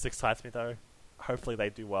cast just excites me, though. Hopefully they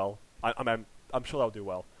do well. I'm sure they'll do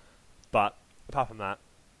well. But apart from that,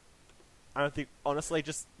 I don't think, honestly,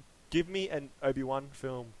 just give me an Obi-Wan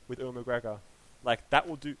film with Ewan McGregor. Like, that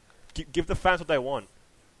will do. Give the fans what they want.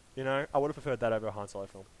 You know, I would have preferred that over a Han Solo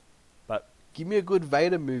film. But give me a good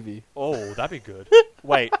Vader movie. Oh, that'd be good.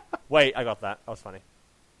 Wait, I got that. That was funny.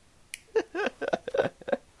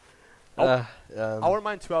 I wouldn't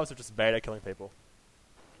mind 2 hours of just Vader killing people.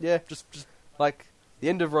 Yeah, Just like the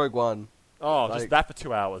end of Rogue One. just Like- that for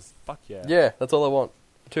 2 hours. Fuck yeah. Yeah, that's all I want.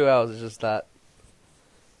 2 hours is just that.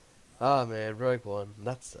 Oh man, Rogue One.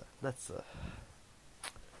 That's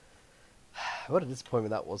what a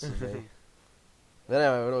disappointment that was for me. But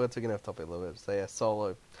anyway, we're not taking off topic a little bit. So yeah,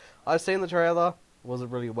 Solo. I've seen the trailer.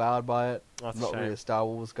 Wasn't really wowed by it. That's a Not really shame. a Star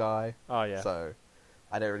Wars guy. Oh yeah. So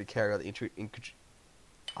I don't really care about the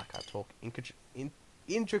I can't talk.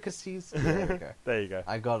 Intricacies. Yeah, there we go. There you go.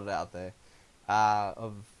 I got it out there.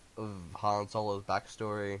 Of Han Solo's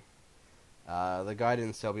backstory. The guy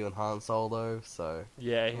didn't sell me on Han Solo, so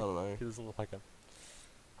Yeah. I don't know. He doesn't look like him.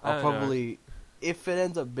 I'll probably, if it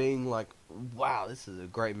ends up being like, wow, this is a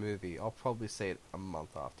great movie, I'll probably see it a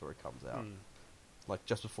month after it comes out. Like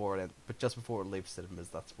just before it but just before it leaves cinemas,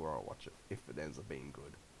 that's where I'll watch it, if it ends up being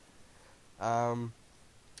good.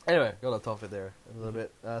 Anyway, got on top of there a little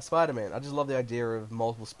bit. Spider-Man. I just love the idea of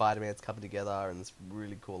multiple Spider-Mans coming together in this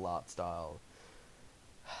really cool art style.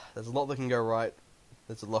 There's a lot that can go right.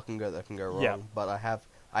 There's a lot that can go wrong. Yeah. But I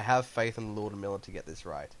have faith in Lord and Miller to get this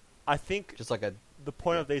right. I think Just like the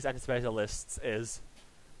point of these anticipated lists is,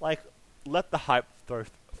 like, let the hype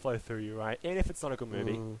flow through you, right? Even if it's not a good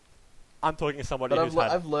movie. I'm talking to somebody But who's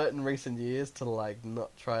had... I've learnt in recent years to like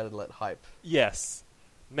not try to let hype Yes.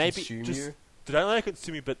 Maybe consume just... you. Don't let it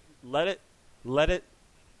consume you, but let it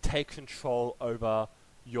take control over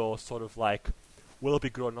your sort of, like, will it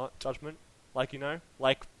be good or not judgment. Like, you know?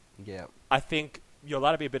 Like, Yeah. I think you're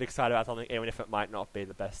allowed to be a bit excited about something, even if it might not be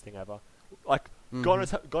the best thing ever. Like,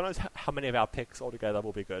 God knows how many of our picks altogether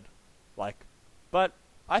will be good. Like, but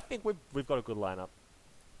I think we've got a good lineup.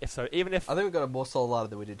 So even if I think we've got a more solid lineup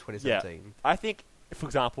than we did 2017. I think, for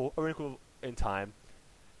example, A Wrinkle in Time,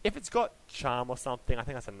 if it's got charm or something, I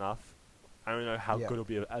think that's enough. I don't know how good it'll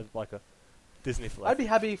be as like a Disney flick. I'd be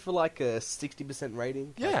happy for like a 60%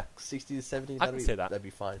 rating. Yeah. Like 60 to 70. I can see that. That'd be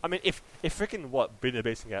fine. I mean, if freaking Beauty and the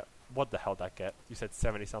Beast can get, what the hell did that get? You said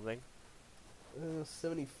 70 something.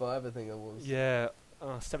 75, I think it was. Yeah,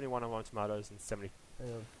 71 on Rotten Tomatoes and 70.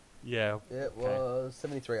 Hang on. Yeah. It okay. was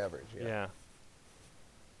 73 average. Yeah.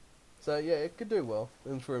 So yeah, it could do well.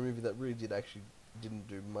 And for a movie that really didn't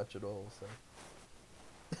do much at all. So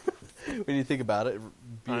when you think about it,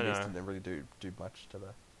 Beauty and the Beast didn't really do much to the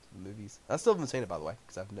movies. I still haven't seen it, by the way,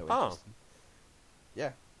 because I have no interest.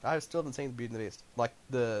 Yeah, I still haven't seen Beauty and the Beast, like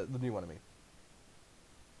the new one. I mean,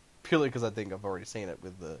 purely because I think I've already seen it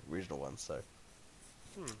with the original one. So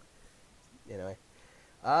anyway,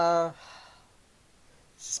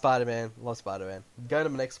 Spider-Man, love Spider-Man. Going to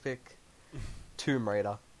my next pick, Tomb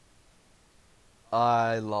Raider.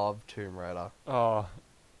 I love Tomb Raider. Oh,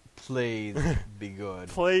 Please be good.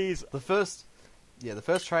 please. The first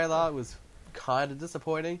trailer was kind of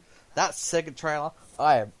disappointing. That second trailer,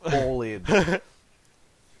 I am all in.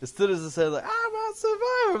 As soon as it said like, I'm a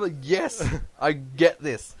survivor, I'm like, yes, I get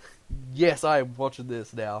this. Yes, I am watching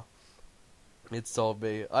this now. It sold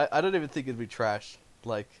me. I don't even think it'd be trash.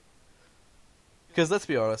 Like, because let's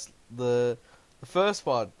be honest, the first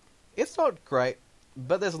one, it's not great,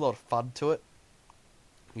 but there's a lot of fun to it.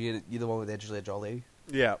 You're the one with Angelina Jolie.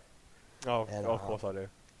 Yeah. Oh, And, of course I do.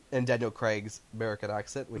 And Daniel Craig's American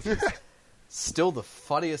accent, which is still the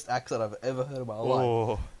funniest accent I've ever heard in my life.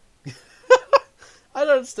 Oh. I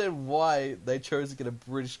don't understand why they chose to get a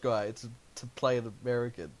British guy to play an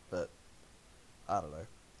American, but I don't know.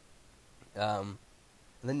 And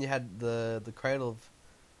then you had the Cradle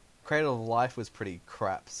of Life was pretty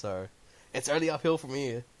crap, so it's only uphill from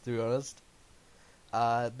here, to be honest.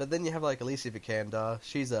 But then you have like Alicia Vikander.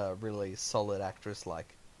 She's a really solid actress.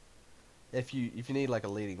 Like, if you need like a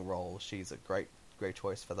leading role, she's a great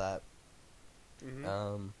choice for that.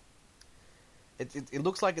 Mm-hmm. It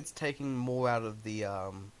looks like it's taking more out of the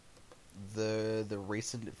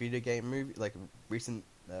recent video game movie, like recent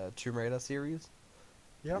Tomb Raider series.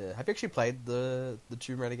 Yep. Yeah. Have you actually played the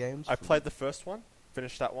Tomb Raider games? I played the first one,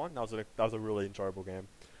 finished that one. That was a really enjoyable game.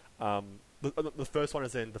 The first one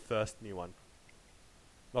is in the first new one,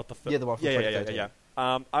 not the first. Yeah, the one from 2013. Yeah.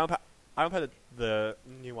 I haven't played the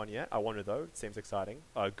new one yet. I want to though. It seems exciting.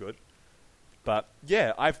 Good. But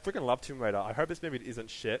yeah, I freaking love Tomb Raider. I hope this movie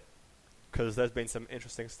isn't shit, because there's been some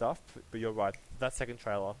interesting stuff. But you're right. That second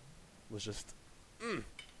trailer was just. And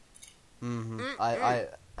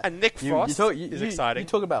Nick Frost is exciting. You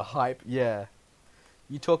talk about hype, yeah.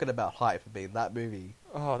 You talking about hype? I mean, that movie.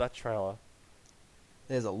 Oh, that trailer.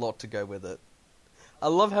 There's a lot to go with it. I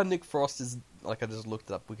love how Nick Frost is, like I just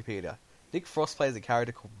looked it up Wikipedia. Nick Frost plays a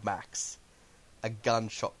character called Max, a gun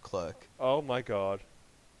shop clerk. Oh my god.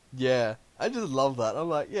 Yeah, I just love that. I'm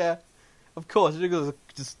like, yeah, of course, you're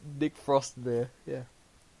just Nick Frost in there, yeah.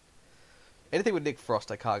 anything with Nick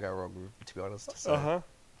Frost, I can't go wrong with, to be honest. So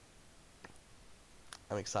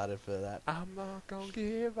I'm excited for that. I'm not gonna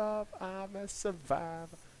give up. I'm a survivor.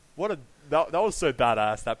 That was so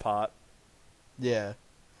badass. That part. Yeah.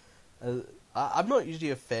 I'm not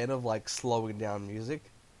usually a fan of like slowing down music,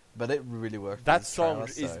 but it really worked. That in song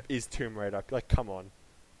this trailer, is Tomb Raider. Like, come on.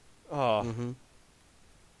 Oh. Mm-hmm.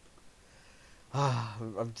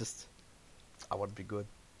 I want to be good.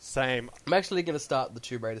 Same. I'm actually going to start the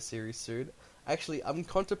Tomb Raider series soon. Actually, I'm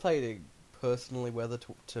contemplating personally whether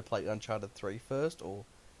to play Uncharted 3 first or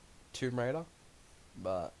Tomb Raider,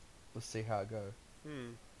 but we'll see how it goes.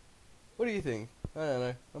 What do you think? I don't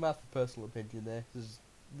know. I'm out for personal opinion there.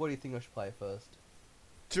 What do you think I should play first?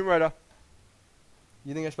 Tomb Raider.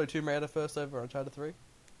 You think I should play Tomb Raider first over Uncharted 3?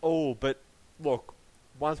 Oh, but look,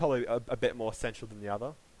 one's probably a bit more essential than the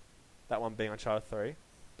other. That one being Uncharted 3,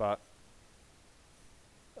 but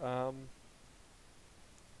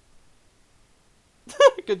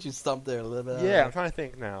Could you stump there a little bit? yeah, I'm trying to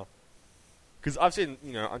think now. Because I've seen,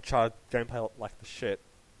 Uncharted gameplay like the shit.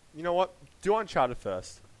 You know what? Do Uncharted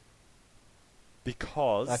first.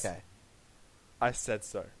 Because Okay. I said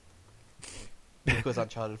so. Because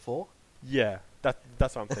Uncharted 4? Yeah,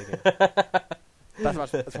 that's what I'm thinking.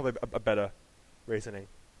 That's probably a better reasoning.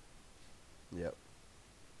 Yep.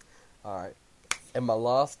 Alright. And my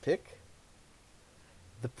last pick,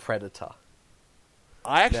 The Predator.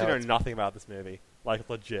 I actually Now know it's- nothing about this movie. Like,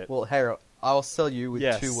 legit. Well, Harold, I'll sell you with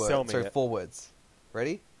Yes, 2 words. sell me So it. 4 words.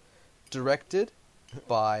 Ready? Directed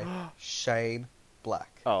by Shane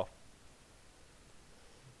Black. Oh.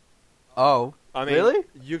 Oh, I mean, really?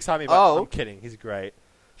 you excite me, but Oh. I'm kidding. He's great.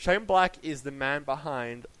 Shane Black is the man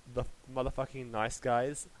behind the motherfucking Nice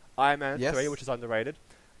Guys. Iron Man Yes. 3, which is underrated.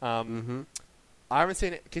 Mm-hmm. I haven't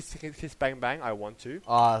seen it. Kiss Bang Bang. I want to.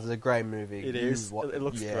 Ah, it's a great movie. It is. It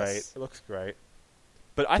looks yes. great. It looks great.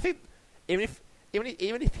 But I think even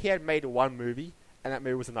if he had made one movie and that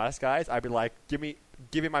movie was The Nice Guys, I'd be like, give me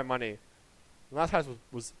my money. The Nice Guys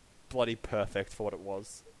was bloody perfect for what it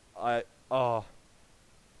was.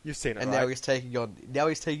 You've seen it, And right? now he's taking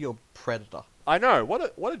on Predator. I know.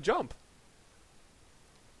 What a jump.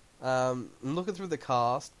 I'm looking through the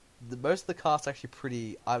cast. Most of the cast are actually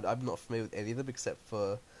pretty. I'm not familiar with any of them except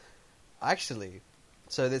for. Actually,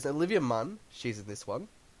 so there's Olivia Munn. She's in this one,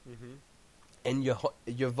 Mm-hmm. and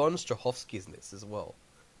Yvonne Strahovski's in this as well.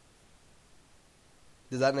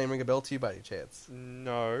 Does that name ring a bell to you by any chance?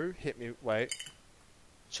 No, hit me. Wait.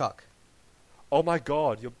 Chuck. Oh my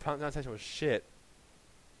god, your pronunciation was shit.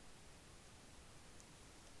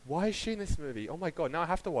 Why is she in this movie? Oh my god, now I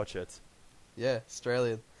have to watch it. Yeah,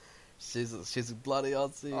 Australian. She's a bloody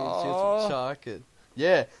Aussie. Oh. She's from Chuck. And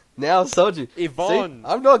yeah, now I sold you. Yvonne. See,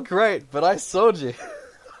 I'm not great, but I sold you.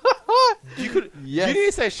 You could. Yes. You need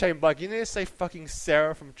to say Shane Black. You need to say fucking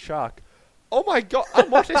Sarah from Chuck. Oh my god, I'm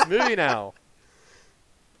watching this movie now.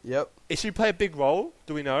 Yep. Is she play a big role?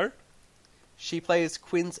 Do we know? She plays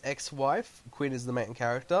Quinn's ex-wife. Quinn is the main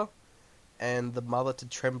character, and the mother to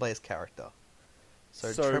Tremblay's character.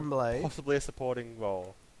 So Tremblay, possibly a supporting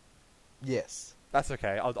role. yes. That's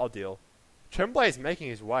okay. I'll deal. Tremblay is making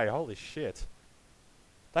his way. Holy shit.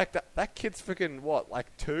 Like that kid's freaking what, like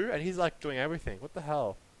 2, and he's like doing everything. What the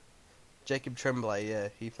hell? Jacob Tremblay, yeah,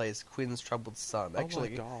 he plays Quinn's troubled son. Actually,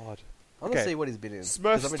 oh my god. I want to Okay. see what he's been in. 'cause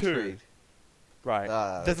Smurfs I'm 2. intrigued. Right.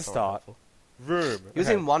 There's a that's not start. helpful. Room. He was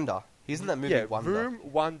Okay. in Wonder. He's in that movie Yeah, Wonder. Room,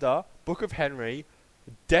 Wonder, Book of Henry,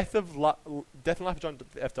 Death and Life of John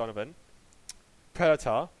F. Donovan,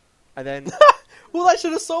 Predator, and then Well, I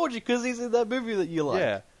should have sold you because he's in that movie that you like.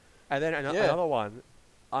 yeah, and then Yeah. another one,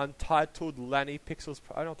 Untitled Lanny Pixels.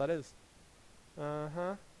 I don't know what that is.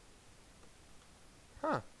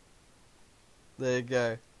 Huh. There you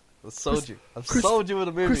go. I sold you. I've Chris- sold you with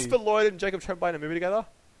a movie. Christopher Lloyd and Jacob Tremblay in a movie together.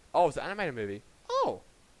 Oh, it's an animated movie. Oh,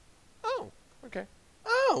 okay.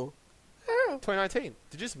 Oh. 2019.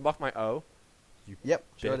 Did you just mock my O? You Yep,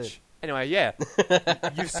 sure bitch. did. Anyway, yeah.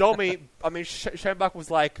 You sold me. I mean, Shane Black was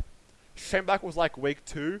like week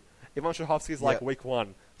 2. Ivan Strahovski's like Yep. week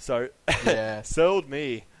 1. So Yeah. sold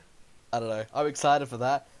me. I don't know. I'm excited for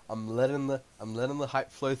that. I'm letting the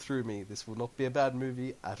hype flow through me. This will not be a bad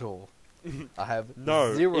movie at all. I have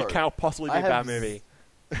No, zero. it cannot possibly be I a bad have movie.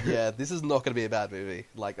 Yeah, this is not going to be a bad movie.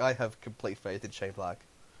 Like, I have complete faith in Shane Black.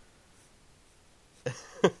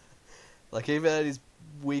 Like, even at his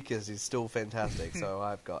weakest, he's still fantastic. So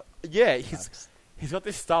I've got. Yeah, he's got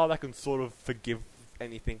this style that can sort of forgive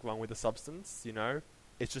anything wrong with the substance. You know,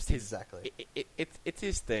 it's just his Exactly. It's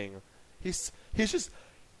his thing.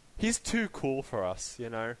 He's too cool for us. You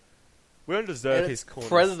know, we don't deserve And his it's coolness.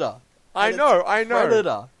 Predator. I And know. it's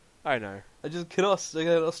Predator. I know. I cannot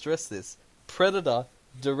stress this. Predator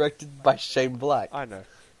directed by Shane Black. I know.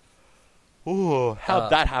 Ooh,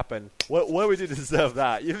 how'd that happen? What do we do to deserve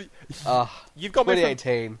that? You've got me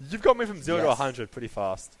 2018. You've got me from 0 to Yes. 100 pretty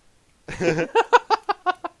fast.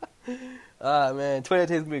 Man, 2018 is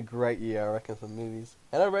going to be a great year, I reckon, for movies.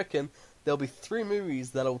 And I reckon there'll be 3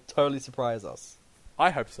 movies that'll totally surprise us. I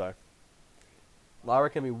hope so. I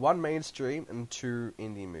reckon it'll be 1 mainstream and 2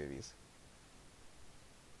 indie movies.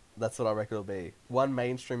 That's what I reckon it'll be. 1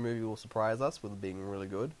 mainstream movie will surprise us with it being really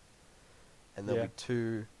good. And there'll Yeah. be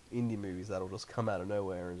 2 indie movies that'll just come out of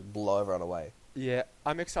nowhere and just blow everyone away. Yeah,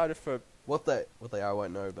 I'm excited for... What they are, I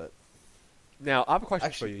won't know, but... Now, I have a question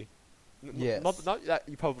Actually, for you. yes. Not that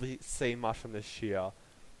you probably seen much from this year,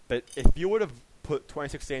 but if you would have put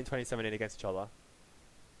 2016 and 2017 against each other,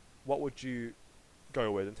 what would you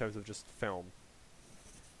go with in terms of just film?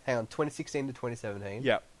 Hang on, 2016 to 2017?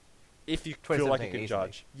 Yeah. If you feel like you 2017 can easily.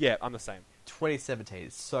 judge. Yeah, I'm the same. 2017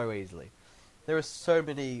 is so easily. There are so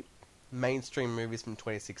many mainstream movies from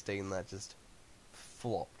 2016 that just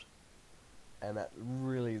flopped. And that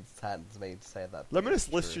really saddens me to say that. Let me it's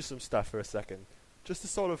just list true. you some stuff for a second. Just to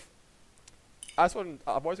sort of... I've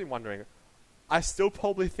always been wondering, I still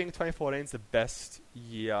probably think 2014 is the best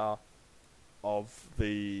year of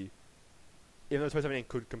the... Even though 2017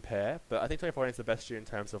 could compare, but I think 2014 is the best year in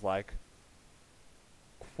terms of, like,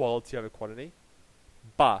 quality over quantity.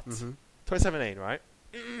 But, Mhm. 2017, right?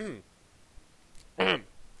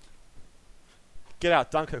 Get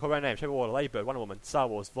Out, Dunkirk, Call by Name, Shape of Water, Lady Bird, Wonder Woman, Star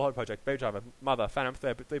Wars, Void Project, Baby Driver, Mother, Phantom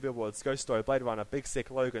Thread, 3 Billboards, Ghost Story, Blade Runner, Big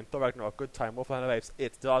Sick, Logan, Thor Ragnarok, Good Time, Wolf of Apes,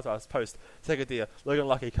 It, The Last of Us, Post, Take a Deer, Logan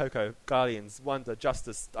Lucky, Coco, Guardians, Wonder,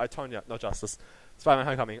 Justice, I, Tonya, not Justice, Spider-Man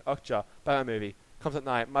Homecoming, Okja, Batman Movie, Comes at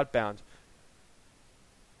Night, Mudbound.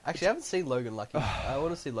 Actually, I haven't seen Logan Lucky. I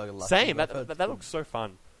want to see Logan Lucky. Same, but I've heard that looks so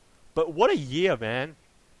fun. But what a year, man.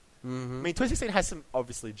 Mhm. I mean, 2016 has some,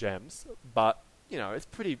 obviously, gems, but, you know,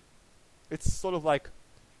 it's sort of like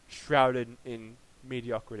shrouded in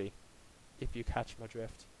mediocrity, if you catch my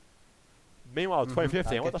drift. Meanwhile,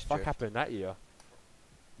 2015, I what the catch fuck drift. happened that year?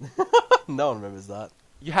 No one remembers that.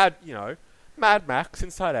 You had, you know, Mad Max,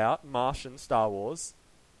 Inside Out, Martian, Star Wars,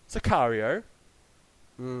 Sicario,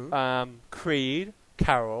 Mhm. Creed,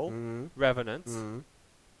 Carol, Mhm. Revenant, Mhm.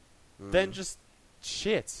 then just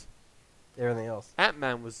shit. Everything else.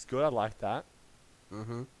 Ant-Man was good, I liked that.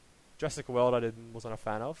 Mm-hmm. Jurassic World wasn't a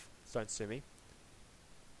fan of, so don't sue me.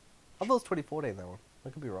 I thought it was 2014, that one. I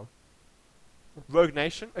could be wrong. Rogue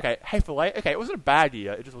Nation, okay, Hateful Eight, okay, it wasn't a bad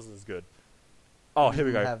year, it just wasn't as good. Oh, here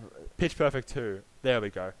we go. Pitch Perfect 2, there we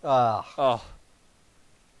go. Ah, Oh.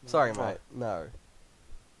 sorry, Mwah. mate. No.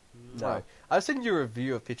 Mwah. No. I've seen your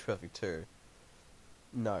review of Pitch Perfect 2.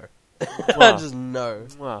 No. Mwah. Just no.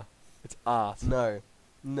 Mwah. It's art. No.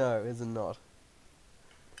 No, it's not.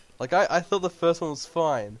 Like, I thought the first one was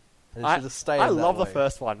fine. And it should have stayed I that love the way.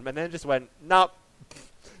 first one, and then just went, nope.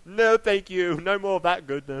 No, thank you. No more of that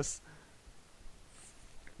goodness.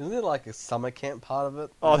 Isn't there like a summer camp part of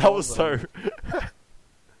it? Oh, that was so...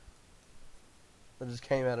 That just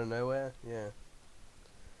came out of nowhere? Yeah.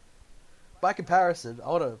 By comparison, I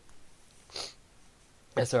want to...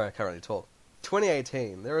 Yeah, sorry, I can't really talk.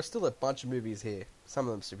 2018, there are still a bunch of movies here, some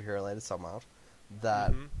of them superhero related, some aren't,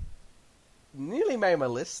 that Mhm. nearly made my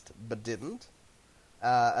list, but didn't.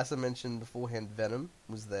 As I mentioned beforehand, Venom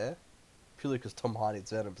was there, purely because Tom Hardy's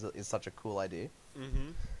Venom is such a cool idea.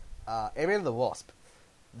 Mhm. Ant-Man and the Wasp,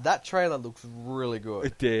 that trailer looks really good.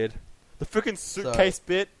 It did. The freaking suitcase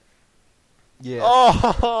bit. Yeah.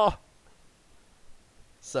 Oh!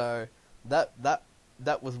 So that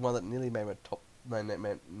was one that nearly made my top.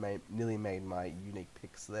 Nearly made my unique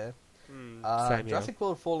picks there. Same here. Jurassic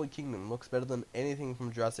World: Fallen Kingdom looks better than anything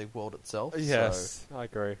from Jurassic World itself. Yes, I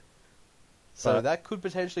agree. So But- that could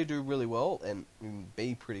potentially do really well and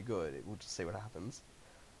be pretty good. We'll just see what happens.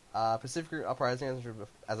 Pacific Rim Uprising,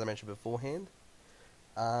 as I mentioned beforehand.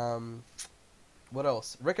 What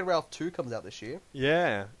else? Wreck-It Ralph 2 comes out this year.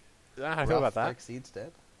 Yeah. I don't know how I feel about that. Exceeds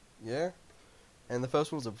Dead. Yeah. And the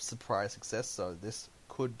first one was a surprise success, so this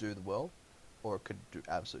could do well. Or it could do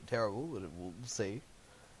absolutely terrible, but we'll see.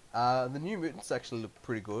 The New Mutants actually look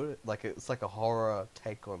pretty good. It's like a horror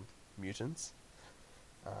take on mutants.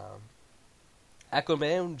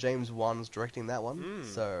 Aquaman, James Wan's directing that one,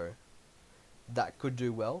 so that could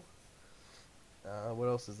do well. What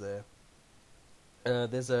else is there?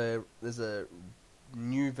 There's a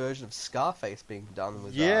new version of Scarface being done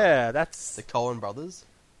with Yeah, that's... the Coen brothers.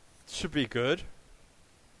 should be good.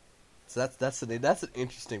 So that's an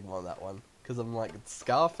interesting one, that one, because I'm like, it's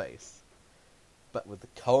Scarface, but with the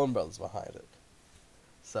Coen brothers behind it.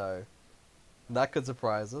 So that could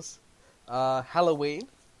surprise us. Halloween.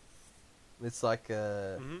 It's like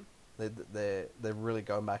the They're really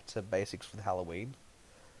going back to basics with Halloween.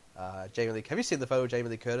 Jamie Lee, have you seen the photo of Jamie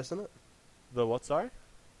Lee Curtis in it? The what? Sorry.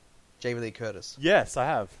 Jamie Lee Curtis. Yes, I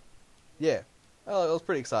have. Yeah. Oh, I was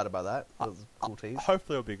pretty excited about that. It was a cool tease.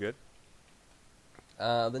 Hopefully, it'll be good.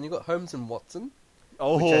 Then you got Holmes and Watson.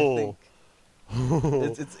 Oh, Which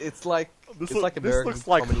I think it's like this it's like this American looks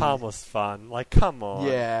like comedy. harmless fun. Like, come on.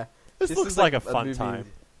 Yeah. This looks is like a fun movie- time.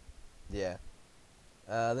 Yeah.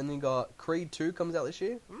 Then you got Creed 2 comes out this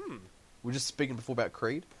year. Mm. We were just speaking before about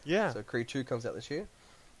Creed. Yeah. So Creed 2 comes out this year.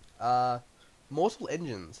 Mortal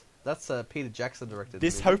Engines. That's Peter Jackson directed.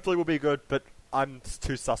 This hopefully will be good, but I'm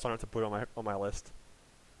too sus on it to put on my list.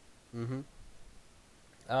 Mm-hmm.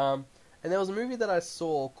 And there was a movie that I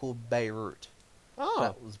saw called Beirut. Oh.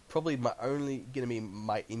 That was probably going to be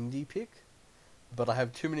my indie pick, but I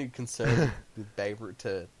have too many concerns with Beirut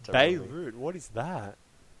to Beirut. What is that?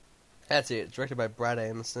 That's it. It's directed by Brad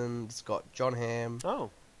Anderson. It's got John Hamm,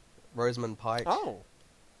 Oh. Rosamund Pike. Oh.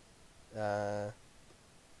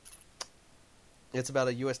 It's about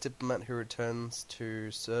a US diplomat who returns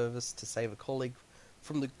to service to save a colleague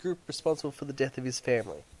from the group responsible for the death of his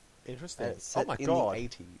family. Interesting. And it's set Oh my in god. the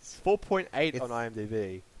 80s. 4.8 It's- on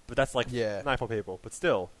IMDb, but that's like Yeah. 94 people. But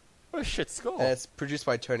still, what a shit score. And it's produced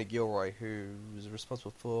by Tony Gilroy, who was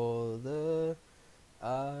responsible for the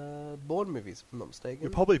Bourne movies, if I'm not mistaken.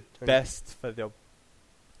 You're probably Tony- best for the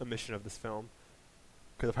omission of this film,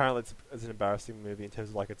 because apparently it's an embarrassing movie in terms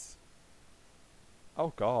of like it's.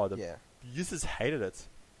 Oh god, the Yeah. users hated it.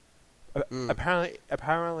 Mm.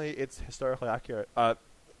 Apparently, it's historically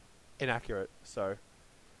inaccurate. So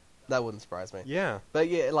That wouldn't surprise me. yeah, But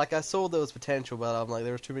yeah, like I saw there was potential, but I'm like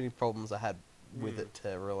there were too many problems I had with Mm. it to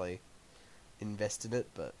really invest in it.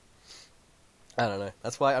 But I don't know.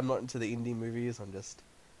 That's why I'm not into the indie movies.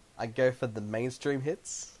 I go for the mainstream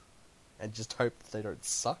hits, and just hope that they don't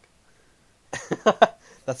suck.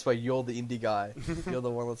 That's why you're the indie guy. You're the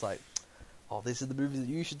one that's like, oh, this is the movies that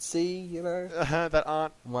you should see. You know, that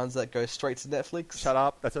aren't. ones that go straight to Netflix. Shut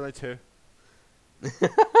up. That's only 2.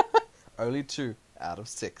 Only 2 out of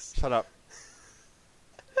 6. Shut up.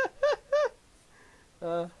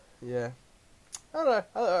 Yeah. I don't know.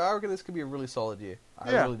 I reckon this could be a really solid year.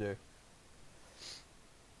 I Yeah. really do.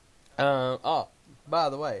 By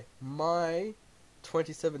the way, my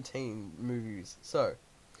 2017 movies. So,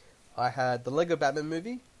 I had the Lego Batman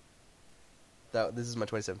movie. This is my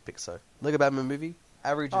 27 pick, so. Lego Batman movie,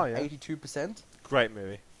 average Oh, of yeah. 82%. Great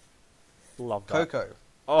movie. Love that. Coco,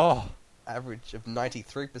 Oh, average of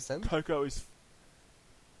 93%. Coco is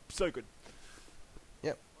so good.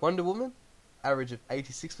 Yep. Wonder Woman, average of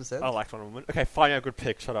 86%. I liked Wonder Woman. Okay, fine, a good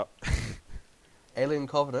pick. Shut up. Alien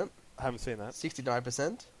Covenant, I haven't seen that.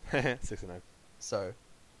 69%. 69. So,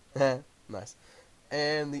 nice.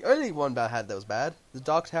 And the only one I had that was bad, The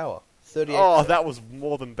Dark Tower, 38%. Oh, that was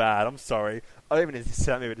more than bad. I'm sorry. I don't even need to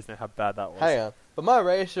say that movie. Just know how bad that was. Hang on. But my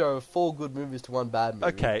ratio of 4 good movies to 1 bad movie.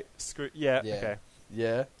 Okay, screw. Yeah, Yeah. okay.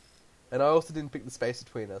 Yeah. And I also didn't pick the space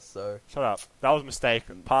between us, so Shut up. That was a mistake.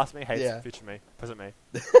 Past me hates Yeah. future me. Present me.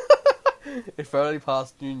 if only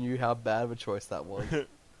past you knew how bad of a choice that was.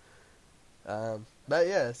 But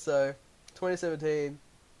yeah, so 2017,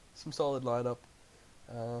 some solid lineup,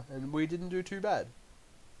 and we didn't do too bad.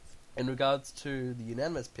 In regards to the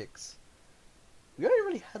unanimous picks, we only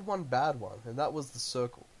really had one bad one, and that was The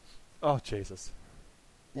Circle. Oh, Jesus.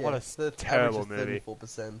 What a the terrible average movie. of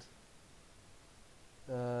 34%.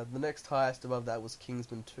 The next highest above that was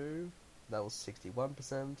Kingsman 2. That was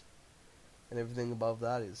 61%. And everything above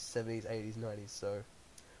that is 70s, 80s, 90s. So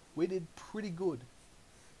we did pretty good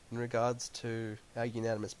in regards to our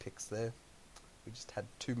unanimous picks there. We just had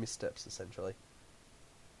 2 missteps, essentially.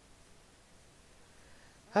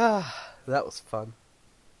 That was fun.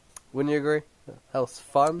 Wouldn't you agree? That was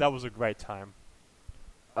fun. That was a great time.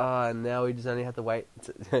 And now we just only have to wait.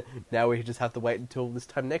 Now we just have to wait until this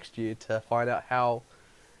time next year to find out how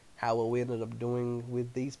well we ended up doing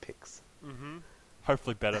with these picks. Mm-hmm.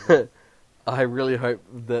 Hopefully better than... I really hope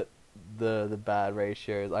that the bad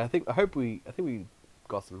ratios. I think we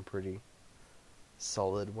got some pretty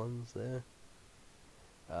solid ones there.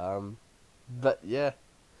 But yeah,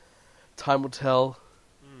 time will tell.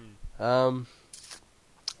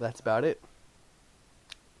 That's about it.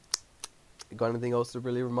 Got anything else to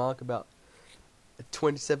really remark about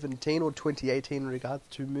 2017 or 2018 in regards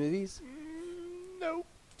to movies? No.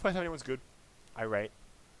 2017 was good. I rate.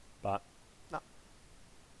 But, no.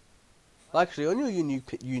 Actually, on your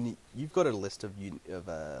unique, you've got a list of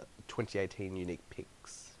 2018 unique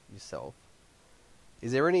picks yourself.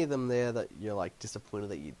 Is there any of them there that you're like disappointed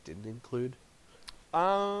that you didn't include?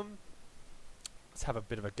 Let's have a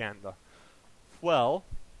bit of a gander. Well,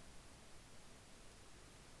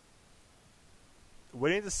 we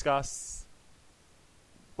didn't discuss.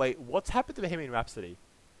 Wait, what's happened to Bohemian Rhapsody?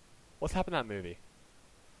 What's happened to that movie?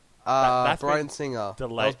 That's Bryan been Singer.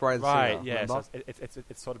 Delayed. That was Bryan Right, Singer. yeah. remember? So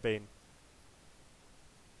it's sort of been.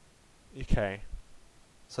 Okay.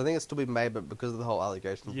 So I think it's still been made, but because of the whole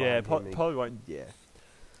allegations. Yeah, behind him, probably won't. Yeah.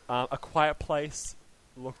 A Quiet Place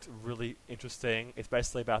looked really interesting. It's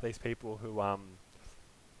basically about these people who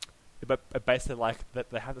but basically like that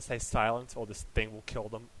they have to stay silent or this thing will kill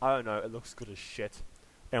them. I don't know. It looks good as shit.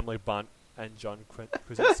 Emily Blunt and John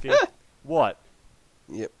Krasinski. What?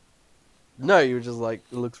 Yep. No, you were just like,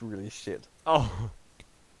 it looks really shit. Oh,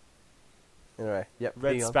 Anyway, yep.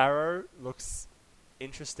 Red hang on. Sparrow looks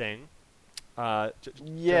interesting. Yeah, Jennifer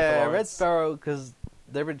Red Lawrence. Sparrow, because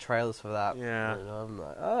there have been trailers for that. Yeah. And I'm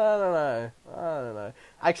like, I don't know.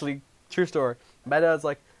 Actually, true story. My dad's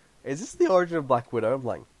like, is this the origin of Black Widow? I'm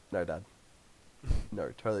like, no, Dad.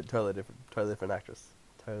 No, totally different actress.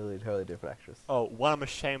 Totally different actress. Oh, one I'm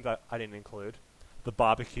ashamed that I didn't include. The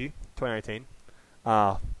Barbecue, 2018.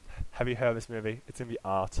 Have you heard of this movie? It's in the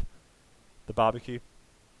art. The Barbecue.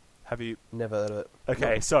 Have you... Never heard of it.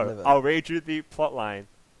 Okay, No, so never. I'll read you the plot line.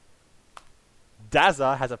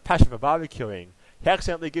 Dazza has a passion for barbecuing. He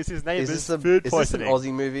accidentally gives his neighbours food Is this an poisoning.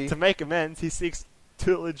 Aussie movie? To make amends, he seeks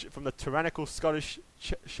tutelage from the tyrannical Scottish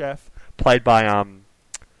chef, played by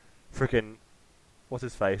frickin' what's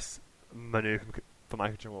his face, Manu from My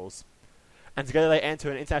Kitchen Rules, and together they enter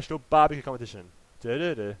an international barbecue competition.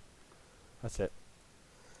 That's it.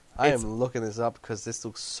 I it's- am looking this up because this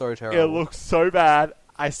looks so terrible. It looks so bad.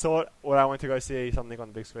 I saw it when I went to go see something on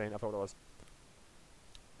the big screen. I forgot what it was.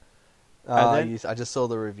 and then- I just saw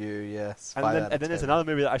the review. Yes. And then there's another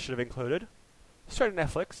movie that I should have included, straight on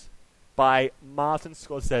Netflix, by Martin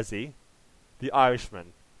Scorsese, The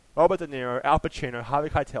Irishman. Robert De Niro, Al Pacino, Harvey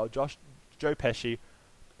Keitel, Joe Pesci,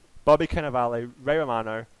 Bobby Cannavale, Ray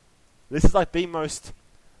Romano. This is like the most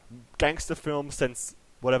gangster film since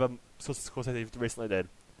whatever Scorsese recently did.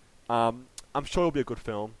 I'm sure it'll be a good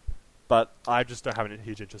film, but I just don't have any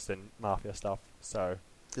huge interest in mafia stuff. So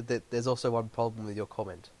There's also one problem with your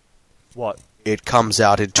comment. what? It comes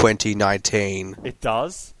out in 2019. It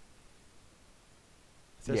does?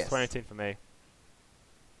 It says Yes. 2018 for me.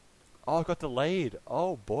 Oh, it got delayed.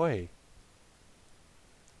 Oh, boy.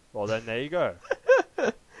 Well, then, there you go.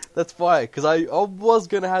 That's fine, because I was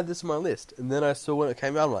going to have this on my list, and then I saw when it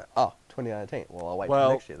came out, I'm like, 2019. Well, I'll wait Well-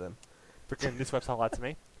 till next year then. Freaking this website lied to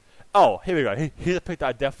me. Oh, here we go. Here's a pick that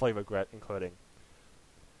I definitely regret including.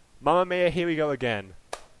 Mamma Mia, here we go again.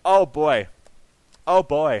 Oh, boy. Oh,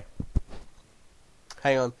 boy.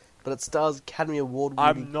 Hang on, but it stars Academy Award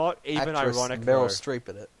I'm winning not even actress ironic, Meryl though. Streep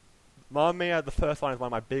in it. Mamma Mia, the first one, is one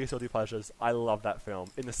of my biggest guilty pleasures. I love that film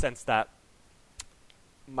in the sense that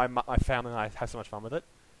my family and I have so much fun with it.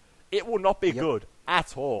 It will not be Yep. good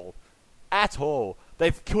at all. At all.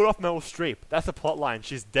 They've killed off Meryl Streep. That's the plot line.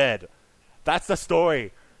 She's dead. That's the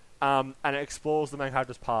story. And it explores the main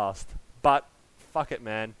character's past. But, fuck it,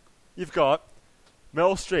 man. You've got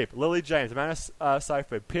Meryl Streep, Lily James, Amanda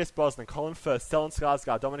Seyfried, Pierce Brosnan, Colin Firth, Stellan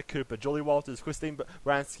Skarsgård, Dominic Cooper, Julie Walters, Christine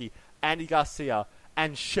Baranski, Andy Garcia,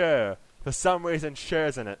 and Cher. For some reason,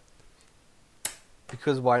 Cher's in it.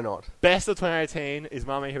 Because why not? Best of 2018 is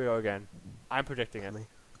Mamma Mia, Here We Go Again. I'm predicting it. Me.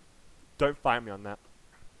 Don't fight me on that.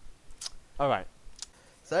 Alright.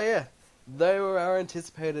 So yeah, they were our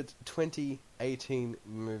anticipated 2018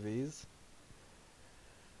 movies.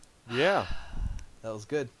 Yeah. That was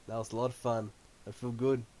good. That was a lot of fun. I feel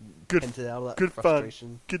good. Good, Vented out of that good fun.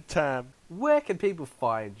 frustration. Good time. Where can people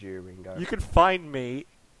find you, Ringo? You can find me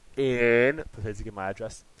in... Please give my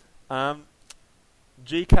address.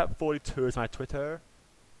 GCap42 is my Twitter.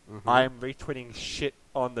 Mhm. I'm retweeting shit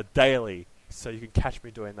on the daily, so you can catch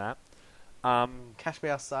me doing that. Catch me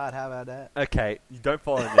outside. How about that? Okay, you don't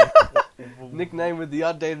follow Nick. Nickname with the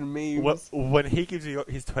updated memes. When he gives you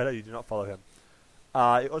his Twitter, you do not follow him. You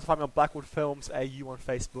also find me on Blackwood Films AU on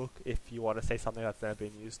Facebook if you want to say something that's never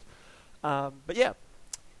been used. But yeah,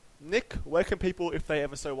 Nick, where can people, if they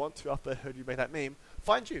ever so want to, after they heard you make that meme,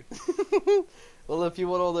 find you? Well, if you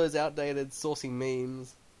want all those outdated, saucy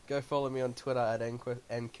memes, go follow me on Twitter at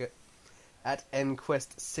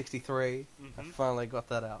nquest63. I Mhm. finally got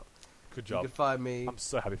that out. Good You job. can find me I'm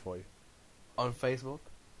so happy for you. on Facebook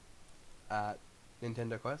at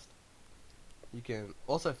Nintendo Quest. You can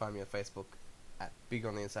also find me on Facebook at Big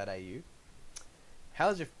on the Inside AU.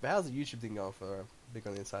 How's the YouTube thing going for Big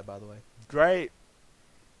on the Inside, by the way? Great.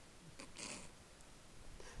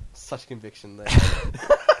 Such conviction there.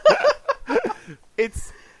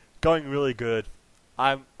 It's going really good.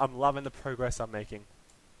 I'm loving the progress I'm making.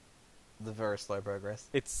 The very slow progress.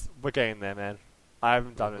 We're getting there, man. I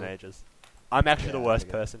haven't done it in Mhm. ages. I'm actually the Yeah, worst I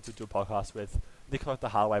get it. person to do a podcast with. Nick left the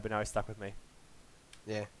hard way, but now he's stuck with me.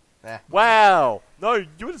 Yeah. Nah. Wow! No,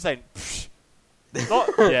 you were saying. Psh. Not.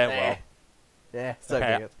 Yeah, well. Yeah, so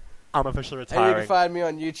Okay. be it. I'm officially And you retiring. can find me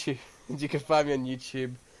on YouTube. You can find me on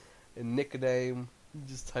YouTube. In nickname.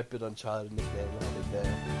 Just type it on childhood nickname. I'll be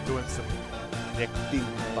there. Doing some Nick Big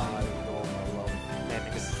fire and all my love.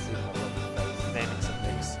 naming some, See my lovely face. naming some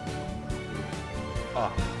Nicks.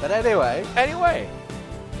 Oh. But anyway. Anyway.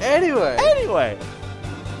 Anyway.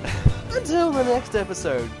 Until the next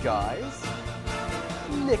episode, guys.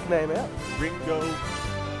 Nickname out. Ringo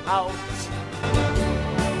out.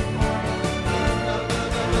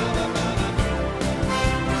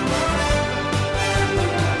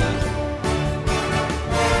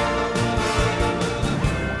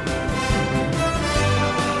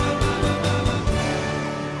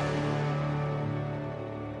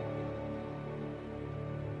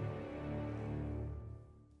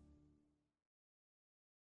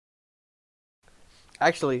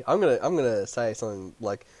 Actually, I'm gonna say something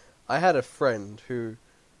like, I had a friend who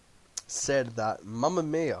said that Mamma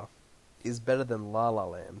Mia is better than La La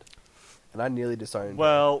Land, and I nearly disowned her.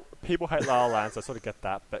 Well, people hate La La Land, so I sort of get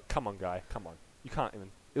that. But come on, guy, come on. You can't even.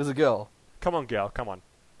 It was a girl. Come on, girl, come on.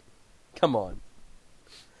 Come on.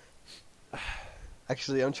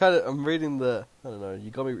 Actually, I'm reading the. I don't know. You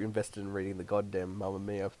got me invested in reading the goddamn Mamma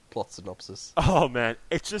Mia plot synopsis. Oh man,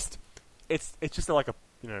 it's just like a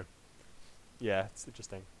yeah, it's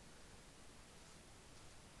interesting.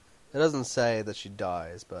 It doesn't say that she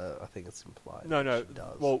dies, but I think it's implied. No, that she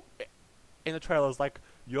does. well, in the trailer, it's like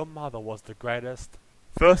your mother was the greatest.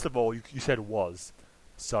 First of all, you said was,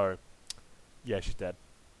 so yeah, she's dead.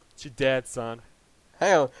 She's dead, son.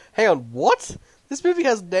 hang on. What? This movie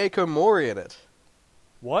has Naoko Mori in it.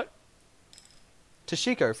 What?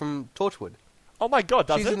 Toshiko from Torchwood. Oh my god,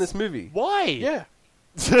 does She's it? in this movie. Why? Yeah.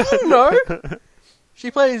 I don't know.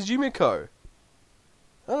 She plays Yumiko.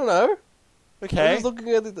 I don't know. I'm Okay. just looking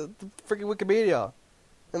at the freaking Wikipedia.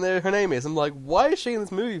 And there her name is. I'm like, why is she in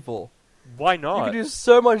this movie for? Why You not? could do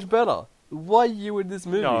so much better. Why are you in this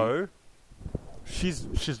movie? No. She's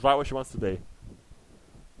right where she wants to be.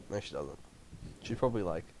 No, she doesn't. She probably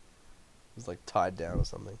was tied down or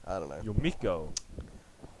something. I don't know. Yumiko.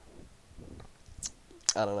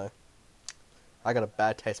 I don't know. I got a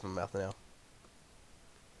bad taste in my mouth now.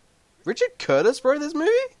 Richard Curtis wrote this movie?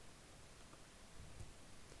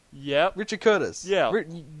 Yep. Richard Curtis. Yeah.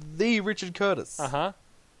 The Richard Curtis. Uh-huh.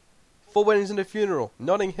 Four Weddings and a Funeral,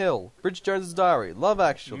 Notting Hill, Bridget Jones's Diary, Love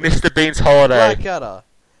Actually, Mr. Bean's Holiday.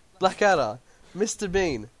 Blackadder, Mr.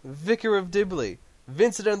 Bean, Vicar of Dibley,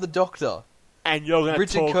 Vincent and the Doctor. And you're going to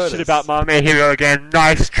Richard talk Curtis. shit about Mamma Mia Hero again.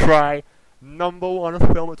 Nice try. Number one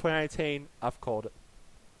film of 2018. I've called it.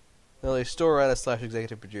 Well, he's story writer /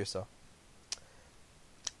 executive producer.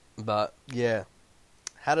 But yeah,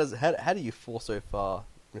 how do you fall so far,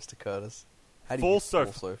 Mr. Curtis? How do you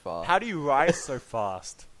fall so far? How do you rise so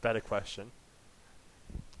fast? Better question.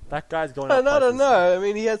 That guy's going. I up don't places. know. I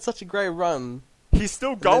mean, he had such a great run. He's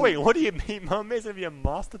still going. What do you mean? Mamma Mia's gonna be a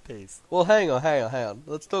masterpiece. Well, hang on.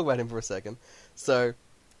 Let's talk about him for a second. So,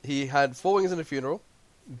 he had Four Wings and a Funeral,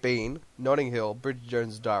 Bean, Notting Hill, Bridget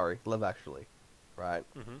Jones's Diary, Love Actually, right?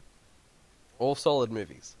 Mm-hmm. All solid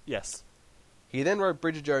movies. Yes. He then wrote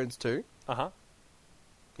Bridget Jones 2. Uh-huh.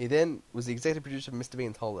 He then was the executive producer of Mr.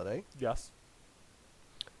 Bean's Holiday. Yes.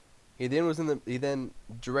 He then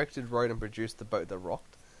directed, wrote, and produced The Boat That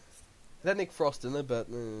Rocked. It had Nick Frost in it, but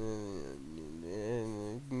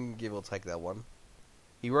give or take that one.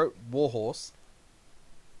 He wrote Warhorse.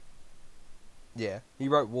 Yeah, he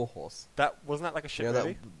wrote Warhorse. That wasn't that like a shit You know,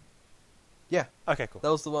 movie? Yeah, Okay, cool. that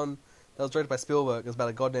was the one that was directed by Spielberg. It was about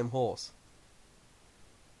a goddamn horse.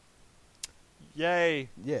 Yay.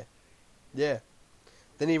 Yeah.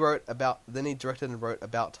 Then he directed and wrote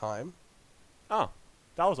About Time. Oh,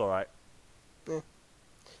 that was alright.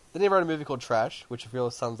 Then he wrote a movie called Trash, which I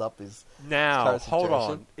feel sums up his Now, current hold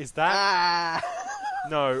situation. on. Is that... Ah!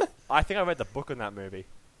 No, I think I read the book on that movie.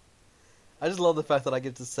 I just love the fact that I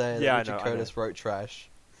get to say Yeah, I that Richard know. Curtis wrote Trash.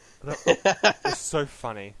 It's so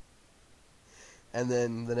funny. And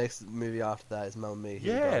then the next movie after that is Mamma Mia.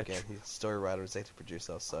 Here we Yeah, go again. He's a story writer, executive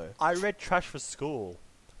producer. So I read Trash for school.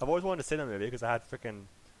 I've always wanted to see that movie because I had freaking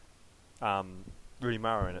Rooney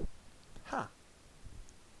Mara in it. Huh.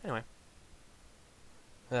 Anyway.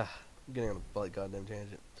 I'm getting on a bloody goddamn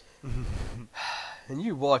tangent. And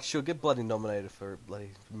you watch, you'll get bloody nominated for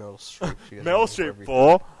bloody Meryl Streep. She gets Meryl nominated for Streep everything.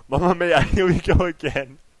 4. Mamma Mia, here we go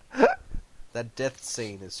again. That death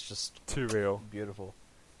scene is just Too real. beautiful,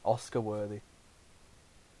 Oscar worthy.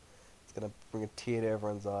 It's gonna bring a tear to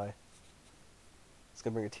everyone's eye. It's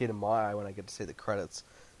gonna bring a tear to my eye when I get to see the credits.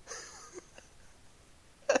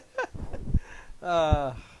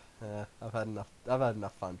 I've had enough. I've had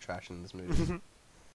enough fun trashing this movie.